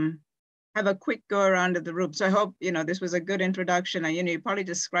have a quick go around of the room? So I hope this was a good introduction. And you probably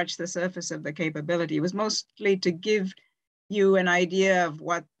just scratched the surface of the capability. It was mostly to give you an idea of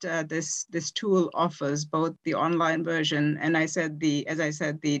what this tool offers, both the online version and as I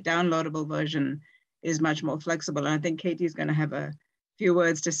said, the downloadable version is much more flexible. And I think Katie's going to have a few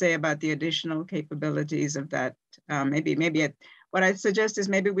words to say about the additional capabilities of that. What I'd suggest is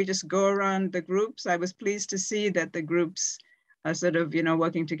maybe we just go around the groups. I was pleased to see that the groups are sort of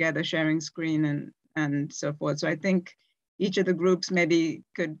working together, sharing screen and so forth. So I think each of the groups maybe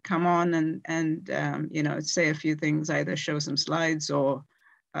could come on and say a few things, either show some slides or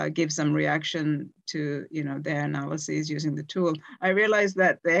give some reaction to their analyses using the tool. I realized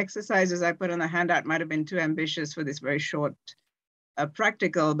that the exercises I put on the handout might have been too ambitious for this very short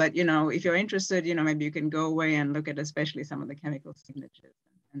practical, but if you're interested, maybe you can go away and look at especially some of the chemical signatures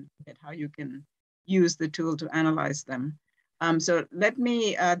and look at how you can use the tool to analyze them. So let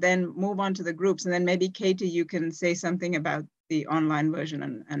me then move on to the groups, and then maybe Katie, you can say something about the online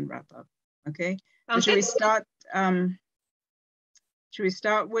version and wrap up. Okay. So should we start? Should we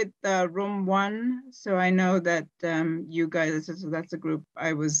start with room 1? So I know that you guys, so that's a group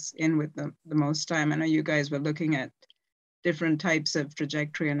I was in with the most time. I know you guys were looking at different types of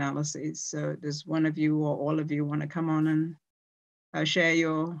trajectory analyses. So does one of you or all of you want to come on and share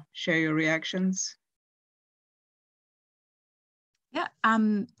your reactions? Yeah,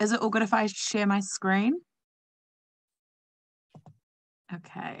 is it all good if I share my screen?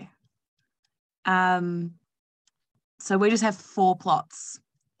 Okay. So we just have 4 plots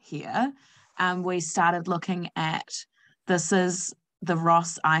here. We started looking at, this is the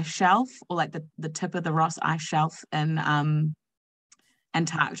Ross ice shelf, or like the tip of the Ross ice shelf in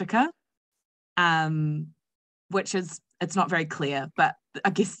Antarctica, which is, it's not very clear, but I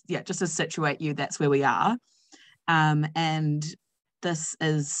guess, yeah, just to situate you, that's where we are. And this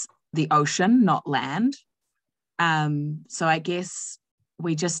is the ocean, not land. So I guess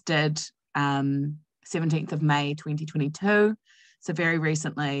we just did 17th of May, 2022. So very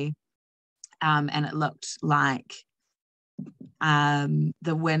recently, and it looked like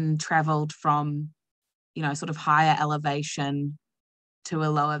the wind traveled from, sort of higher elevation to a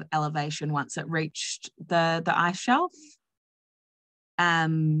lower elevation once it reached the ice shelf.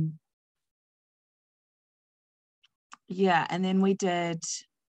 Yeah, and then we did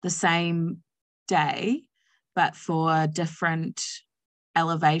the same day, but for different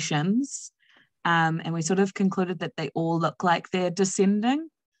elevations. And we sort of concluded that they all look like they're descending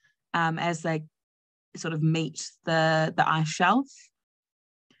as they sort of meet the ice shelf.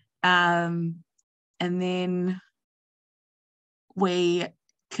 And then we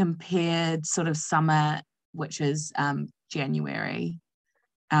compared sort of summer, which is January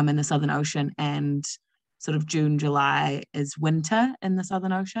in the Southern Ocean, and sort of June, July is winter in the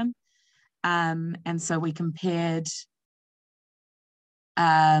Southern Ocean. And so we compared,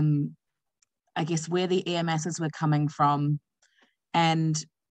 I guess, where the air masses were coming from. And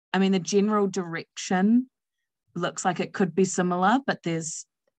I mean, the general direction looks like it could be similar, but there's,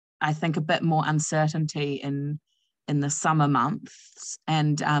 I think, a bit more uncertainty in the summer months.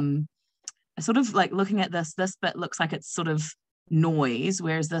 And sort of like looking at this bit looks like it's sort of noise,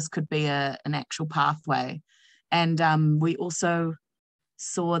 whereas this could be an actual pathway. And we also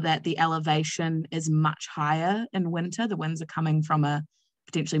saw that the elevation is much higher in winter. The winds are coming from a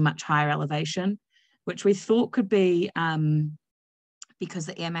potentially much higher elevation, which we thought could be because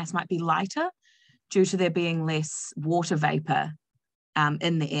the air mass might be lighter due to there being less water vapor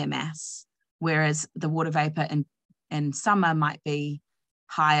in the air mass, whereas the water vapor in summer might be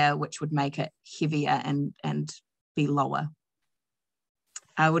higher, which would make it heavier and be lower.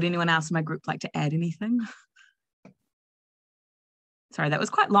 Would anyone else in my group like to add anything? Sorry, that was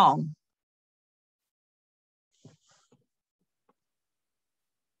quite long.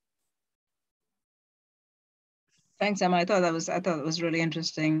 Thanks, Emma. I thought it was really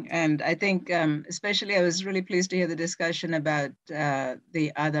interesting, and I think especially I was really pleased to hear the discussion about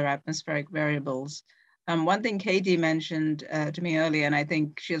the other atmospheric variables. One thing Katie mentioned to me earlier, and I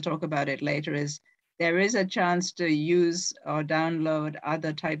think she'll talk about it later, is there is a chance to use or download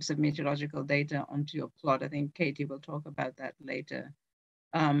other types of meteorological data onto your plot. I think Katie will talk about that later.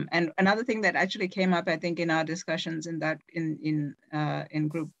 And another thing that actually came up, I think, in our discussions in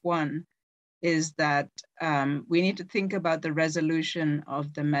group 1 is that we need to think about the resolution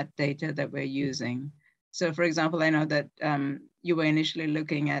of the metadata that we're using. So for example, I know that you were initially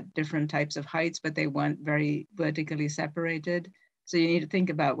looking at different types of heights, but they weren't very vertically separated. So you need to think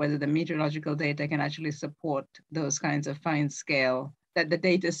about whether the meteorological data can actually support those kinds of fine scale, that the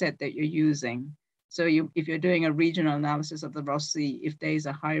data set that you're using. So if you're doing a regional analysis of the Ross Sea, if there's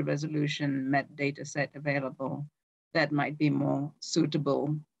a high resolution metadata set available, that might be more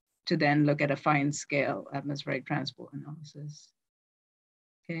suitable to then look at a fine scale atmospheric transport analysis.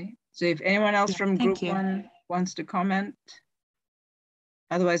 Okay, so if anyone else from group 1 wants to comment,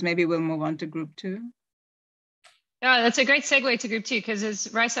 otherwise maybe we'll move on to group 2. Yeah, that's a great segue to group 2,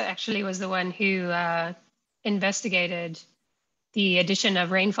 because Raisa actually was the one who investigated the addition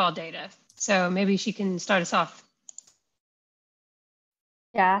of rainfall data. So maybe she can start us off.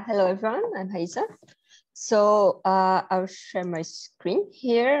 Yeah, hello everyone, I'm Raisa. So I'll share my screen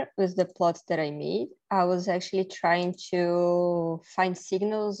here with the plots that I made. I was actually trying to find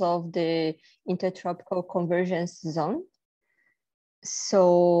signals of the intertropical convergence zone.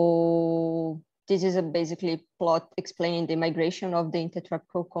 So this is a basically plot explaining the migration of the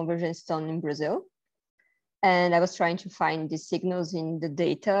intertropical convergence zone in Brazil. And I was trying to find the signals in the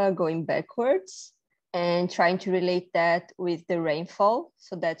data going backwards and trying to relate that with the rainfall.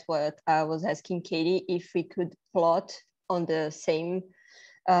 So that's what I was asking Katie, if we could plot on the same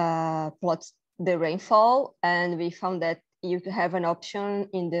plots the rainfall. And we found that you have an option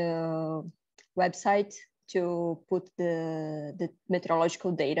in the website to put the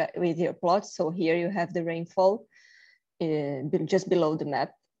meteorological data with your plots. So here you have the rainfall just below the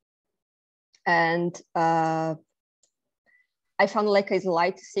map. And I found like a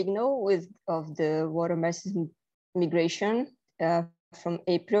slight signal of the water masses migration from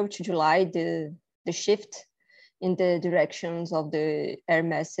April to July, the shift in the directions of the air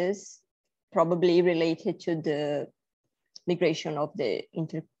masses, probably related to the migration of the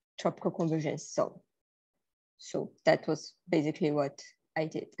intertropical convergence zone. So that was basically what I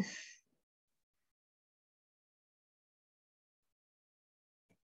did.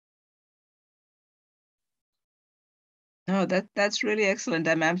 No, that's really excellent.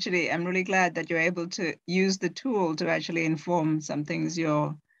 I'm really glad that you're able to use the tool to actually inform some things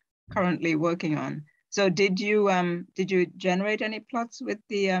you're currently working on. So did you generate any plots with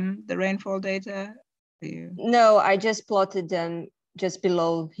the rainfall data? No, I just plotted them just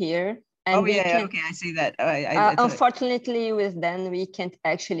below here. And okay, I see that. Unfortunately, with them, we can't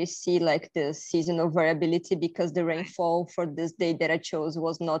actually see like the seasonal variability because the rainfall for this day that I chose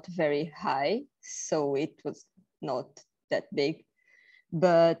was not very high. So it was not that big,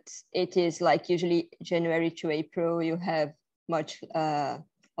 but it is like usually January to April, you have a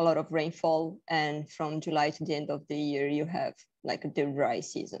lot of rainfall. And from July to the end of the year, you have like the dry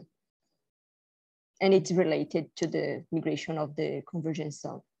season. And it's related to the migration of the convergence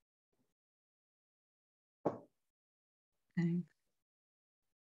zone. Okay.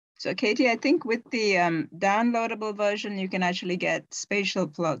 So Katie, I think with the downloadable version, you can actually get spatial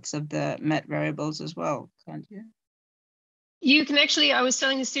plots of the met variables as well, can't you? You can actually, I was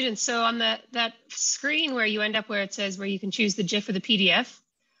telling the students, so on that screen where you end up where it says where you can choose the GIF or the PDF,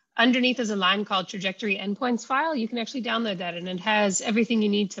 underneath is a line called trajectory endpoints file. You can actually download that and it has everything you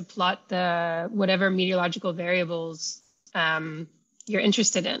need to plot the whatever meteorological variables you're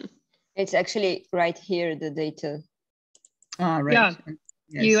interested in. It's actually right here, the data. Right. Yeah,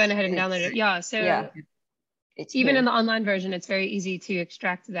 yes. You went ahead and downloaded it. Yeah, so yeah, even in the online version, it's very easy to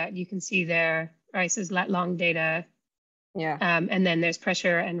extract that. You can see there, Rice's lat long data. Yeah. And then there's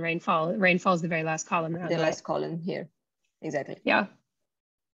pressure and rainfall. Rainfall is the very last column. The last column here, exactly. Yeah.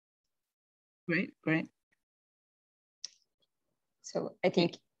 Great, great. So I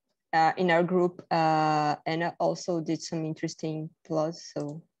think in our group, Anna also did some interesting plots,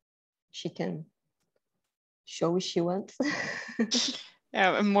 so she can show if she wants.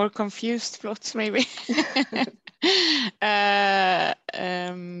 Yeah, more confused plots maybe. No,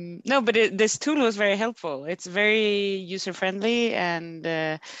 but this tool was very helpful. It's very user-friendly,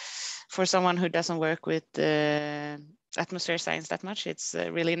 and for someone who doesn't work with atmosphere science that much, it's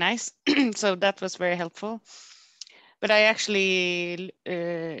really nice. So that was very helpful. But I actually,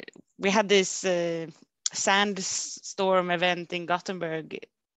 we had this sandstorm event in Gothenburg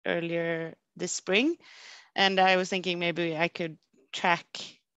earlier this spring, and I was thinking maybe I could track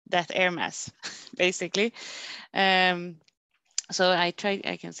that air mass, basically. So I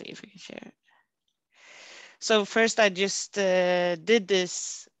can see if we can share. So first I just did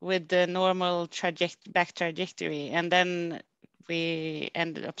this with the normal back trajectory, and then we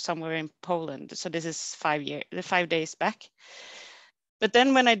ended up somewhere in Poland. So this is 5 days back. But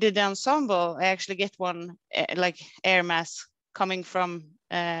then when I did the ensemble, I actually get one like air mass coming from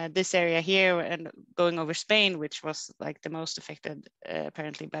this area here and going over Spain, which was like the most affected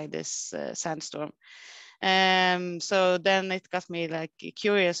apparently by this sandstorm. So then it got me like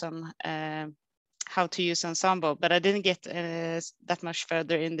curious on how to use ensemble, but I didn't get that much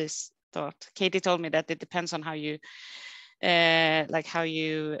further in this thought. Katie told me that it depends on how you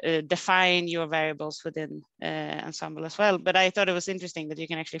define your variables within ensemble as well. But I thought it was interesting that you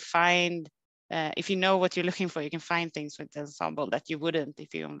can actually find, if you know what you're looking for, you can find things with ensemble that you wouldn't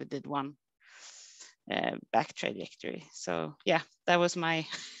if you only did one back trajectory. So yeah, that was my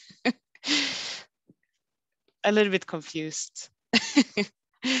a little bit confused.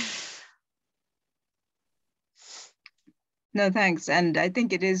 No, thanks. And I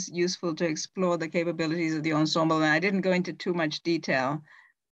think it is useful to explore the capabilities of the ensemble. And I didn't go into too much detail,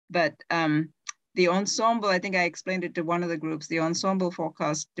 but the ensemble, I think I explained it to one of the groups, the ensemble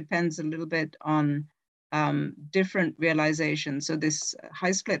forecast depends a little bit on different realizations. So this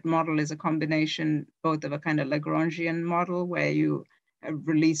high split model is a combination both of a kind of Lagrangian model where you have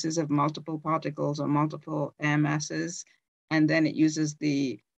releases of multiple particles or multiple air masses, and then it uses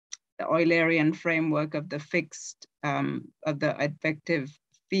the Eulerian framework of the fixed, of the advective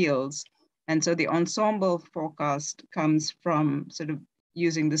fields. And so the ensemble forecast comes from sort of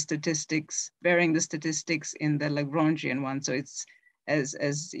using the statistics, varying the statistics in the Lagrangian one. So it's, as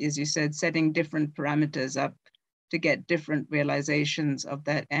you said, setting different parameters up to get different realizations of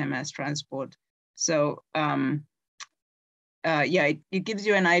that air mass transport. So yeah, it gives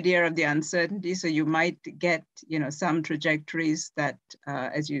you an idea of the uncertainty. So you might get, some trajectories that,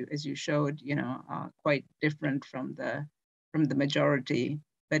 as you showed, are quite different from the majority.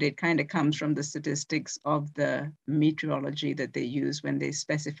 But it kind of comes from the statistics of the meteorology that they use when they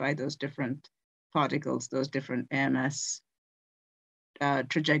specify those different particles, those different air mass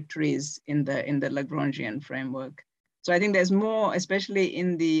trajectories in the Lagrangian framework. So I think there's more, especially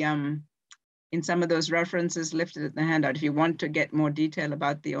in the in some of those references lifted at the handout. If you want to get more detail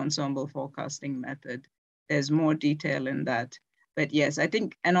about the ensemble forecasting method, there's more detail in that. But yes, I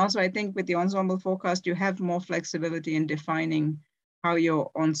think, and also I think with the ensemble forecast, you have more flexibility in defining how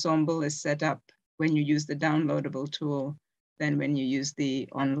your ensemble is set up when you use the downloadable tool than when you use the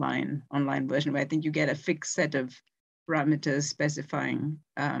online version, where I think you get a fixed set of parameters specifying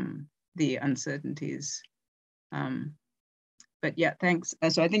the uncertainties. But yeah, thanks.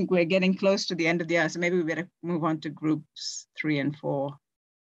 So I think we're getting close to the end of the hour, so maybe we better move on to groups 3 and 4.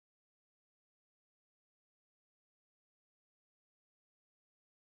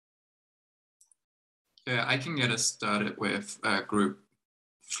 Yeah, I can get us started with group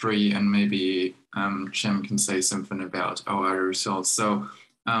 3, and maybe Jim can say something about our results. So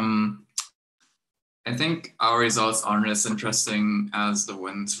I think our results aren't as interesting as the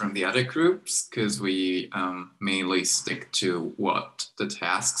ones from the other groups because we mainly stick to what the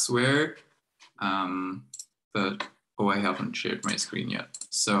tasks were. But I haven't shared my screen yet.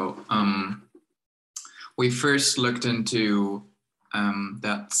 So we first looked into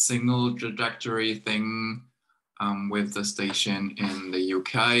that single trajectory thing with the station in the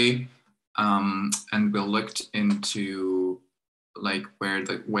UK, and we looked into like where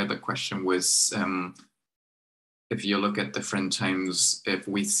the question was, if you look at different times, if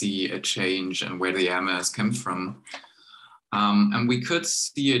we see a change and where the MS comes from. And we could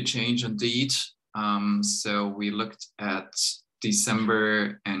see a change indeed. So we looked at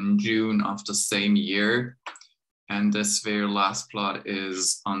December and June of the same year. And this very last plot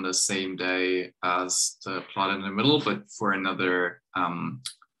is on the same day as the plot in the middle, but for another,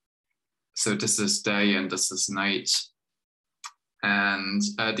 so this is day and this is night. And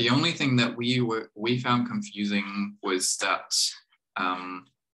the only thing that we found confusing was that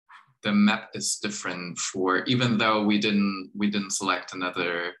the map is different for, even though we didn't select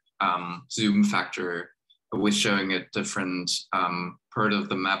another zoom factor, it was showing a different part of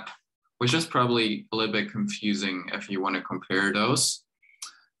the map, which is probably a little bit confusing if you want to compare those.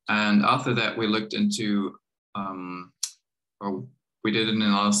 And after that, we looked into, or we did an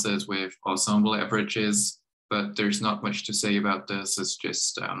analysis with ensemble averages, but there's not much to say about this. It's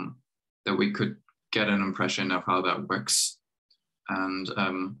just that we could get an impression of how that works. And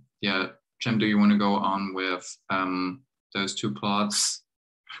yeah, Jem, do you want to go on with those two plots?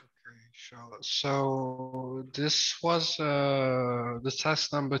 Okay, sure. So this was the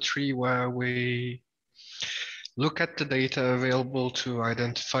task number 3, where we look at the data available to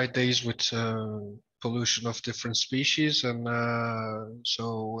identify days with pollution of different species. And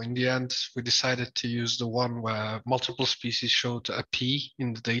so in the end, we decided to use the one where multiple species showed a P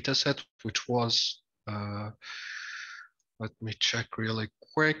in the data set, which was, let me check really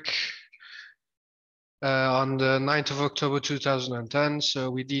quick, on the 9th of October 2010. So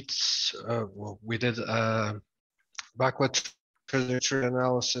we did, well, we did backward trajectory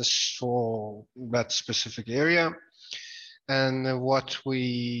analysis for that specific area. And what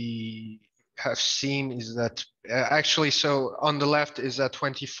we have seen is that actually, so on the left is a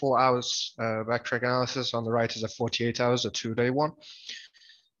 24 hours backtrack analysis, on the right is a 48 hours, a 2-day one.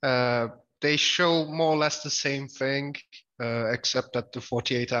 They show more or less the same thing, except that the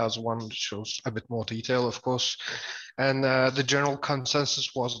 48 hours one shows a bit more detail, of course. And the general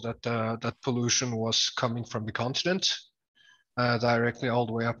consensus was that that pollution was coming from the continent, directly all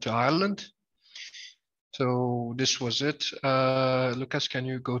the way up to Ireland. So this was it. Lucas, can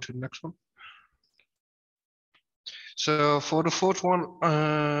you go to the next one? So for the 4th one,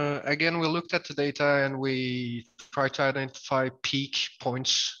 again, we looked at the data and we tried to identify peak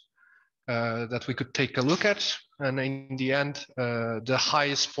points that we could take a look at. And in the end, the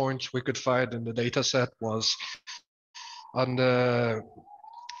highest point we could find in the data set was on the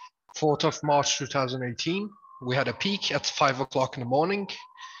 4th of March 2018. We had a peak at 5 o'clock in the morning.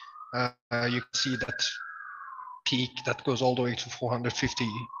 You can see that peak that goes all the way to 450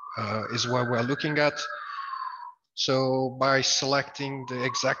 is where we're looking at. So by selecting the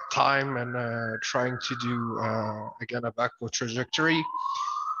exact time and trying to do, again, a backward trajectory,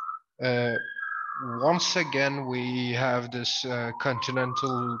 once again, we have this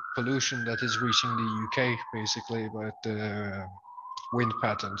continental pollution that is reaching the UK, basically, with the wind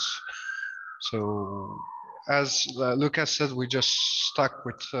patterns. So as Lucas said, we just stuck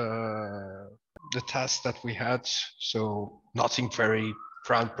with the task that we had. So nothing very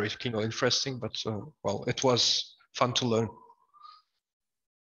groundbreaking or interesting, but well, it was fun to learn.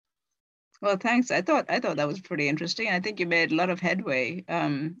 Well, thanks. I thought that was pretty interesting. I think you made a lot of headway,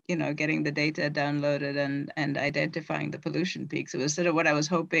 you know, getting the data downloaded and identifying the pollution peaks. It was sort of what I was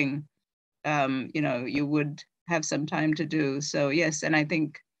hoping, you know, you would have some time to do. So yes, and I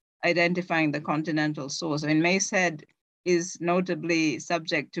think identifying the continental source. I mean, Macehead is notably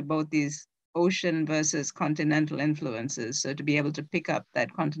subject to both these ocean versus continental influences. So to be able to pick up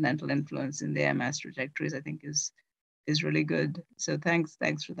that continental influence in the air mass trajectories, I think is really good. So thanks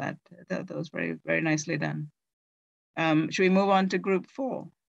for that. That was very, very nicely done. Should we move on to group 4?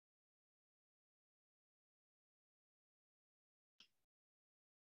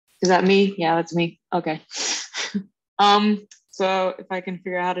 Is that me? Yeah, that's me. Okay. So if I can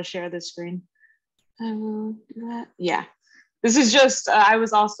figure out how to share this screen, I will do that. Yeah, this is just, I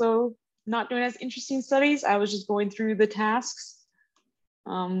was also not doing as interesting studies. I was just going through the tasks.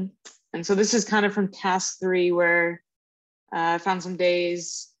 And so this is kind of from task 3, where I found some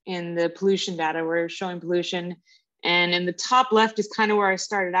days in the pollution data where it's showing pollution. And in the top left is kind of where I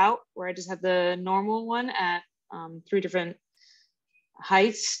started out, where I just had the normal one at 3 different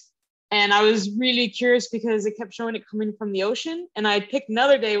heights. And I was really curious because it kept showing it coming from the ocean. And I picked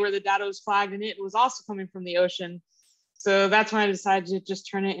another day where the data was flagged and it was also coming from the ocean. So that's when I decided to just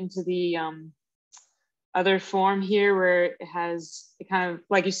turn it into the other form here, where it has, it kind of,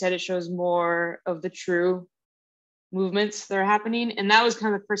 like you said, it shows more of the true movements that are happening. And that was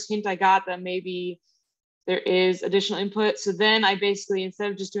kind of the first hint I got that maybe there is additional input. So then I basically, instead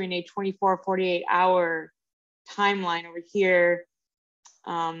of just doing a 24, 48 hour timeline over here,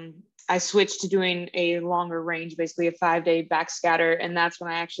 I switched to doing a longer range, basically a 5-day backscatter. And that's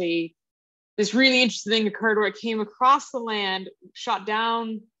when I actually, this really interesting thing occurred where it came across the land, shot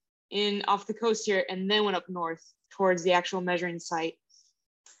down in off the coast here, and then went up north towards the actual measuring site,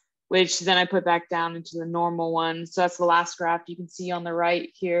 which then I put back down into the normal one. So that's the last graph you can see on the right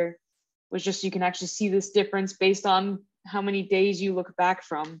here, was just, you can actually see this difference based on how many days you look back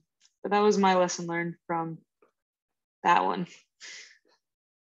from. But that was my lesson learned from that one.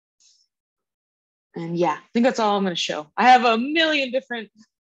 And yeah, I think that's all I'm going to show. I have a million different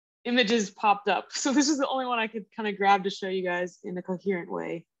images popped up. So this is the only one I could kind of grab to show you guys in a coherent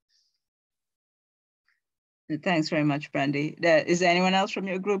way. Thanks very much, Brandy. Is there anyone else from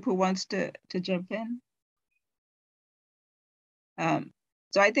your group who wants to jump in?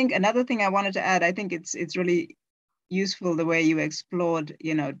 So I think another thing I wanted to add, I think it's really useful the way you explored,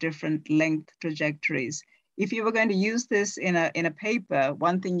 different length trajectories. If you were going to use this in a paper,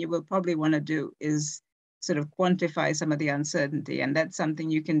 one thing you will probably want to do is sort of quantify some of the uncertainty. And that's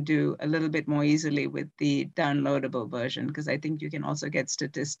something you can do a little bit more easily with the downloadable version, because I think you can also get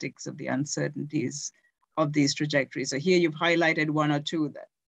statistics of the uncertainties of these trajectories. So here you've highlighted one or two that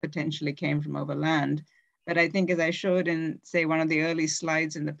potentially came from over land. But I think as I showed in, say, one of the early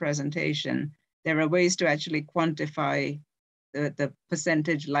slides in the presentation, there are ways to actually quantify the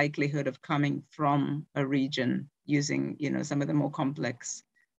percentage likelihood of coming from a region using, some of the more complex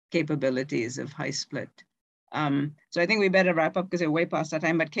capabilities of high split. So I think we better wrap up because we're way past our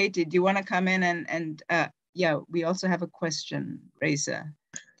time. But Katie, do you want to come in and yeah, we also have a question, Raisa.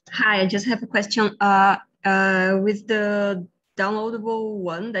 Hi, I just have a question. With the downloadable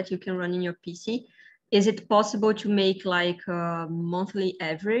one that you can run in your PC, is it possible to make like a monthly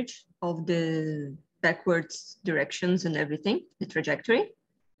average of the backwards directions and everything, the trajectory?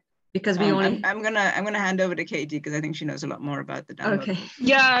 Because we only... I'm gonna hand over to Katie because I think she knows a lot more about the downloadable. Okay.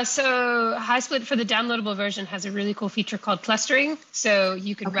 Yeah, so HighSplit for the downloadable version has a really cool feature called clustering. So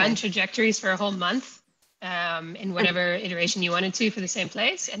you could run trajectories for a whole month in whatever iteration you wanted to for the same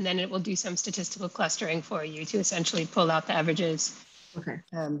place, and then it will do some statistical clustering for you to essentially pull out the averages. Okay.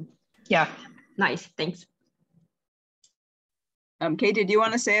 Yeah. Nice, thanks. Katie, do you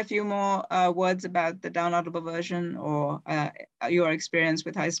want to say a few more words about the downloadable version or your experience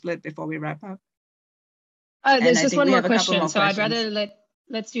with HighSplit before we wrap up? There's just one more question, so I'd rather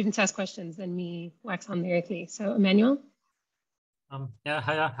let students ask questions than me wax on lyrically. So, Emmanuel? Yeah,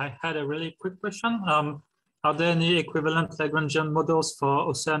 I had a really quick question. Are there any equivalent Lagrangian models for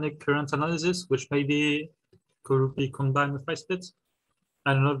oceanic current analysis, which maybe could be combined with HighSplit?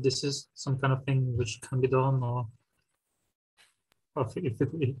 I don't know if this is some kind of thing which can be done, or if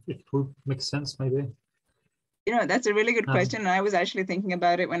it would make sense, maybe. That's a really good question. I was actually thinking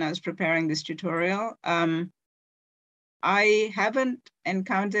about it when I was preparing this tutorial. I haven't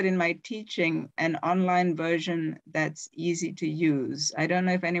encountered in my teaching an online version that's easy to use. I don't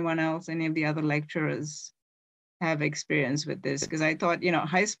know if anyone else, any of the other lecturers have experience with this, because I thought,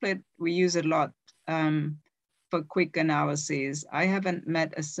 HighSplit, we use a lot for quick analyses. I haven't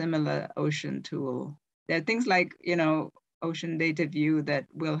met a similar ocean tool. There are things like, Ocean Data View that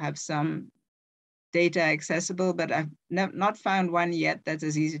will have some data accessible, but I've not found one yet that's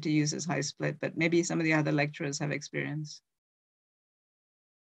as easy to use as HighSplit, but maybe some of the other lecturers have experience.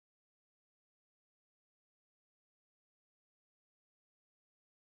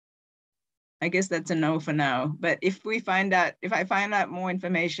 I guess that's a no for now, but if I find out more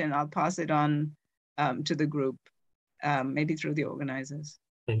information, I'll pass it on to the group, maybe through the organizers.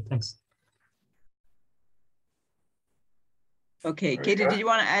 Okay, thanks. Okay, Katie, did you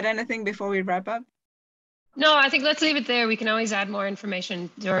want to add anything before we wrap up? No, I think let's leave it there. We can always add more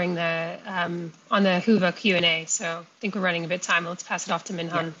information during the on the Hoover Q&A. So I think we're running a bit time. Let's pass it off to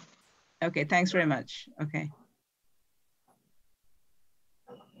Minhan. Yeah. Okay, thanks very much. Okay.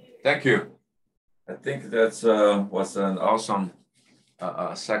 Thank you. I think that was an awesome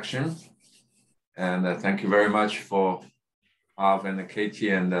section. And thank you very much for Harv and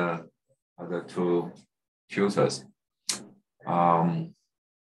Katie and the other two tutors.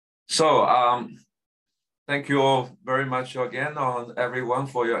 Thank you all very much again everyone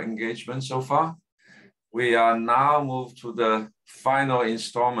for your engagement so far. We are now moved to the final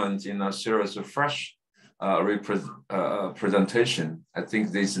installment in a series of fresh presentation. I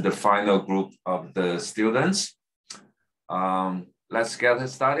think this is the final group of the students. Let's get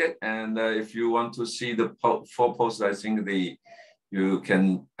started. And if you want to see the full post, I think you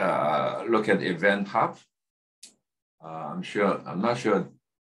can look at Event Hub. I'm not sure.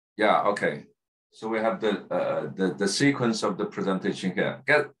 Yeah, okay. So we have the sequence of the presentation here.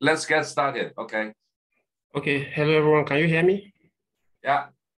 Let's get started, okay? Okay, hello everyone, can you hear me? Yeah,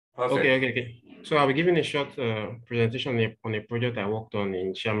 perfect. Okay. So I'll be giving a short presentation on a project I worked on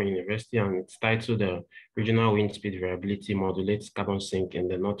in Xiamen University, and it's titled the Regional Wind Speed Variability Modulates Carbon Sink in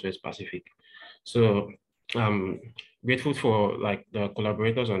the Northwest Pacific. So I'm grateful for the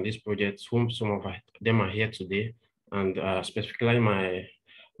collaborators on this project, whom some of them are here today, and specifically my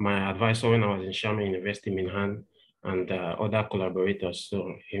advisor when I was in Xiamen University, Minhan, and other collaborators.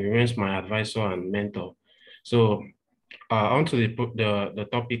 So he remains my advisor and mentor. So onto the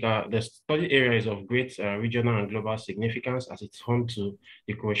topic, the study area is of great regional and global significance as it's home to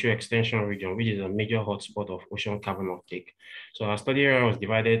the Kuroshio Extension region, which is a major hotspot of ocean carbon uptake. So our study area was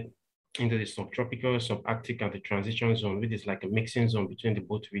divided into the subtropical, subarctic, and the transition zone, which is like a mixing zone between the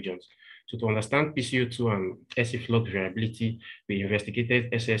both regions. So to understand PCO2 and SE flood variability, we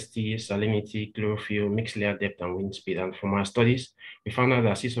investigated SST, salinity, chlorophyll, mixed layer depth, and wind speed. And from our studies, we found out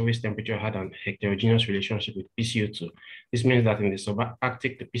that sea surface temperature had an heterogeneous relationship with PCO2. This means that in the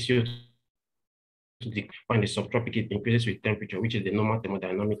subarctic, the PCO2 when the subtropic, it increases with temperature, which is the normal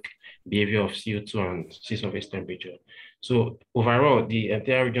thermodynamic behavior of CO2 and sea surface temperature. So overall, the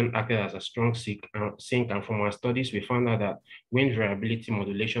entire region acted as a strong sink, and from our studies, we found out that wind variability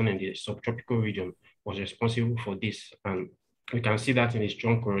modulation in the subtropical region was responsible for this. And we can see that in a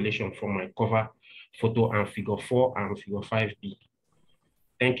strong correlation from my cover photo and figure 4 and figure 5b.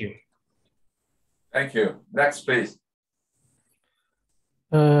 Thank you. Thank you. Next, please.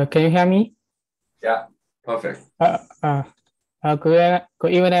 Can you hear me? Yeah, perfect. Good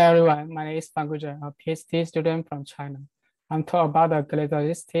evening, everyone. My name is Fan Guzhen, a PhD student from China. I'm talking about the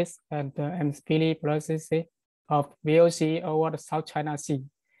characteristics and the atmospheric velocity of VOC over the South China Sea.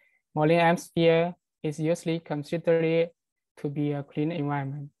 Marine atmosphere is usually considered to be a clean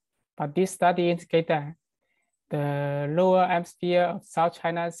environment, but this study indicates that the lower atmosphere of South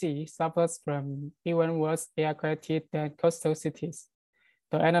China Sea suffers from even worse air quality than coastal cities.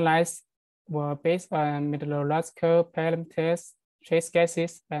 The analysis were based on meteorological parameters, trace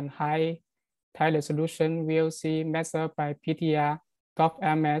gases, and high resolution VOC measured by PTR,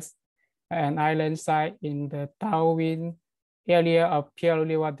 GovMS, and island site in the downwind area of Pearl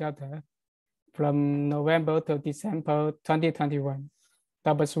River Delta from November to December 2021. The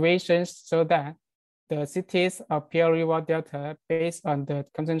observations show that the cities of Pearl River Delta, based on the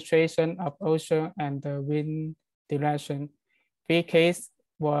concentration of ocean and the wind direction, 3 cases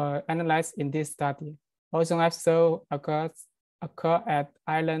were analyzed in this study. Ocean episode occur at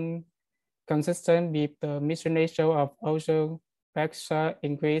island consistent with the mission ratio of ocean pressure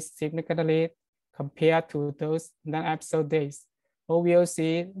increased significantly compared to those non-episode days.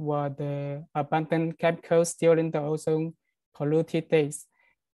 OVOC were the abundant chemicals during the ocean polluted days.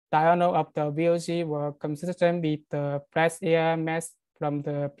 Diurnal of the VOC were consistent with the fresh air mass from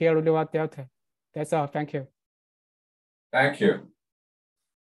the Pearl River Delta. That's all. Thank you. Thank you.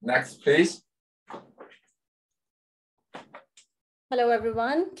 Next, please. Hello,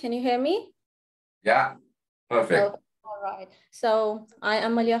 everyone. Can you hear me? Yeah, perfect. All right. So I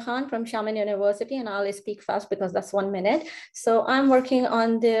am Malia Khan from Xiamen University, and I'll speak fast because that's 1 minute. So I'm working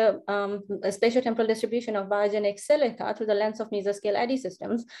on the spatial temporal distribution of biogenic silica through the lens of mesoscale eddy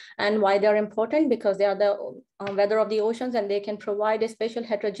systems, and why they're important because they are the weather of the oceans, and they can provide a spatial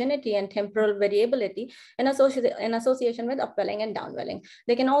heterogeneity and temporal variability in association with upwelling and downwelling.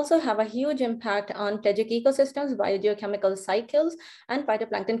 They can also have a huge impact on pelagic ecosystems, biogeochemical cycles, and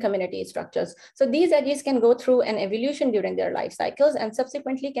phytoplankton community structures. So these eddies can go through an evolution during their life cycles and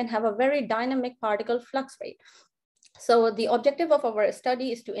subsequently can have a very dynamic particle flux rate. So the objective of our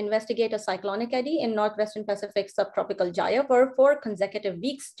study is to investigate a cyclonic eddy in Northwestern Pacific subtropical gyre for 4 consecutive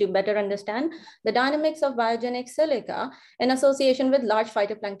weeks to better understand the dynamics of biogenic silica in association with large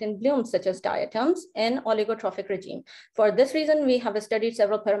phytoplankton blooms such as diatoms in oligotrophic regime. For this reason, we have studied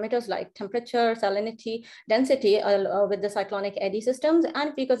several parameters like temperature, salinity, density with the cyclonic eddy systems,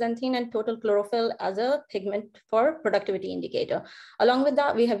 and picoxanthine and total chlorophyll as a pigment for productivity indicator. Along with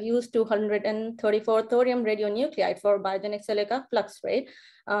that, we have used 234 thorium radionuclide for biogenic silica flux rate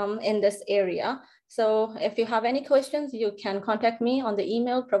in this area. So if you have any questions, you can contact me on the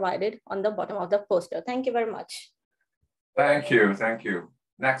email provided on the bottom of the poster. Thank you very much. Thank you. Thank you.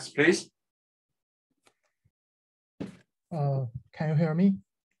 Next, please. Can you hear me?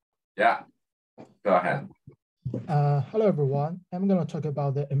 Yeah, go ahead. Hello, everyone. I'm going to talk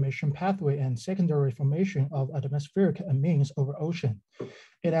about the emission pathway and secondary formation of atmospheric amines over ocean.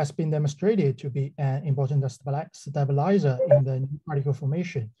 It has been demonstrated to be an important stabilizer in the new particle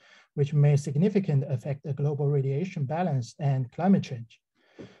formation, which may significantly affect the global radiation balance and climate change.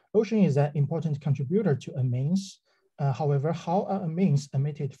 Ocean is an important contributor to amines. However, how are amines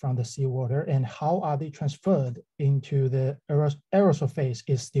emitted from the seawater and how are they transferred into the aerosol phase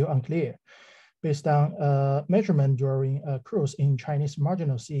is still unclear. Based on measurement during a cruise in Chinese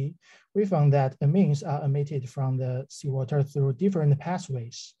Marginal Sea, we found that amines are emitted from the seawater through different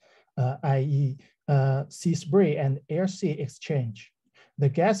pathways, i.e. sea spray and air-sea exchange. The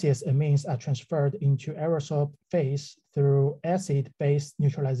gaseous amines are transferred into aerosol phase through acid-base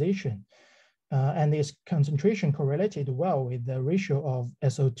neutralization. and its concentration correlated well with the ratio of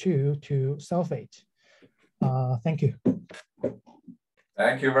SO2 to sulfate. Thank you.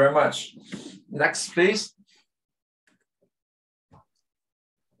 Thank you very much. Next, please.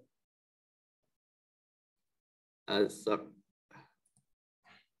 Can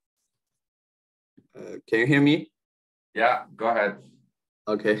you hear me? Yeah, go ahead.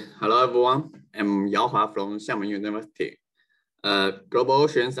 Okay. Hello, everyone. I'm Yao Hua from Xiamen University. Global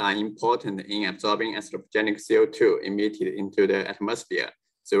oceans are important in absorbing anthropogenic CO2 emitted into the atmosphere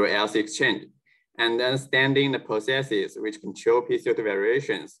through LC exchange. And understanding the processes which control PCO2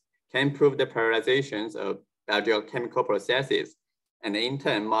 variations can improve the prioritizations of biogeochemical processes and in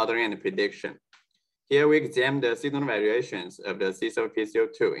turn modeling and prediction. Here we examine the seasonal variations of the seasonal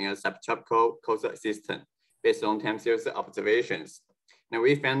PCO2 in a subtropical coastal system based on time series observations. And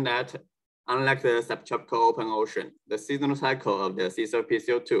we found that unlike the subtropical open ocean, the seasonal cycle of the seasonal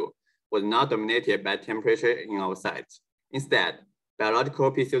PCO2 was not dominated by temperature in our sites. Instead,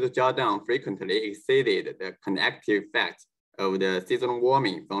 biological PCO2 drawdown frequently exceeded the convective effect of the seasonal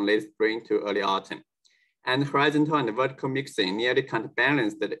warming from late spring to early autumn. And horizontal and vertical mixing nearly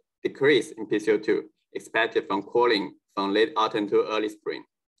counterbalanced the decrease in PCO2 expected from cooling from late autumn to early spring.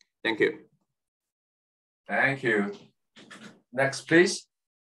 Thank you. Thank you. Next, please.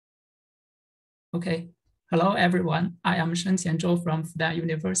 Okay. Hello, everyone. I am Shenqian Zhou from Fudan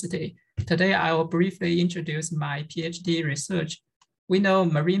University. Today, I will briefly introduce my PhD research. We know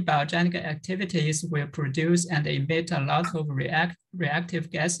marine biogenic activities will produce and emit a lot of reactive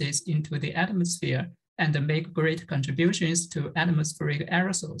gases into the atmosphere and make great contributions to atmospheric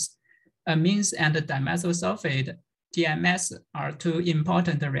aerosols. Amines and dimethyl sulfate, DMS, are two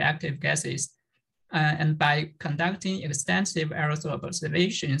important reactive gases. And by conducting extensive aerosol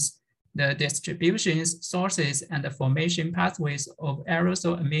observations, the distributions, sources, and the formation pathways of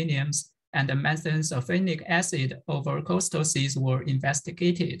aerosol aminiums and methanesulfonic acid over coastal seas were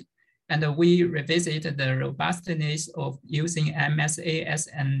investigated. And we revisited the robustness of using MSA as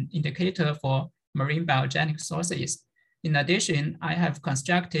an indicator for marine biogenic sources. In addition, I have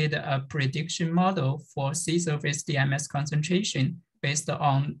constructed a prediction model for sea surface DMS concentration based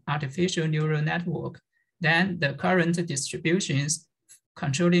on artificial neural network. Then the current distributions,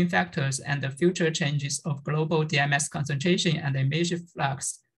 controlling factors, and the future changes of global DMS concentration and emission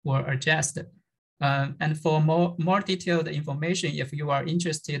flux were adjusted. And for more detailed information, if you are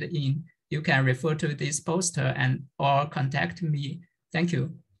interested in, you can refer to this poster and or contact me. Thank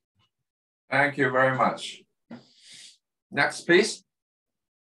you. Thank you very much. Next, please.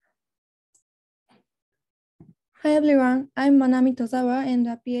 Hi, everyone. I'm Manami Tozawa and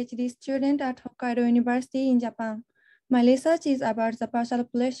a PhD student at Hokkaido University in Japan. My research is about the partial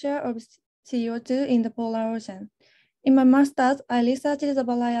pressure of CO2 in the polar ocean. In my master's, I researched the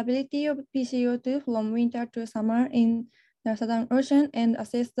variability of PCO2 from winter to summer in the Southern Ocean and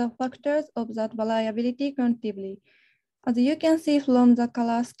assessed the factors of that variability quantitatively. As you can see from the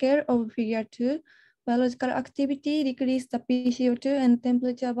color scale of figure 2, biological activity decreased the PCO2 and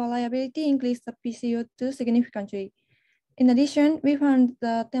temperature variability increased the PCO2 significantly. In addition, we found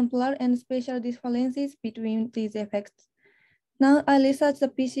the temporal and spatial differences between these effects. Now I research the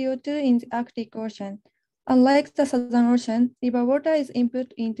PCO2 in the Arctic Ocean. Unlike the Southern Ocean, river water is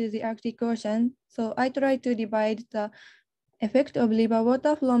input into the Arctic Ocean, so I try to divide the effect of river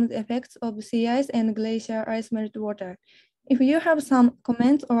water from the effects of sea ice and glacier ice melt water. If you have some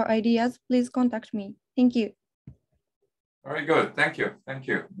comments or ideas, please contact me. Thank you. Very good. Thank you. Thank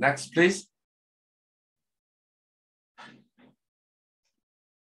you. Next, please.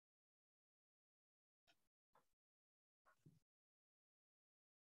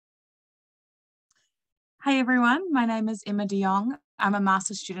 Hi, everyone. My name is Emma de Jong. I'm a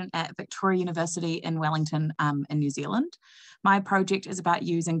master's student at Victoria University in Wellington in New Zealand. My project is about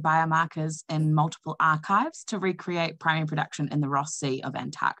using biomarkers in multiple archives to recreate primary production in the Ross Sea of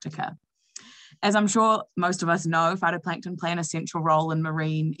Antarctica. As I'm sure most of us know, phytoplankton play an essential role in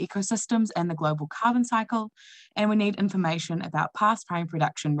marine ecosystems and the global carbon cycle, and we need information about past primary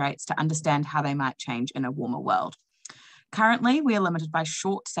production rates to understand how they might change in a warmer world. Currently, we are limited by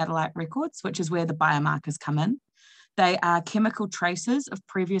short satellite records, which is where the biomarkers come in. They are chemical traces of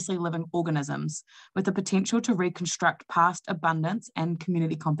previously living organisms with the potential to reconstruct past abundance and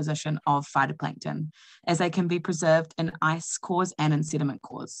community composition of phytoplankton, as they can be preserved in ice cores and in sediment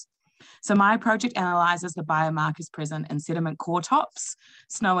cores. So my project analyzes the biomarkers present in sediment core tops,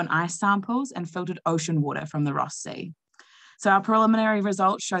 snow and ice samples, and filtered ocean water from the Ross Sea. So our preliminary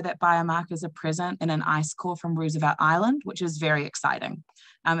results show that biomarkers are present in an ice core from Roosevelt Island, which is very exciting.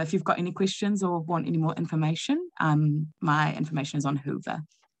 If you've got any questions or want any more information, my information is on Hoover.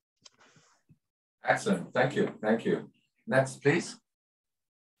 Excellent. Thank you. Thank you. Next, please.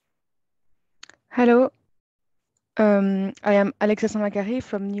 Hello. I am Alexa Samakari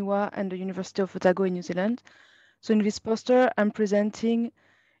from NIWA and the University of Otago in New Zealand. So in this poster, I'm presenting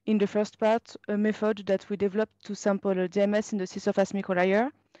in the first part a method that we developed to sample a DMS in the sea surface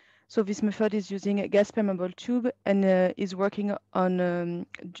microlayer. So this method is using a gas permeable tube and is working on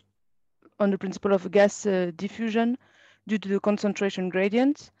the principle of gas diffusion due to the concentration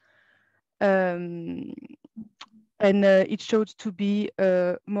gradient. And it showed to be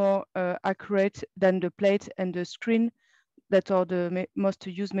more accurate than the plate and the screen that are the most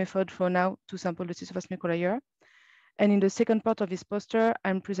used method for now to sample the sea surface microlayer. And in the second part of this poster,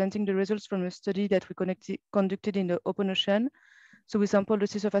 I'm presenting the results from a study that we conducted in the open ocean. So we sampled the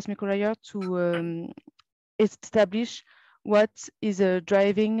sea surface microlayer to establish what is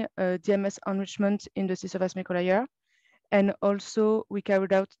driving DMS enrichment in the sea surface microlayer. And also we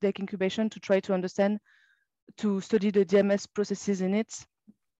carried out deck incubation to try to understand, to study the DMS processes in it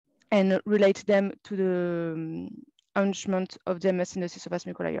and relate them to the enrichment of DMS in the sea surface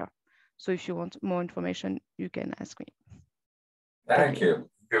microlayer. So if you want more information, you can ask me. Thank you.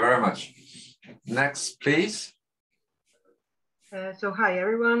 Thank you very much. Next, please. So hi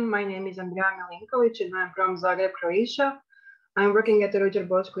everyone, my name is Andrea Milinkovic and I'm from Zagreb, Croatia. I'm working at the Ruđer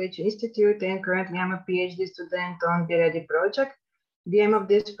Bošković Institute and currently I'm a PhD student on the READY project. The aim of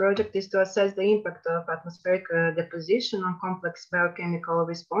this project is to assess the impact of atmospheric deposition on complex biochemical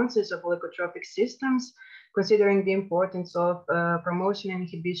responses of oligotrophic systems, considering the importance of promotion and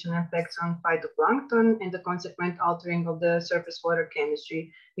inhibition effects on phytoplankton and the consequent altering of the surface water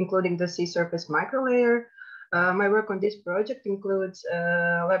chemistry, including the sea surface microlayer. My work on this project includes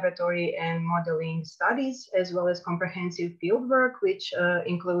laboratory and modeling studies, as well as comprehensive field work, which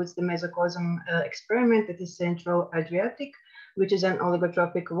includes the mesocosm experiment at the Central Adriatic, which is an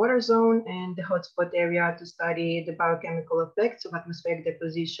oligotrophic water zone, and the hotspot area to study the biochemical effects of atmospheric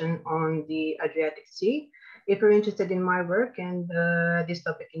deposition on the Adriatic Sea. If you're interested in my work and this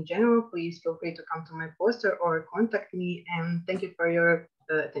topic in general, please feel free to come to my poster or contact me, and thank you for your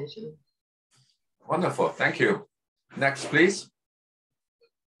attention. Wonderful, thank you. Next, please.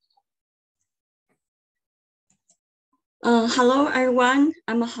 Hello, everyone.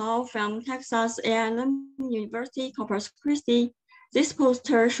 I'm Hao from Texas A&M University, Corpus Christi. This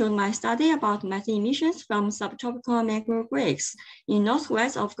poster shows my study about methane emissions from subtropical mangrove breaks in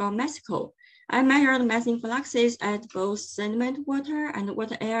northwest of Gulf Mexico. I measured methane fluxes at both sediment water and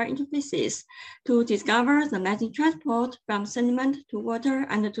water-air interfaces to discover the methane transport from sediment to water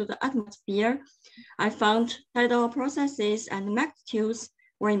and to the atmosphere. I found tidal processes and magnitudes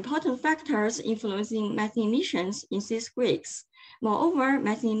were important factors influencing methane emissions in these creeks. Moreover,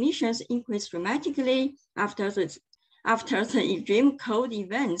 methane emissions increased dramatically after the extreme cold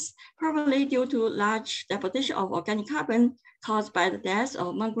events, probably due to large deposition of organic carbon caused by the death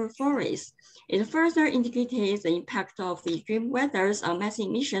of mangrove forests. It further indicates the impact of the extreme weathers on methane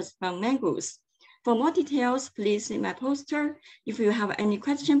emissions from mangroves. For more details, please see my poster. If you have any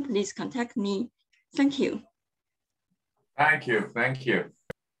question, please contact me. Thank you. Thank you, thank you.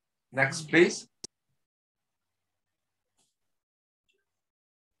 Next, please.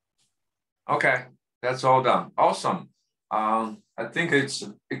 Okay, that's all done. Awesome. I think it's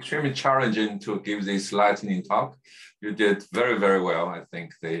extremely challenging to give this lightning talk. You did very, very well. I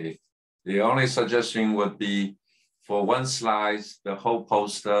think the only suggestion would be for one slide, the whole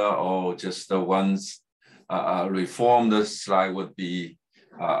poster, or just the ones reformed slide would be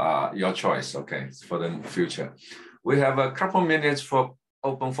your choice, okay, for the future. We have a couple minutes for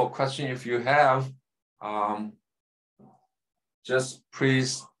open for question. If you have, just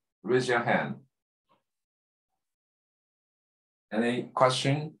please raise your hand. Any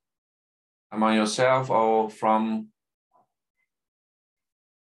question among yourself or from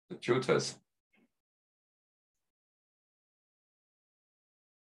the tutors?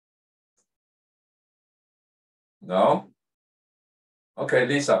 No? Okay,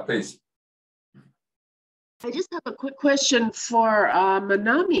 Lisa, please. I just have a quick question for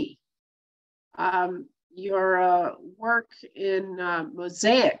Manami. Your work in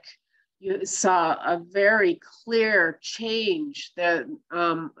Mosaic, you saw a very clear change that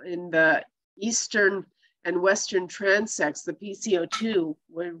in the eastern and western transects, the PCO2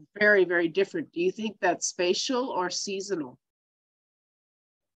 were very, very different. Do you think that's spatial or seasonal?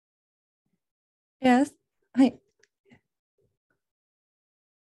 Yes. Hi.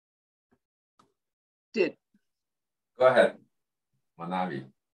 Go ahead, Manavi.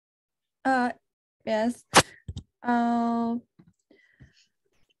 Yes.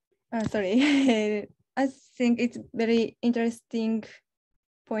 Sorry. I think it's very interesting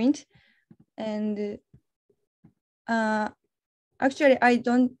point. And actually, I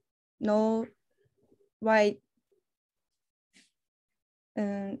don't know why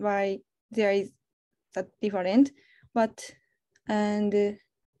there is that different, but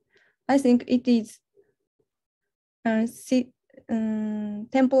I think it is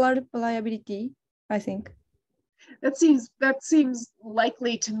temporal variability, I think. That seems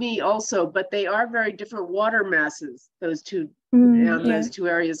likely to me also, but they are very different water masses, those two those two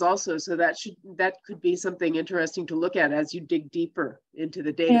areas also. So that could be something interesting to look at as you dig deeper into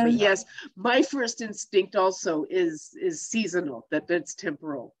the data. But yes, my first instinct also is seasonal, that it's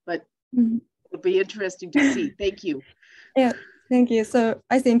temporal, but it'll be interesting to see. Thank you. Yeah, thank you. So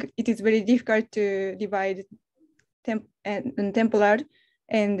I think it is very difficult to divide temporal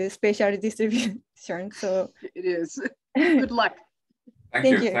and spatial distribution. So it is. Good luck.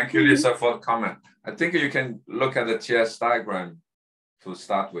 Thank you, Lisa, for the comment. I think you can look at the TS diagram to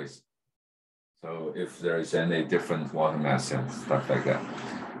start with. So if there is any different water mass and stuff like that.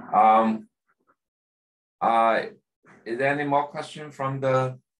 Is there any more question from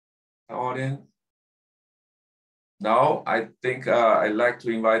the audience? No, I think I'd like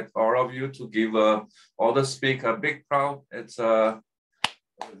to invite all of you to give all the speakers a big round. It's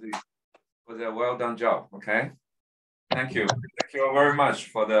was a well done job. Okay, thank you all very much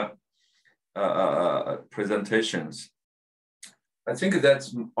for the presentations. I think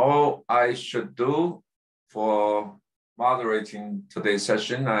that's all I should do for moderating today's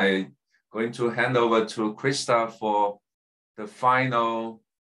session. I'm going to hand over to Krista for the final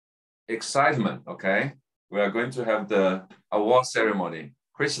excitement. Okay, we are going to have the award ceremony.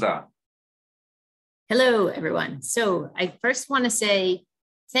 Krista. Hello, everyone. So I first want to say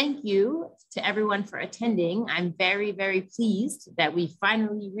thank you to everyone for attending. I'm very, very pleased that we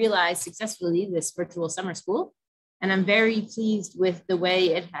finally realized successfully this virtual summer school. And I'm very pleased with the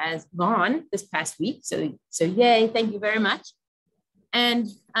way it has gone this past week. So yay, thank you very much. And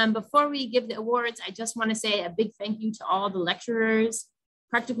before we give the awards, I just want to say a big thank you to all the lecturers,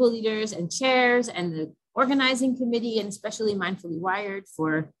 practical leaders and chairs and the organizing committee, and especially Mindfully Wired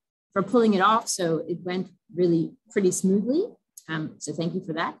for pulling it off. So it went really pretty smoothly. So thank you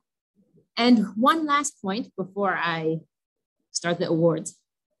for that. And one last point before I start the awards.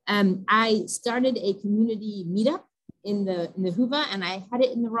 I started a community meetup in the Huva, and I had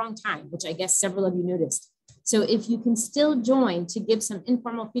it in the wrong time, which I guess several of you noticed. So if you can still join to give some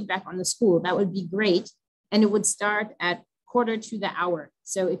informal feedback on the school, that would be great. And it would start at 1:45.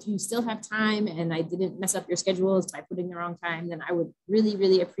 So if you still have time and I didn't mess up your schedules by putting the wrong time, then I would really,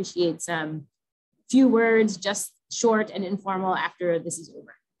 really appreciate some few words, just short and informal after this is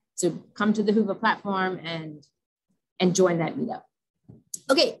over. So come to the Huva platform and join that meetup.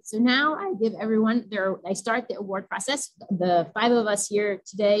 Okay, so now I give everyone I start the award process. The 5 of us here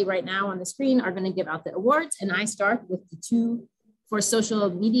today, right now on the screen, are going to give out the awards, and I start with the 2 for social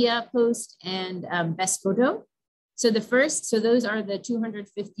media post and best photo. So those are the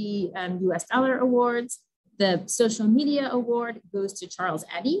 $250 US awards. The social media award goes to Charles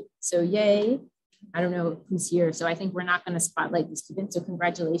Addy. So yay. I don't know who's here. So I think we're not going to spotlight the students. So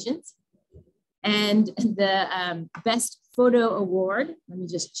congratulations. And the best photo award, let me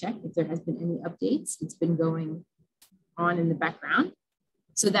just check if there has been any updates. It's been going on in the background.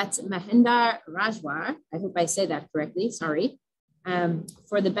 So that's Mahinder Rajwar. I hope I say that correctly. Sorry.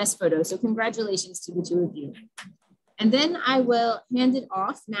 For the best photo. So congratulations to the 2 of you. And then I will hand it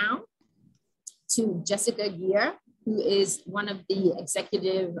off now to Jessica Gear, who is one of the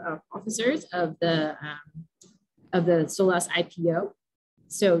executive officers of the SOLAS IPO.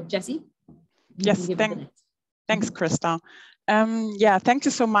 So Jessie. Yes, thanks, Krista. Yeah, thank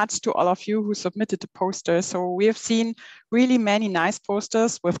you so much to all of you who submitted the posters. So we have seen really many nice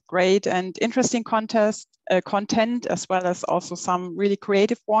posters with great and interesting content, as well as also some really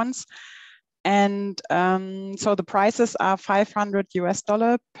creative ones. And so the prices are $500 US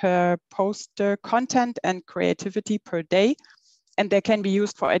per poster content and creativity per day. And they can be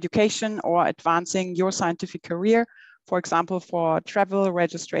used for education or advancing your scientific career, for example, for travel,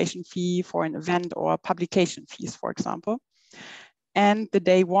 registration fee for an event, or publication fees, for example. And the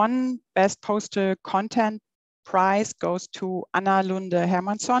day 1 best poster content prize goes to Anna Lunde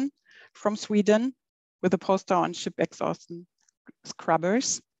Hermansson from Sweden with a poster on ship exhaust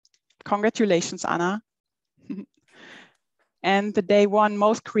scrubbers. Congratulations, Anna. And the day 1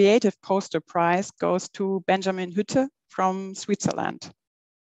 most creative poster prize goes to Benjamin Hütte from Switzerland.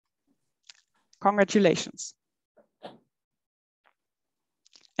 Congratulations.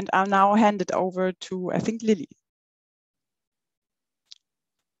 And I'll now hand it over to, I think, Lily.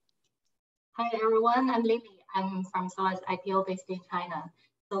 Hi, everyone. I'm Lily. I'm from SOLAS IPO based in China.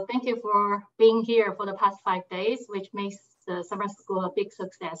 So thank you for being here for the past 5 days, which makes the summer school a big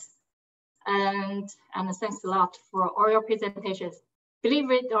success. And thanks a lot for all your presentations. Believe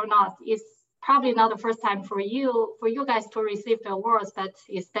it or not, it's probably not the first time for you guys to receive the awards, but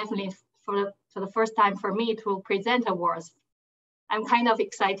it's definitely for the first time for me to present awards. I'm kind of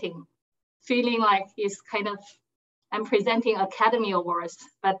exciting, feeling like it's kind of, I'm presenting Academy Awards,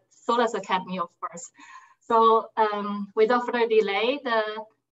 but SOLAS Academy, of course. So without further delay, the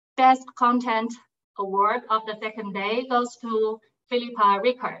Best Content Award of the second day goes to Philippa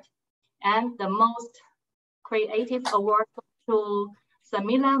Rickard, and the Most Creative Award to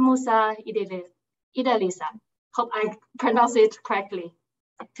Samila Musa Idalisa. Hope I pronounced it correctly.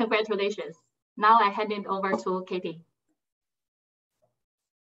 Congratulations. Now I hand it over to Katie.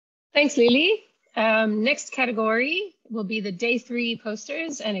 Thanks, Lily. Next category will be the day 3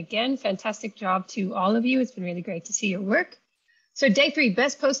 posters. And again, fantastic job to all of you. It's been really great to see your work. So day 3,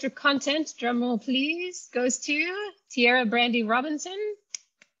 best poster content, drum roll please, goes to Tiara Brandy Robinson.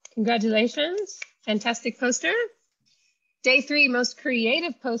 Congratulations, fantastic poster. Day 3, most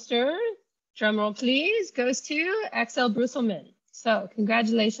creative poster, drum roll please, goes to Axel Brusselman. So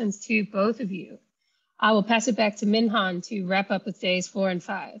congratulations to both of you. I will pass it back to Minhan to wrap up with days 4 and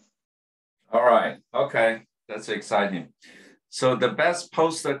 5. All right, okay, that's exciting. So the best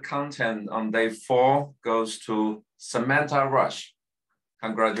poster content on day 4 goes to Samantha Rush.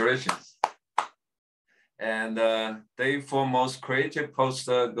 Congratulations. And day 4 most creative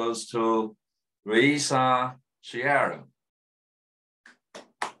poster goes to Reisa Chiara.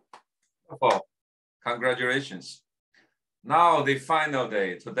 Oh, congratulations. Now the final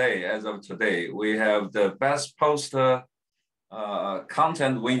day, today, as of today, we have the best poster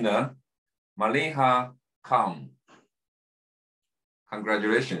content winner, Maliha Khan.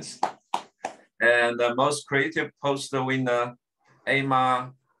 Congratulations. And the most creative poster winner,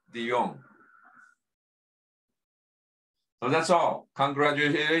 Emma Dion. So that's all.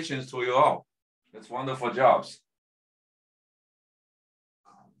 Congratulations to you all. That's wonderful jobs.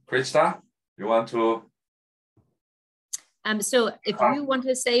 Krista, you want to? So if you want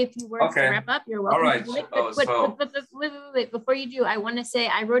to say a few words to wrap up, you're welcome. All right. Wait, before you do, I want to say,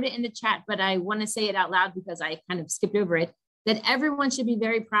 I wrote it in the chat, but I want to say it out loud because I kind of skipped over it, that everyone should be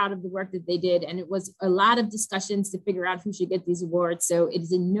very proud of the work that they did. And it was a lot of discussions to figure out who should get these awards. So it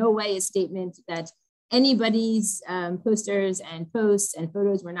is in no way a statement that anybody's posters and posts and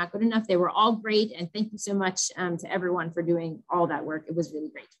photos were not good enough. They were all great. And thank you so much to everyone for doing all that work. It was really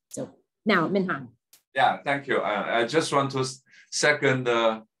great. So now, Minhan. Yeah, thank you. I just want to second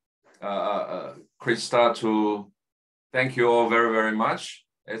Krista to thank you all very, very much.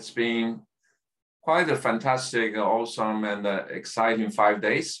 It's been quite a fantastic, awesome, and exciting 5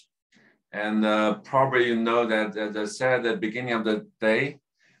 days. And probably you know that, as I said at the beginning of the day,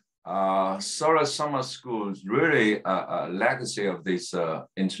 SOLAS Summer School is really a legacy of this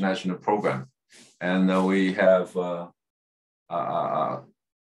international program. And we have a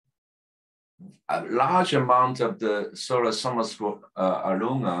large amount of the SOLAS Summer School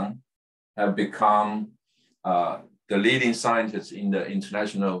alumni have become the leading scientists in the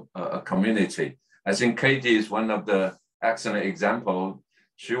international community. I think Katie is one of the excellent examples.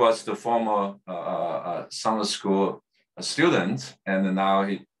 She was the former summer school student, and now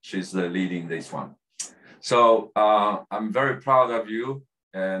she's leading this one. So I'm very proud of you,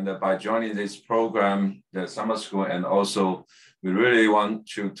 and by joining this program, the summer school, and also we really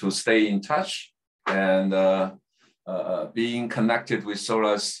want you to stay in touch and being connected with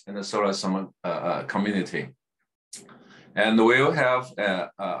SOLAS and the SOLAS summer community. And we'll have,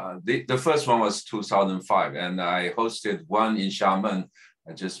 the first one was 2005, and I hosted one in Xiamen.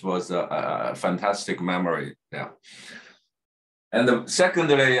 It just was a fantastic memory, yeah. And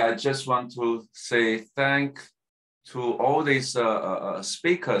secondly, I just want to say thank to all these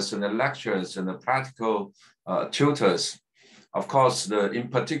speakers and the lecturers and the practical tutors. Of course, in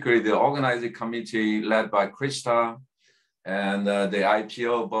particular, the organizing committee led by Krista, and the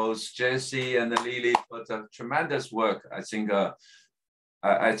IPO, both Jesse and Lily, but tremendous work. I think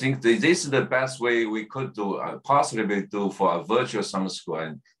this is the best way we could do, possibly do for a virtual summer school,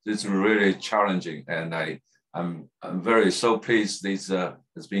 and this is really challenging. And I'm so pleased this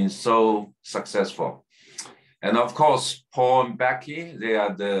has been so successful. And of course, Paul and Becky, they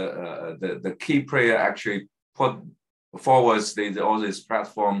are the key player, actually put forward all this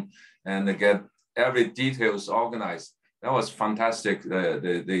platform and get every details organized. That was fantastic.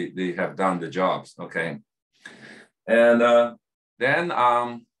 They have done the jobs, okay? And then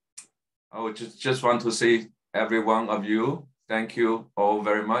I would just want to say every one of you, thank you all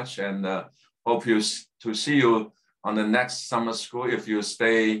very much, and hope to see you on the next summer school if you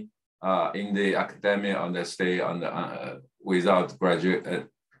stay in the academia or stay on the without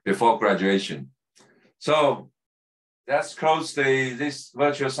before graduation. So let's close this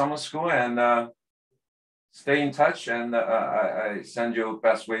virtual summer school and stay in touch. And I send you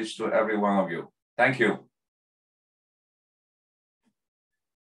best wishes to every one of you. Thank you.